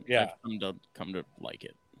moderation. Yeah, I've come to like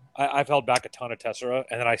it. I've held back a ton of Tessera,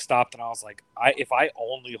 and then I stopped, and I was like, if I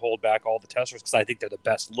only hold back all the Tesseras because I think they're the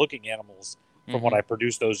best looking animals from what I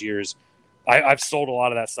produced those years, I've sold a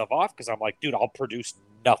lot of that stuff off because I'm like, dude, I'll produce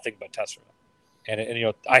nothing but Tessera.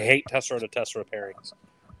 And I hate Tessera to Tessera pairings,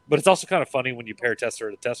 but it's also kind of funny when you pair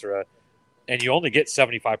Tessera to Tessera, and you only get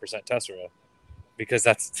 75% Tessera, because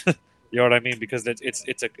that's you know what I mean, because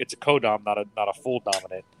it's a co-dom, not a full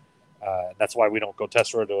dominant. That's why we don't go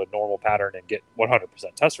Tessera to a normal pattern and get 100%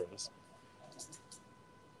 Tesseras.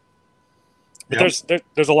 But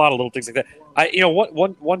there's a lot of little things like that.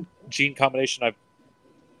 One gene combination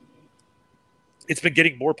it's been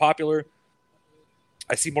getting more popular.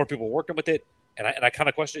 I see more people working with it. And I kind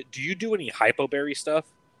of question it. Do you do any hypoberry stuff?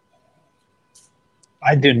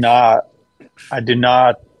 I do not.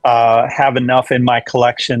 Have enough in my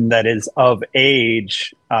collection that is of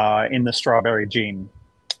age in the strawberry gene.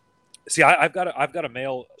 See, I've got a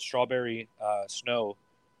male strawberry snow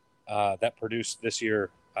that produced this year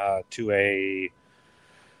to a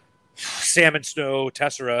salmon snow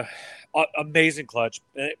Tessera. Amazing clutch.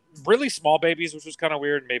 Really small babies, which was kind of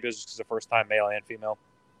weird. Maybe it was just the first time male and female.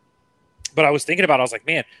 But I was thinking about it. I was like,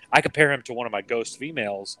 man, I compare him to one of my ghost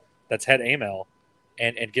females that's Het Amel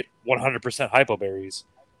and get 100% hypoberries.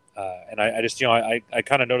 And I just, I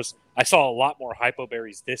kind of noticed I saw a lot more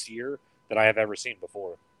hypoberries this year than I have ever seen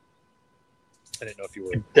before. I didn't know if you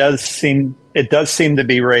were. It does seem to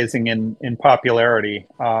be raising in popularity.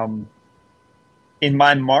 In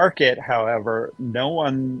my market, however, no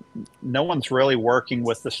one's really working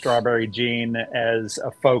with the strawberry gene as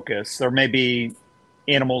a focus. There may be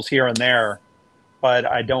animals here and there, but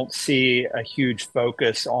I don't see a huge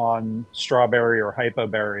focus on strawberry or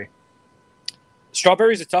hypoberry.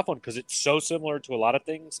 Strawberry is a tough one because it's so similar to a lot of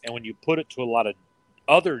things, and when you put it to a lot of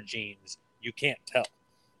other genes, you can't tell.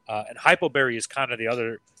 And hypoberry is kind of the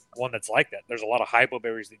other one that's like that. There's a lot of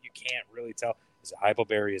hypoberries that you can't really tell. Is it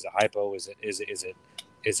hypoberry? Is it hypo? Is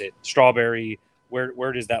it strawberry?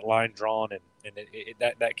 Where does that line drawn? And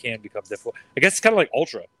that can become difficult. I guess it's kind of like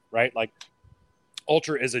ultra, right? Like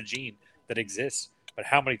ultra is a gene that exists, but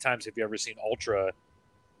how many times have you ever seen ultra?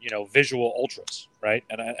 Visual ultras, right?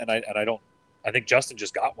 And I don't. I think Justin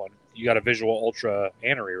just got one. You got a visual ultra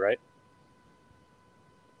anery, right?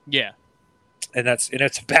 Yeah. And it's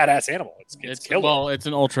a badass animal. It's killer. Well, it's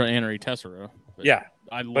an ultra anery tessera. Yeah.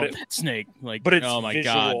 I love that snake. But it's oh my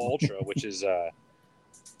visual god, ultra, which is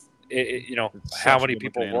It's how such many a good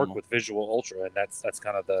people animal. work with visual ultra, and that's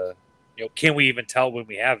kind of the can we even tell when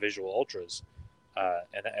we have visual ultras?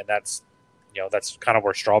 And that's that's kind of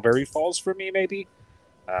where strawberry falls for me, maybe.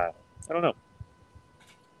 I don't know.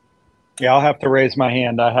 Yeah, I'll have to raise my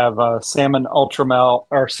hand. I have a salmon ultra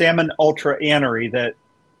anery that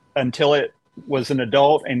until it was an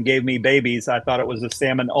adult and gave me babies, I thought it was a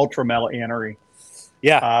salmon ultramel anery.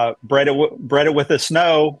 Yeah. Bred it with the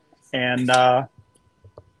snow, and the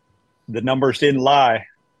numbers didn't lie.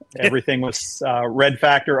 Everything was red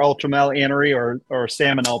factor ultramel anery or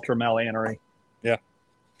salmon ultramel anery. Yeah.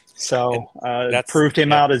 So that proved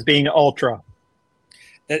him out as being ultra.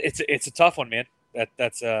 It's a tough one, man.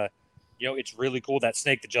 That's it's really cool. That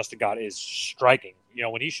snake that Justin got is striking.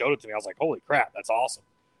 When he showed it to me, I was like, holy crap, that's awesome.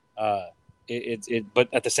 But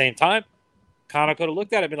at the same time, kind of could have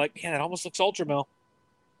looked at it and been like, man, that almost looks ultramel.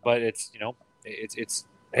 But it's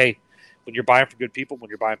hey, when you're buying from good people, when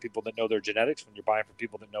you're buying people that know their genetics, when you're buying from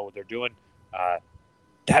people that know what they're doing,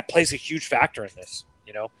 that plays a huge factor in this.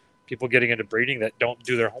 People getting into breeding that don't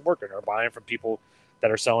do their homework and are buying from people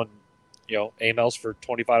that are selling, AMLs for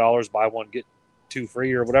 $25, buy one, get two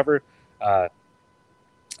free or whatever.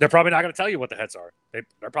 They're probably not going to tell you what the heads are.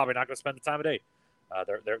 They're probably not going to spend the time of day.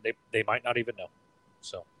 They might not even know.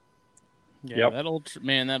 So, yeah, that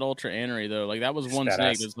ultra anery though, like that was one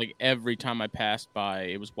snake. It was like every time I passed by,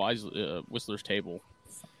 it was Whistler's table.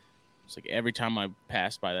 It's like every time I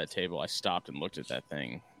passed by that table, I stopped and looked at that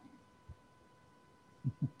thing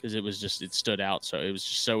because it stood out. So it was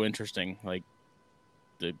just so interesting, like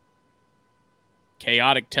the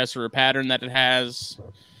chaotic tessera pattern that it has,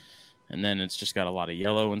 and then it's just got a lot of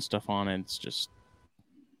yellow and stuff on it.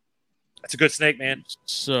 It's a good snake, man. It's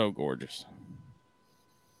so gorgeous.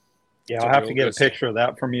 Yeah, I'll have to get a picture of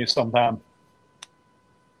that from you sometime.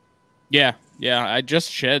 Yeah. I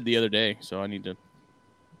just shed the other day, so I need to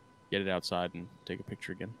get it outside and take a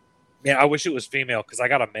picture again. Man, I wish it was female because I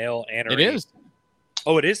got a male anery. It is.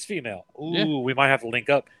 Oh, it is female. Ooh, yeah. We might have to link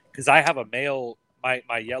up because I have a male. My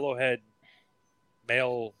yellowhead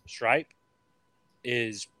male stripe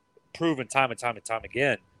is proven time and time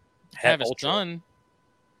again. Have his son.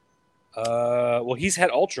 Well, he's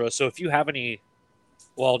had ultra. So if you have any,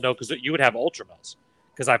 well, no, because you would have ultramels.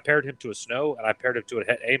 Because I paired him to a snow and I paired him to a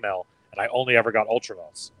het amel, and I only ever got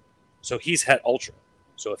ultramels. So he's het ultra.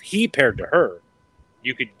 So if he paired to her,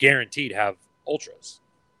 you could guaranteed have ultras,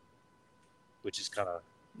 which is kind of.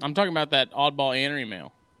 I'm talking about that oddball anery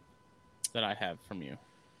male that I have from you.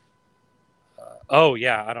 Oh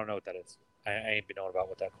yeah, I don't know what that is. I ain't been knowing about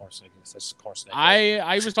what that corn snake is. That's corn snake.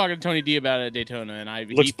 I was talking to Tony D about it at Daytona,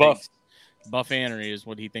 and looks buff. Buff anery is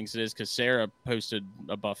what he thinks it is because Sarah posted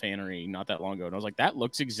a buff anery not that long ago, and I was like, that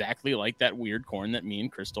looks exactly like that weird corn that me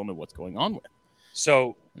and Chris don't know what's going on with.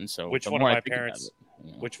 So which one of my parents?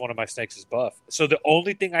 Which one of my snakes is buff? So the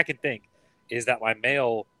only thing I can think is that my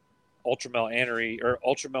male ultramel anery or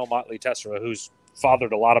ultramel motley tessera, who's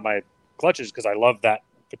fathered a lot of my clutches because I love that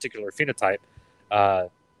particular phenotype. And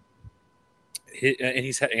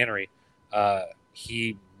he's het anery.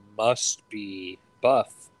 He must be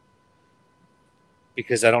buff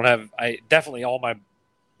because I definitely all my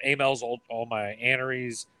AMLs, all my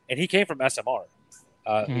aneries, and he came from SMR,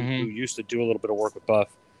 who used to do a little bit of work with buff.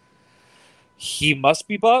 He must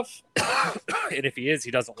be buff, and if he is,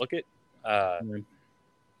 he doesn't look it. And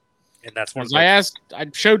that's one. I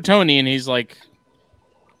showed Tony, and he's like,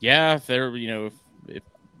 "Yeah, if they're if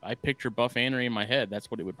I picture buff anery in my head,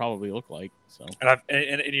 that's what it would probably look like." So,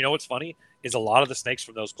 and you know what's funny is a lot of the snakes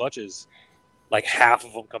from those clutches, like half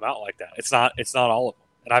of them come out like that. It's not all of them,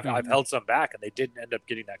 and I've held some back, and they didn't end up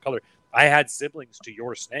getting that color. I had siblings to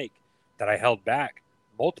your snake that I held back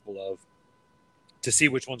multiple of to see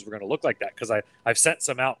which ones were going to look like that because I've sent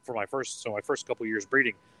some out for my first couple years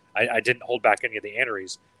breeding. I didn't hold back any of the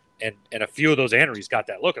aneries, and a few of those aneries got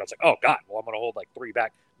that look, and I was like, oh god, well I'm going to hold like 3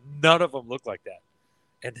 back. None of them look like that.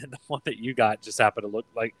 and then the one that you got just happened to look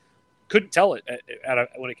like couldn't tell it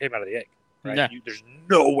when it came out of the egg. Right? Yeah. There's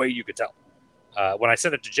no way you could tell. When I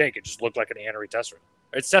sent it to Jake, it just looked like an anery Tessera.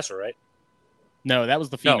 It's Tessera, right? No, that was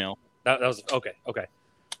the female. No, that was okay.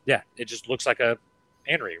 Yeah, it just looks like a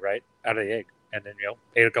anery, right, out of the egg. And then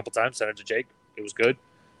ate it a couple times, sent it to Jake. It was good.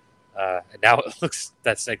 And now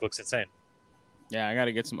that snake looks insane. Yeah, I got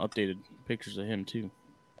to get some updated pictures of him too.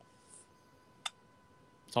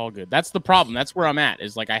 It's all good. That's the problem. That's where I'm at.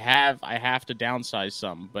 Is like I have to downsize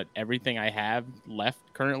some, but everything I have left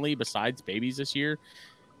currently, besides babies this year,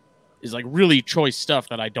 is like really choice stuff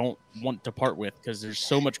that I don't want to part with because there's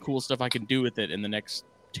so much cool stuff I can do with it in the next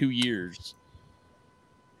 2 years.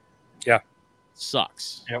 Yeah,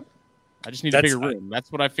 sucks. Yep. I just need a bigger room.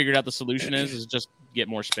 That's what I figured out. The solution is just get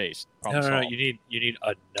more space. No. You need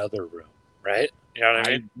another room, right? You know what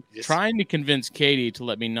I mean? I'm trying to convince Katie to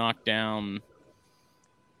let me knock down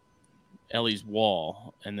Ellie's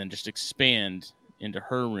wall and then just expand into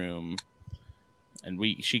her room, and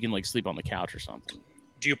she can like sleep on the couch or something.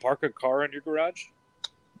 Do you park a car in your garage?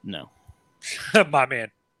 No. My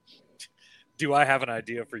man. Do I have an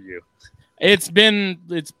idea for you? It's been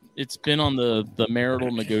on the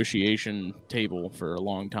marital negotiation table for a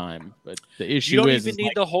long time, but the issue you don't is even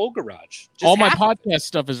need the whole garage. Just all my podcast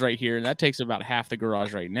stuff is right here, and that takes about half the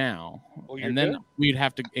garage right now. Well, and then we'd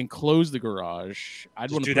have to enclose the garage.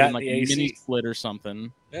 I'd want to put in like a mini split or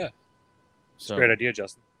something. Yeah, so great idea,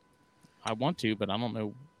 Justin. I want to, but I don't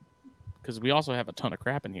know because we also have a ton of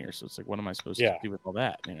crap in here. So it's like, what am I supposed to do with all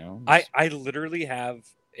that? I literally have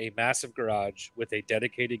a massive garage with a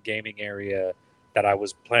dedicated gaming area that I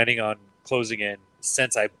was planning on closing in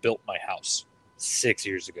since I built my house 6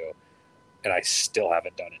 years ago, and I still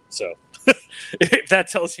haven't done it. So if that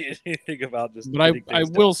tells you anything about this, but I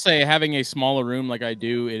will say having a smaller room like I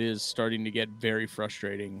do, it is starting to get very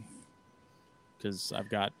frustrating because I've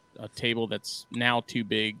got a table that's now too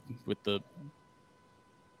big with the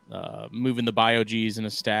moving the BioGs in a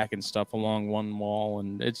stack and stuff along one wall,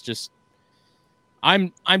 and it's just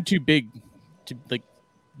I'm too big to like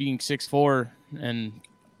being 6'4" and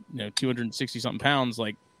 260 something pounds.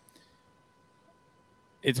 Like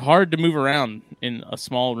it's hard to move around in a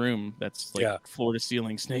small room that's like floor to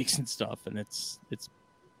ceiling snakes and stuff, and it's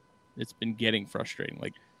been getting frustrating,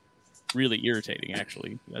 like really irritating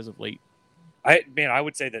actually as of late. I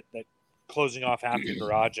would say that closing off half your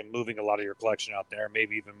garage and moving a lot of your collection out there,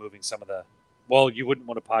 maybe even moving some of the. Well, you wouldn't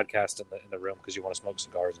want to podcast in the room because you want to smoke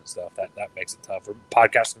cigars and stuff. That makes it tough. Or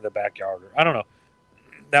podcasting in the backyard, or I don't know.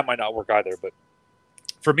 That might not work either. But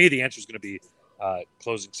for me, the answer is going to be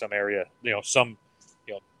closing some area. Some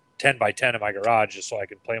 10 by 10 in my garage, just so I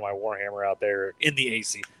can play my Warhammer out there in the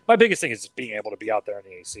AC. My biggest thing is just being able to be out there in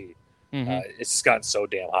the AC. Mm-hmm. It's just gotten so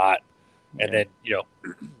damn hot, and then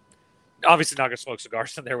obviously not going to smoke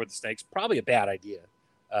cigars in there with the snakes. Probably a bad idea.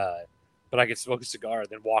 But I could smoke a cigar and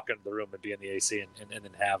then walk into the room and be in the AC and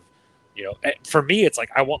then have, for me, it's like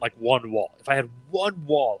I want like one wall. If I had one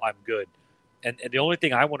wall, I'm good. And the only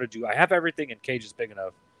thing I want to do, I have everything in cages big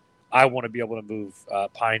enough. I want to be able to move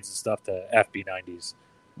pines and stuff to FB90s.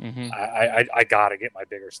 Mm-hmm. I got to get my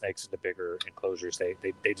bigger snakes into bigger enclosures. They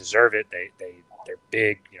deserve it. They're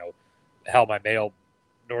big. Hell, my male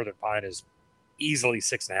northern pine is easily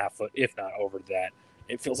 6.5 foot, if not over that.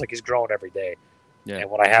 It feels like he's growing every day. Yeah.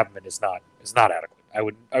 And when I have him in, it's not adequate. I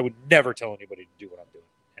would never tell anybody to do what I'm doing,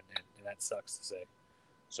 and that sucks to say.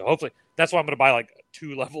 So hopefully that's why I'm going to buy like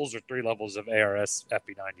 2 levels or 3 levels of ARS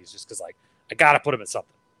FB90s, just because like I got to put them in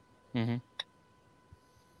something. Mm-hmm.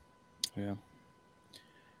 Yeah.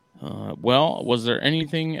 Well, was there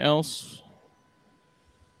anything else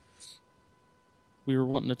we were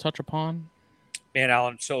wanting to touch upon? Man,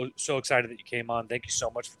 Alan, so excited that you came on. Thank you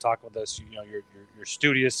so much for talking with us. You're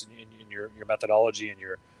studious in your methodology, and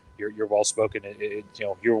you're well spoken. You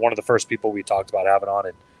were one of the first people we talked about having on,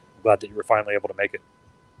 and I'm glad that you were finally able to make it.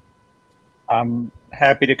 I'm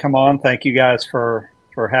happy to come on. Thank you guys for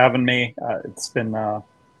having me. It's been a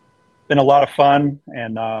lot of fun,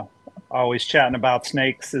 and always chatting about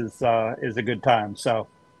snakes is a good time. So,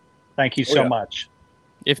 thank you so much.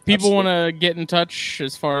 If people want to get in touch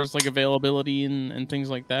as far as like availability and things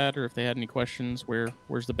like that, or if they had any questions,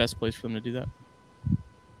 where's the best place for them to do that?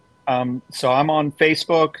 So I'm on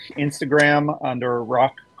Facebook, Instagram under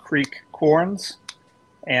Rock Creek Corns,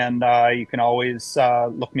 and you can always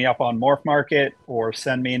look me up on Morph Market or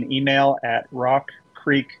send me an email at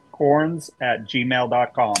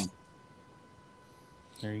rockcreekcorns@gmail.com.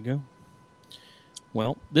 There you go.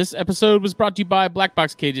 Well, this episode was brought to you by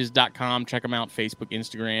blackboxcages.com. Check them out, Facebook,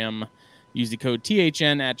 Instagram. Use the code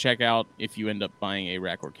THN at checkout if you end up buying a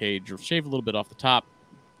rack or cage, or shave a little bit off the top.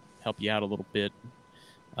 Help you out a little bit.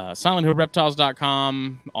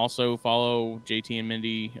 SilentHillReptiles.com. Also follow JT and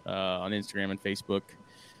Mindy on Instagram and Facebook.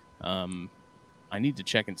 I need to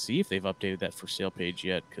check and see if they've updated that for sale page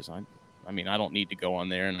yet, because I mean, I don't need to go on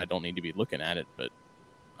there and I don't need to be looking at it, but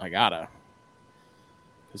I gotta,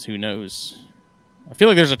 because who knows? I feel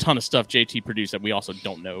like there's a ton of stuff JT produced that we also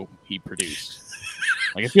don't know he produced.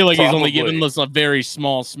 Like, I feel like he's only given us a very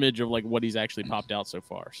small smidge of like what he's actually popped out so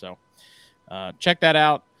far. So check that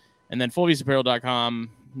out. And then fullbeasapparel.com,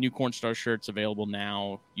 new CornStars shirts available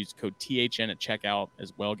now. Use code THN at checkout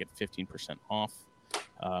as well. Get 15% off,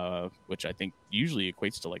 which I think usually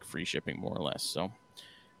equates to like free shipping more or less. So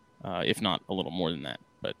if not a little more than that.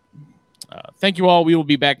 But thank you all. We will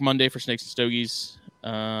be back Monday for Snakes and Stogies.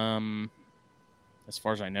 As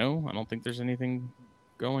far as I know, I don't think there's anything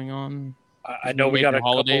going on. I know we got a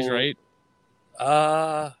holidays, couple, right?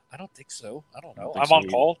 I don't think so. I don't know. I'm on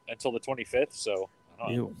call until the 25th, so I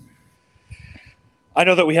don't know. I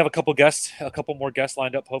know that we have a couple more guests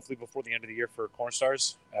lined up, hopefully before the end of the year for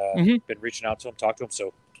CornStars. Been reaching out to them, talk to them,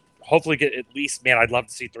 so hopefully get at least. Man, I'd love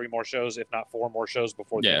to see 3 more shows, if not 4 more shows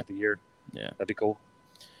before the end of the year. Yeah, that'd be cool.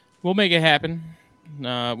 We'll make it happen.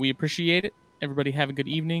 We appreciate it. Everybody have a good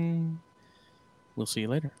evening. We'll see you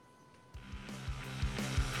later.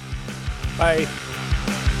 Bye.